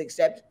 He was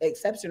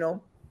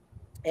exceptional.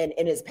 And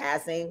in his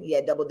passing, he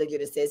had double-digit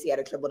assists. He had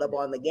a triple-double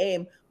on the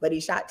game, but he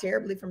shot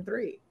terribly from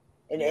three.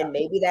 And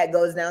maybe that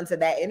goes down to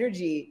that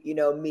energy,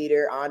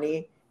 meter,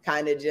 Ani,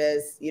 kind of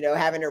just,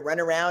 having to run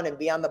around and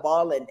be on the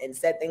ball and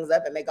set things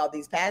up and make all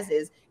these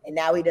passes. And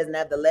now he doesn't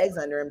have the legs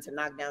under him to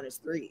knock down his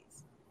threes.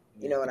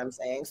 You know what I'm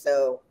saying?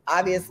 So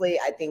obviously,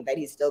 I think that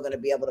he's still going to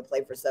be able to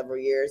play for several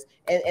years.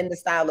 And the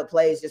style of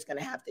play is just going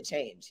to have to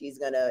change. He's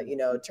going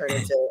to, turn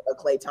into a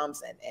Klay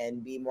Thompson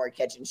and be more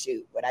catch and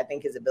shoot. But I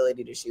think his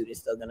ability to shoot is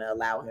still going to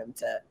allow him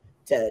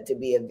to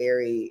be a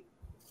very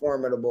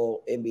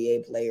formidable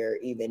NBA player,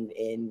 even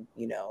in,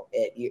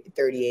 at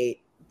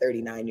 38,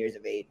 39 years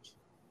of age.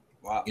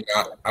 Wow.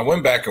 I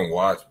went back and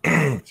watched,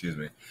 excuse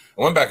me.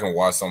 I went back and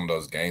watched some of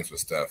those games with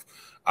Steph.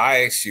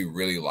 I actually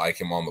really like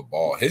him on the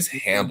ball. His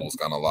handle's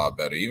gotten a lot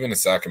better. Even in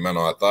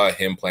Sacramento, I thought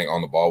him playing on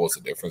the ball was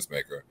a difference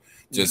maker.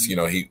 Just,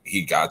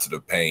 he got to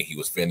the paint. He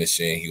was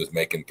finishing. He was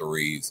making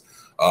threes.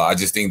 I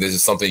just think this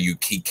is something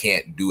he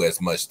can't do as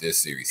much this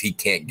series. He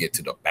can't get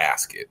to the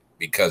basket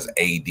because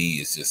AD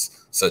is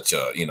just such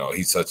a,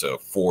 he's such a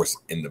force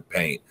in the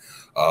paint.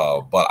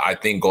 But I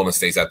think Golden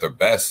State's at their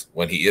best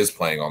when he is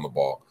playing on the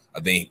ball.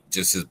 I think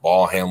just his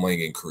ball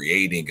handling and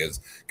creating has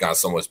gotten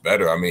so much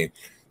better. I mean,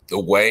 the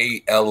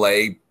way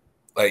LA,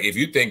 like if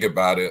you think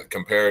about it,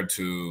 compared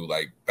to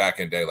like back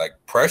in the day, like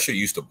pressure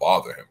used to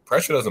bother him.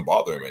 Pressure doesn't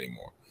bother him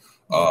anymore.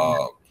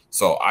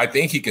 So I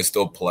think he can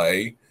still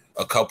play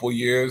a couple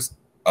years.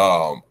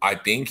 I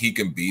think he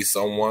can be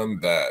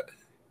someone that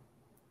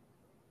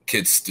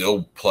could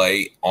still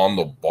play on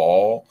the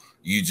ball.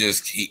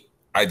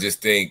 I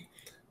just think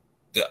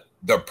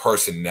the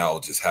personnel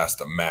just has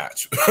to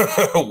match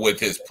with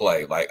his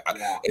play. Like,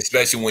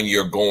 especially when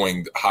you're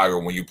going higher,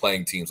 when you're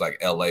playing teams like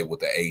LA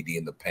with the AD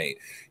in the paint,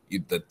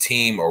 the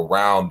team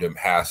around him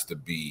has to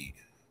be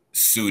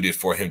suited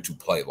for him to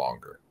play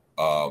longer.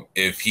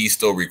 If he's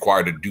still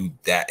required to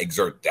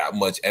exert that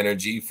much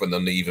energy for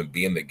them to even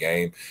be in the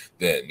game,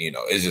 then,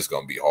 it's just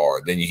going to be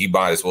hard. Then he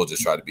might as well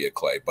just try to be a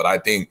Klay. But I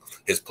think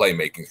his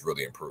playmaking's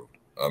really improved.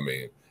 I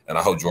mean, and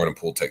I hope Jordan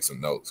Poole takes some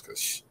notes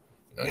because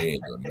he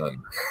ain't doing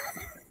nothing.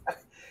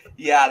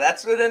 Yeah,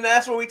 that's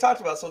what we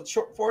talked about. So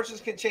fortunes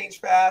can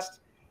change fast.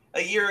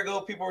 A year ago,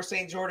 people were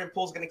saying Jordan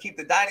Poole's going to keep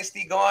the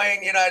dynasty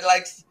going.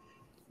 Like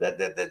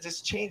that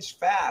just changed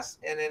fast.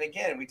 And then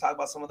again, we talk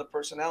about some of the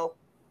personnel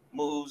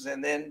moves,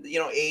 and then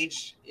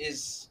age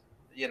is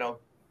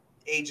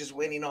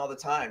winning all the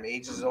time.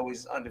 Age is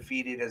always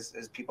undefeated,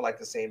 as people like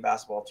to say in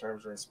basketball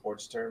terms or in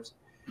sports terms.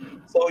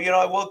 So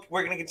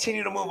we're going to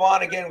continue to move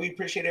on. Again, we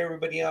appreciate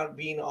everybody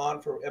being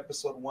on for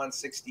episode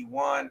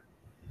 161.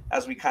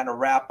 As we kind of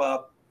wrap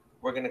up,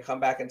 we're going to come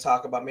back and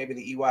talk about maybe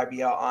the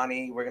EYBL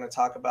Ani. We're going to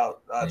talk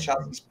about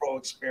Chelsea's pro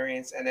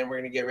experience, and then we're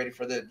going to get ready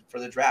for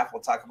the draft.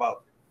 We'll talk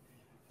about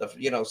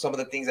some of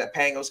the things at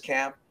Pango's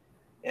camp,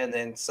 and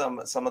then some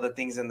of the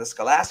things in the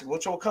Scholastic,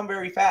 which will come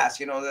very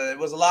fast. It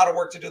was a lot of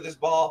work to do this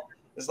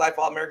Life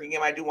All-American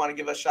game. I do want to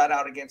give a shout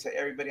out again to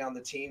everybody on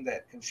the team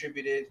that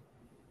contributed.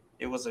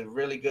 It was a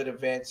really good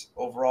event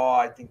overall.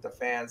 I think the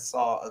fans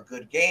saw a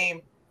good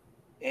game.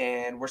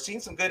 And we're seeing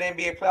some good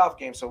NBA playoff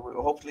games, so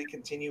we'll hopefully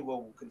continue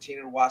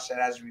to watch that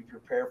as we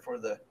prepare for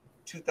the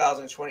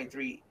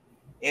 2023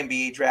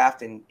 NBA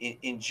draft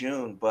in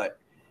June. But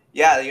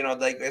yeah,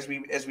 like as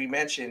we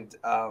mentioned,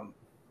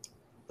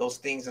 those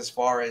things as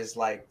far as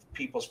like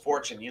people's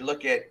fortune. You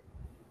look at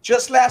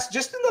just in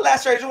the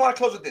last year. I just want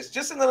to close with this.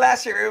 Just in the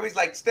last year, everybody's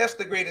like, Steph's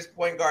the greatest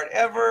point guard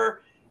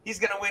ever. He's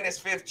gonna win his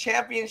 5th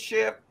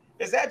championship.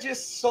 Is that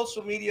just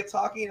social media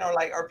talking, or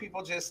like are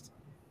people just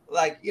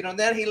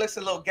then he looks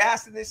a little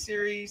gassed in this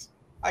series?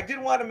 I did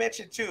want to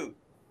mention, too,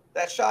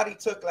 that shot he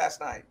took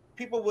last night.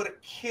 People would have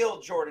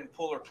killed Jordan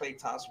Poole or Klay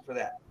Thompson for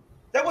that.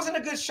 That wasn't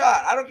a good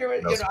shot. I don't care. I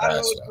don't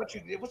know what you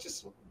did. It was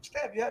just,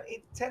 Steph, you had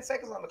 10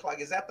 seconds on the clock.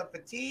 Is that the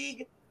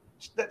fatigue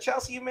that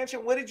Chelsea you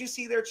mentioned? What did you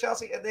see there,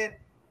 Chelsea? And then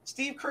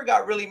Steve Kerr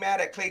got really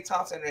mad at Klay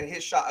Thompson and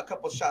his shot, a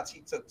couple of shots he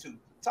took, too.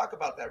 Talk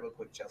about that real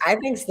quick, Chelsea. I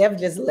think Steph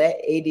just let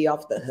AD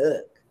off the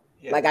hook.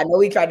 Yeah. Like, I know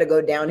he tried to go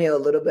downhill a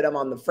little bit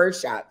on the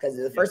first shot because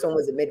the first one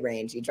was a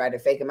mid-range. He tried to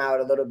fake him out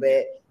a little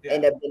bit,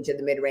 end up into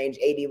the mid-range.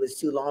 AD was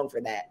too long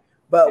for that.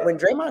 But when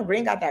Draymond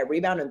Green got that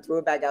rebound and threw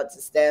it back out to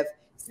Steph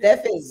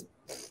is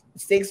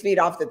 6 feet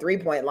off the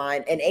three-point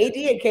line, and AD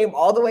had came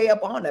all the way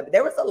up on him.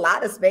 There was a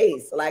lot of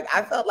space. Like,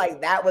 I felt like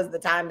that was the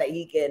time that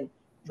he can,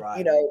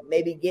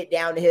 maybe get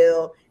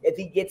downhill. If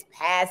he gets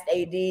past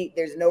AD,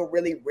 there's no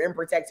really rim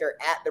protector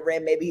at the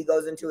rim. Maybe he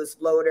goes into his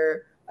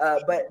floater.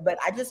 But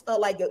I just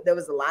felt like there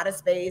was a lot of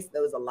space.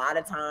 There was a lot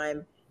of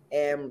time.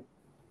 And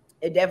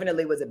It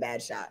definitely was a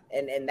bad shot,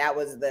 and that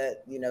was the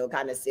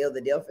kind of sealed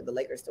the deal for the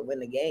Lakers to win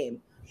the game.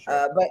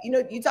 Sure. But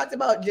you talked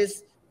about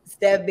just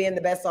Steph being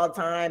the best all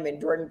time and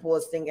Jordan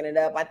Poole stinking it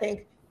up. I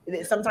think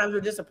sometimes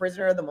we're just a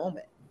prisoner of the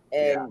moment,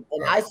 and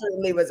I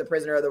certainly was a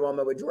prisoner of the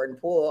moment with Jordan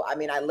Poole. I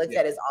mean, I looked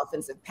at his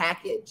offensive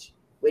package,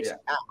 which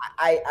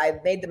I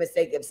made the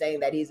mistake of saying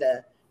that he's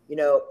a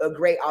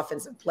great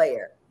offensive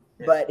player.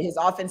 But his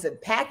offensive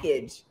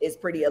package is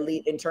pretty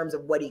elite in terms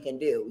of what he can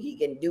do. He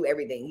can do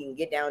everything. He can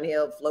get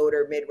downhill,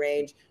 floater,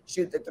 mid-range,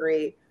 shoot the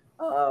three.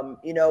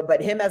 But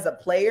him as a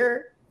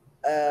player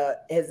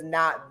has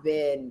not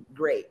been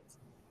great.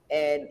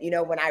 And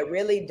when I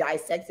really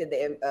dissected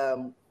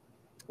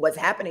what's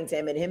happening to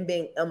him and him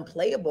being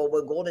unplayable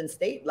with Golden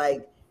State,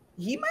 like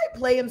he might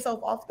play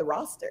himself off the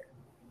roster.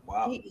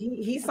 Wow.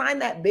 He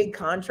signed that big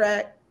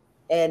contract.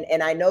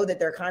 And I know that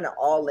they're kind of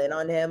all in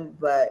on him,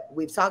 but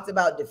we've talked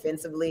about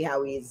defensively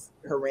how he's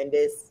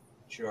horrendous.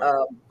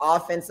 Sure.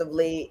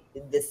 Offensively,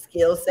 the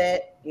skill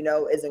set,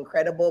 is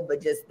incredible,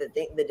 but just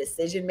the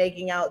decision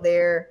making out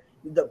there,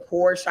 the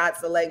poor shot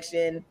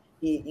selection.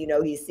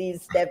 He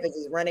sees Steph as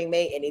his running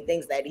mate, and he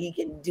thinks that he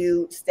can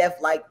do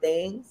Steph-like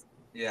things.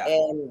 Yeah.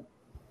 And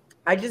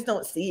I just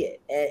don't see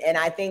it. And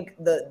I think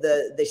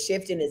the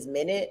shift in his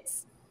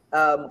minutes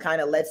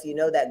kind of lets you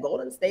know that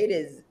Golden State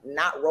is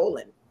not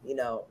rolling.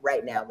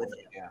 Right now with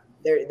him. Yeah.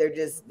 They're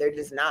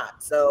just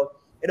not. So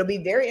it'll be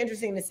very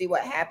interesting to see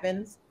what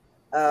happens.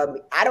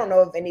 I don't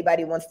know if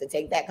anybody wants to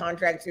take that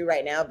contract too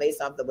right now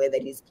based off the way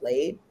that he's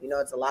played.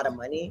 It's a lot of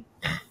money.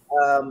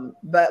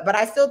 But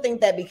I still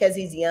think that because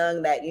he's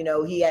young that,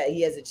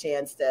 he has a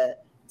chance to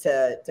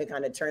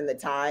kind of turn the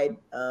tide.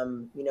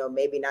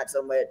 Maybe not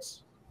so much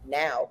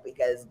now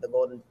because the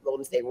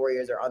Golden State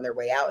Warriors are on their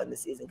way out and the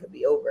season could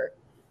be over.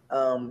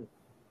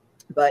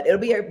 But it'll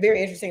be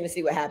very interesting to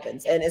see what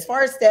happens. And as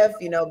far as Steph,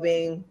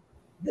 being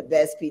the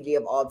best PG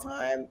of all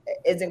time,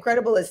 as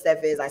incredible as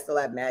Steph is, I still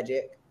have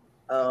Magic.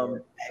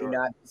 Sure.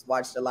 I've just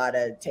watched a lot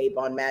of tape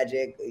on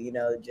Magic,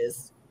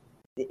 just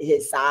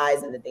his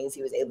size and the things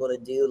he was able to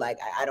do. Like,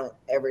 I don't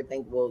ever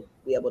think we'll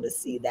be able to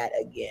see that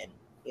again,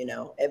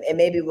 and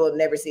maybe we'll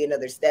never see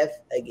another Steph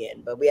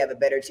again, but we have a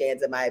better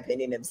chance, in my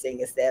opinion, of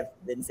seeing a Steph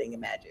than seeing a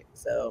Magic.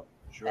 So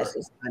That's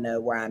just kind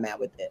of where I'm at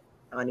with it.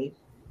 Ani?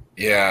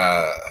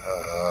 Yeah,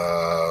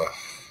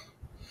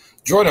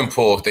 Jordan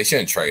Poole, they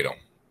shouldn't trade him.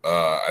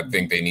 I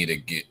think they need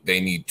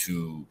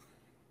to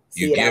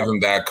give him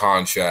that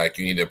contract.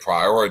 You need to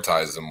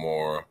prioritize him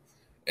more,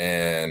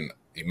 and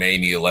you may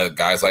need to let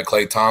guys like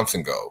Klay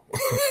Thompson go.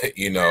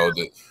 You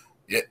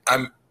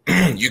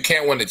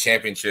can't win the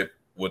championship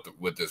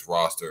with this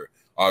roster.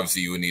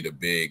 Obviously, you would need a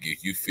big.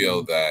 If you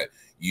feel that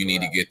you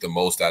need to get the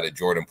most out of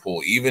Jordan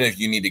Poole, even if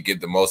you need to get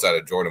the most out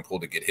of Jordan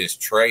Poole to get his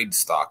trade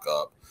stock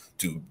up,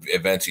 to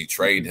eventually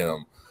trade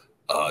him,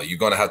 you're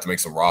going to have to make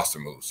some roster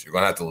moves. You're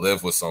going to have to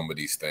live with some of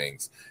these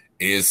things.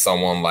 Is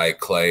someone like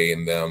Klay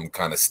and them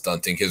kind of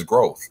stunting his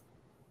growth?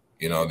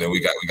 Then we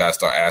got to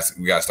start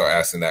asking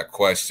that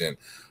question.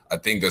 I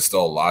think there's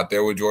still a lot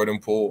there with Jordan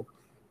Poole.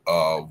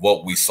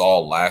 What we saw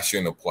last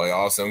year in the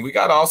playoffs, and we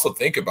got to also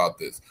think about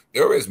this.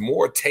 There is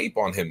more tape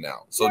on him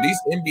now, so these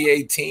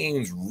NBA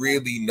teams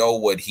really know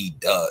what he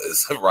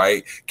does.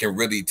 Right? Can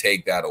really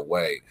take that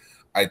away.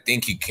 I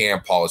think he can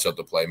polish up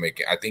the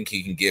playmaking. I think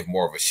he can give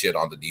more of a shit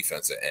on the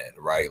defensive end,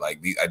 right? Like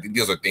I think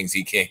these are things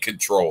he can't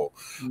control.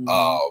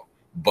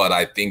 But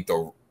I think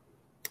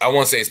I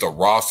won't say it's the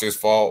roster's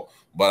fault,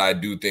 but I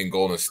do think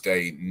Golden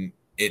State,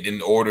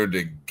 in order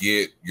to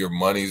get your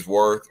money's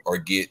worth or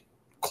get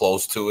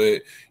close to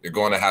it, you're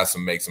going to have to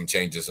make some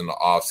changes in the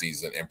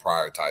offseason and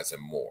prioritize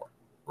him more,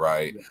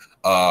 right?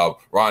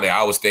 Ronnie,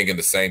 I was thinking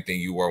the same thing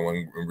you were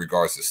in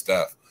regards to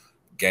Steph.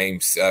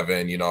 Game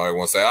 7,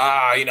 everyone say,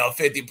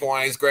 50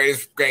 points,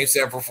 greatest Game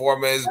 7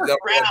 performance.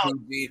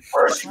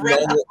 First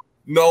round.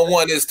 No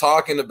one is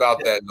talking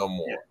about that no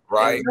more,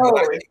 right?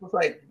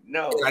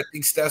 No. I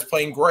think Steph's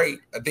playing great.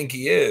 I think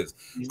he is.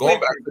 Going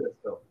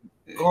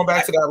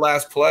back to that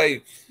last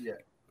play,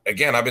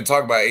 again, I've been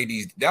talking about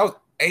AD.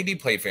 AD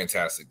played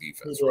fantastic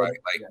defense, right?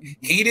 Like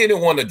he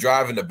didn't want to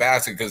drive in the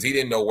basket because he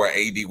didn't know where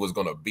AD was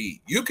going to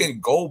be. You can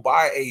go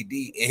by AD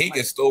and he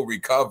can still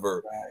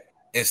recover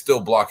and still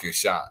block your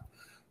shot.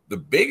 The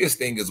biggest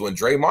thing is when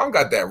Draymond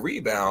got that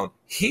rebound,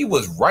 he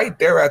was right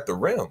there at the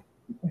rim.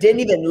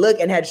 Didn't even look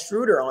and had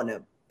Schroeder on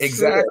him.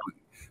 Exactly.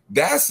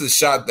 That's the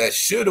shot that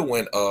should have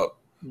went up,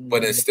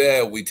 but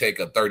instead we take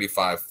a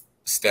 35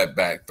 step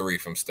back three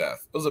from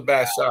Steph. It was a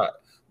bad shot,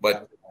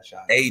 but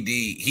AD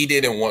he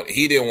didn't want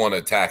to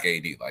attack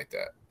AD like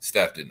that.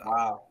 Steph did not.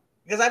 Wow.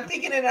 Because I'm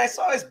thinking, and I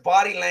saw his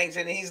body language,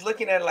 and he's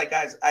looking at it like,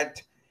 guys, I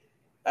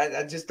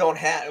just don't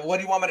have. What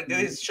do you want me to do?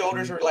 His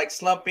shoulders were like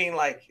slumping.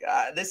 Like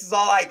this is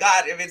all I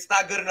got. If it's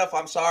not good enough,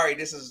 I'm sorry.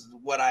 This is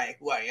who I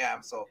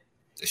am. So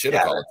they should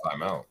have called a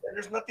timeout.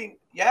 There's nothing.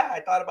 Yeah, I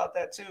thought about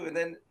that too. And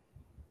then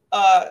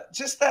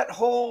just that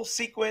whole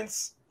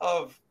sequence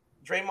of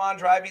Draymond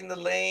driving the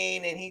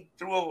lane, and he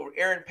threw an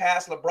errant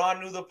pass. LeBron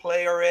knew the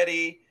play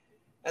already,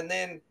 and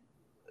then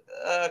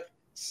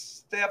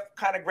Steph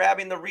kind of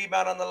grabbing the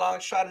rebound on the long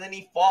shot, and then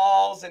he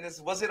falls, and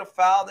was it a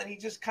foul? Then he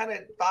just kind of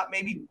thought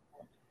maybe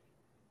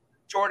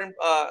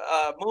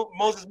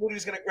Moses Moody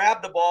was going to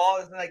grab the ball,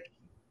 and like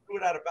threw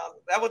it out of bounds.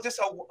 That was just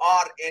an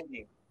odd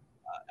ending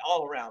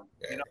all around.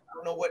 I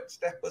don't know what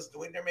Steph was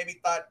doing there. Maybe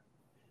thought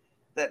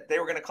that they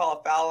were going to call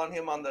a foul on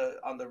him on the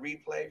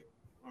replay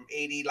from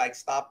 80, like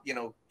stopped,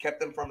 kept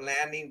them from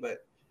landing,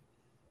 but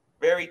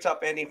very tough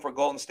ending for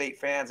Golden State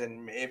fans.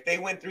 And if they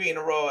win 3 in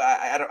a row,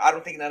 I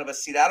don't think none of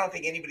us see that. I don't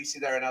think anybody see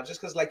that right now, just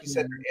because, like you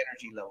said, their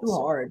energy levels.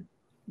 Too hard.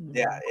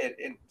 Yeah.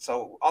 And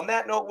so on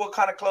that note, we'll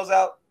kind of close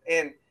out.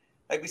 And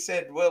like we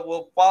said,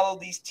 we'll follow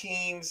these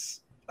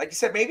teams. Like you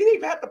said, maybe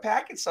they've had to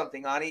package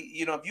something on it.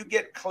 If you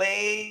get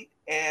Clay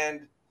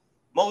and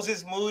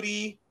Moses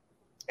Moody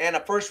and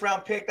a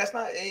first-round pick,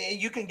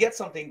 you can get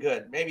something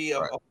good. Maybe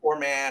a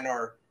 4-man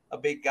or a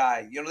big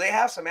guy. They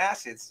have some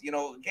assets.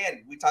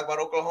 Again, we talk about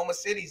Oklahoma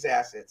City's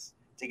assets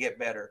to get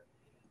better.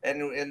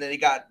 And then they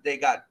got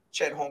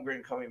Chet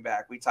Holmgren coming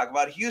back. We talk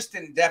about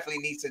Houston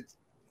definitely needs to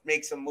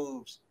make some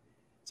moves.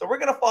 So we're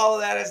going to follow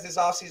that as this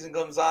offseason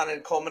comes on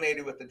and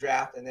culminated with the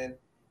draft, and then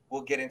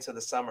we'll get into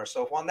the summer.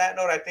 So on that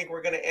note, I think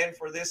we're going to end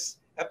for this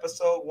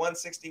episode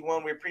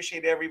 161. We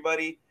appreciate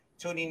everybody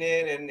tuning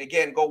in. And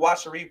again, go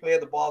watch the replay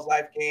of the Balls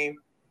Life game.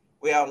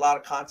 We have a lot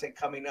of content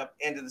coming up,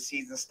 end of the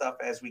season stuff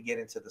as we get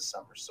into the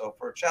summer. So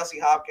for Chelsea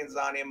Hopkins,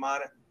 on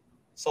Imana,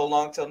 so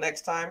long till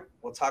next time.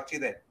 We'll talk to you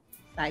then.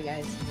 Bye,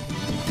 guys.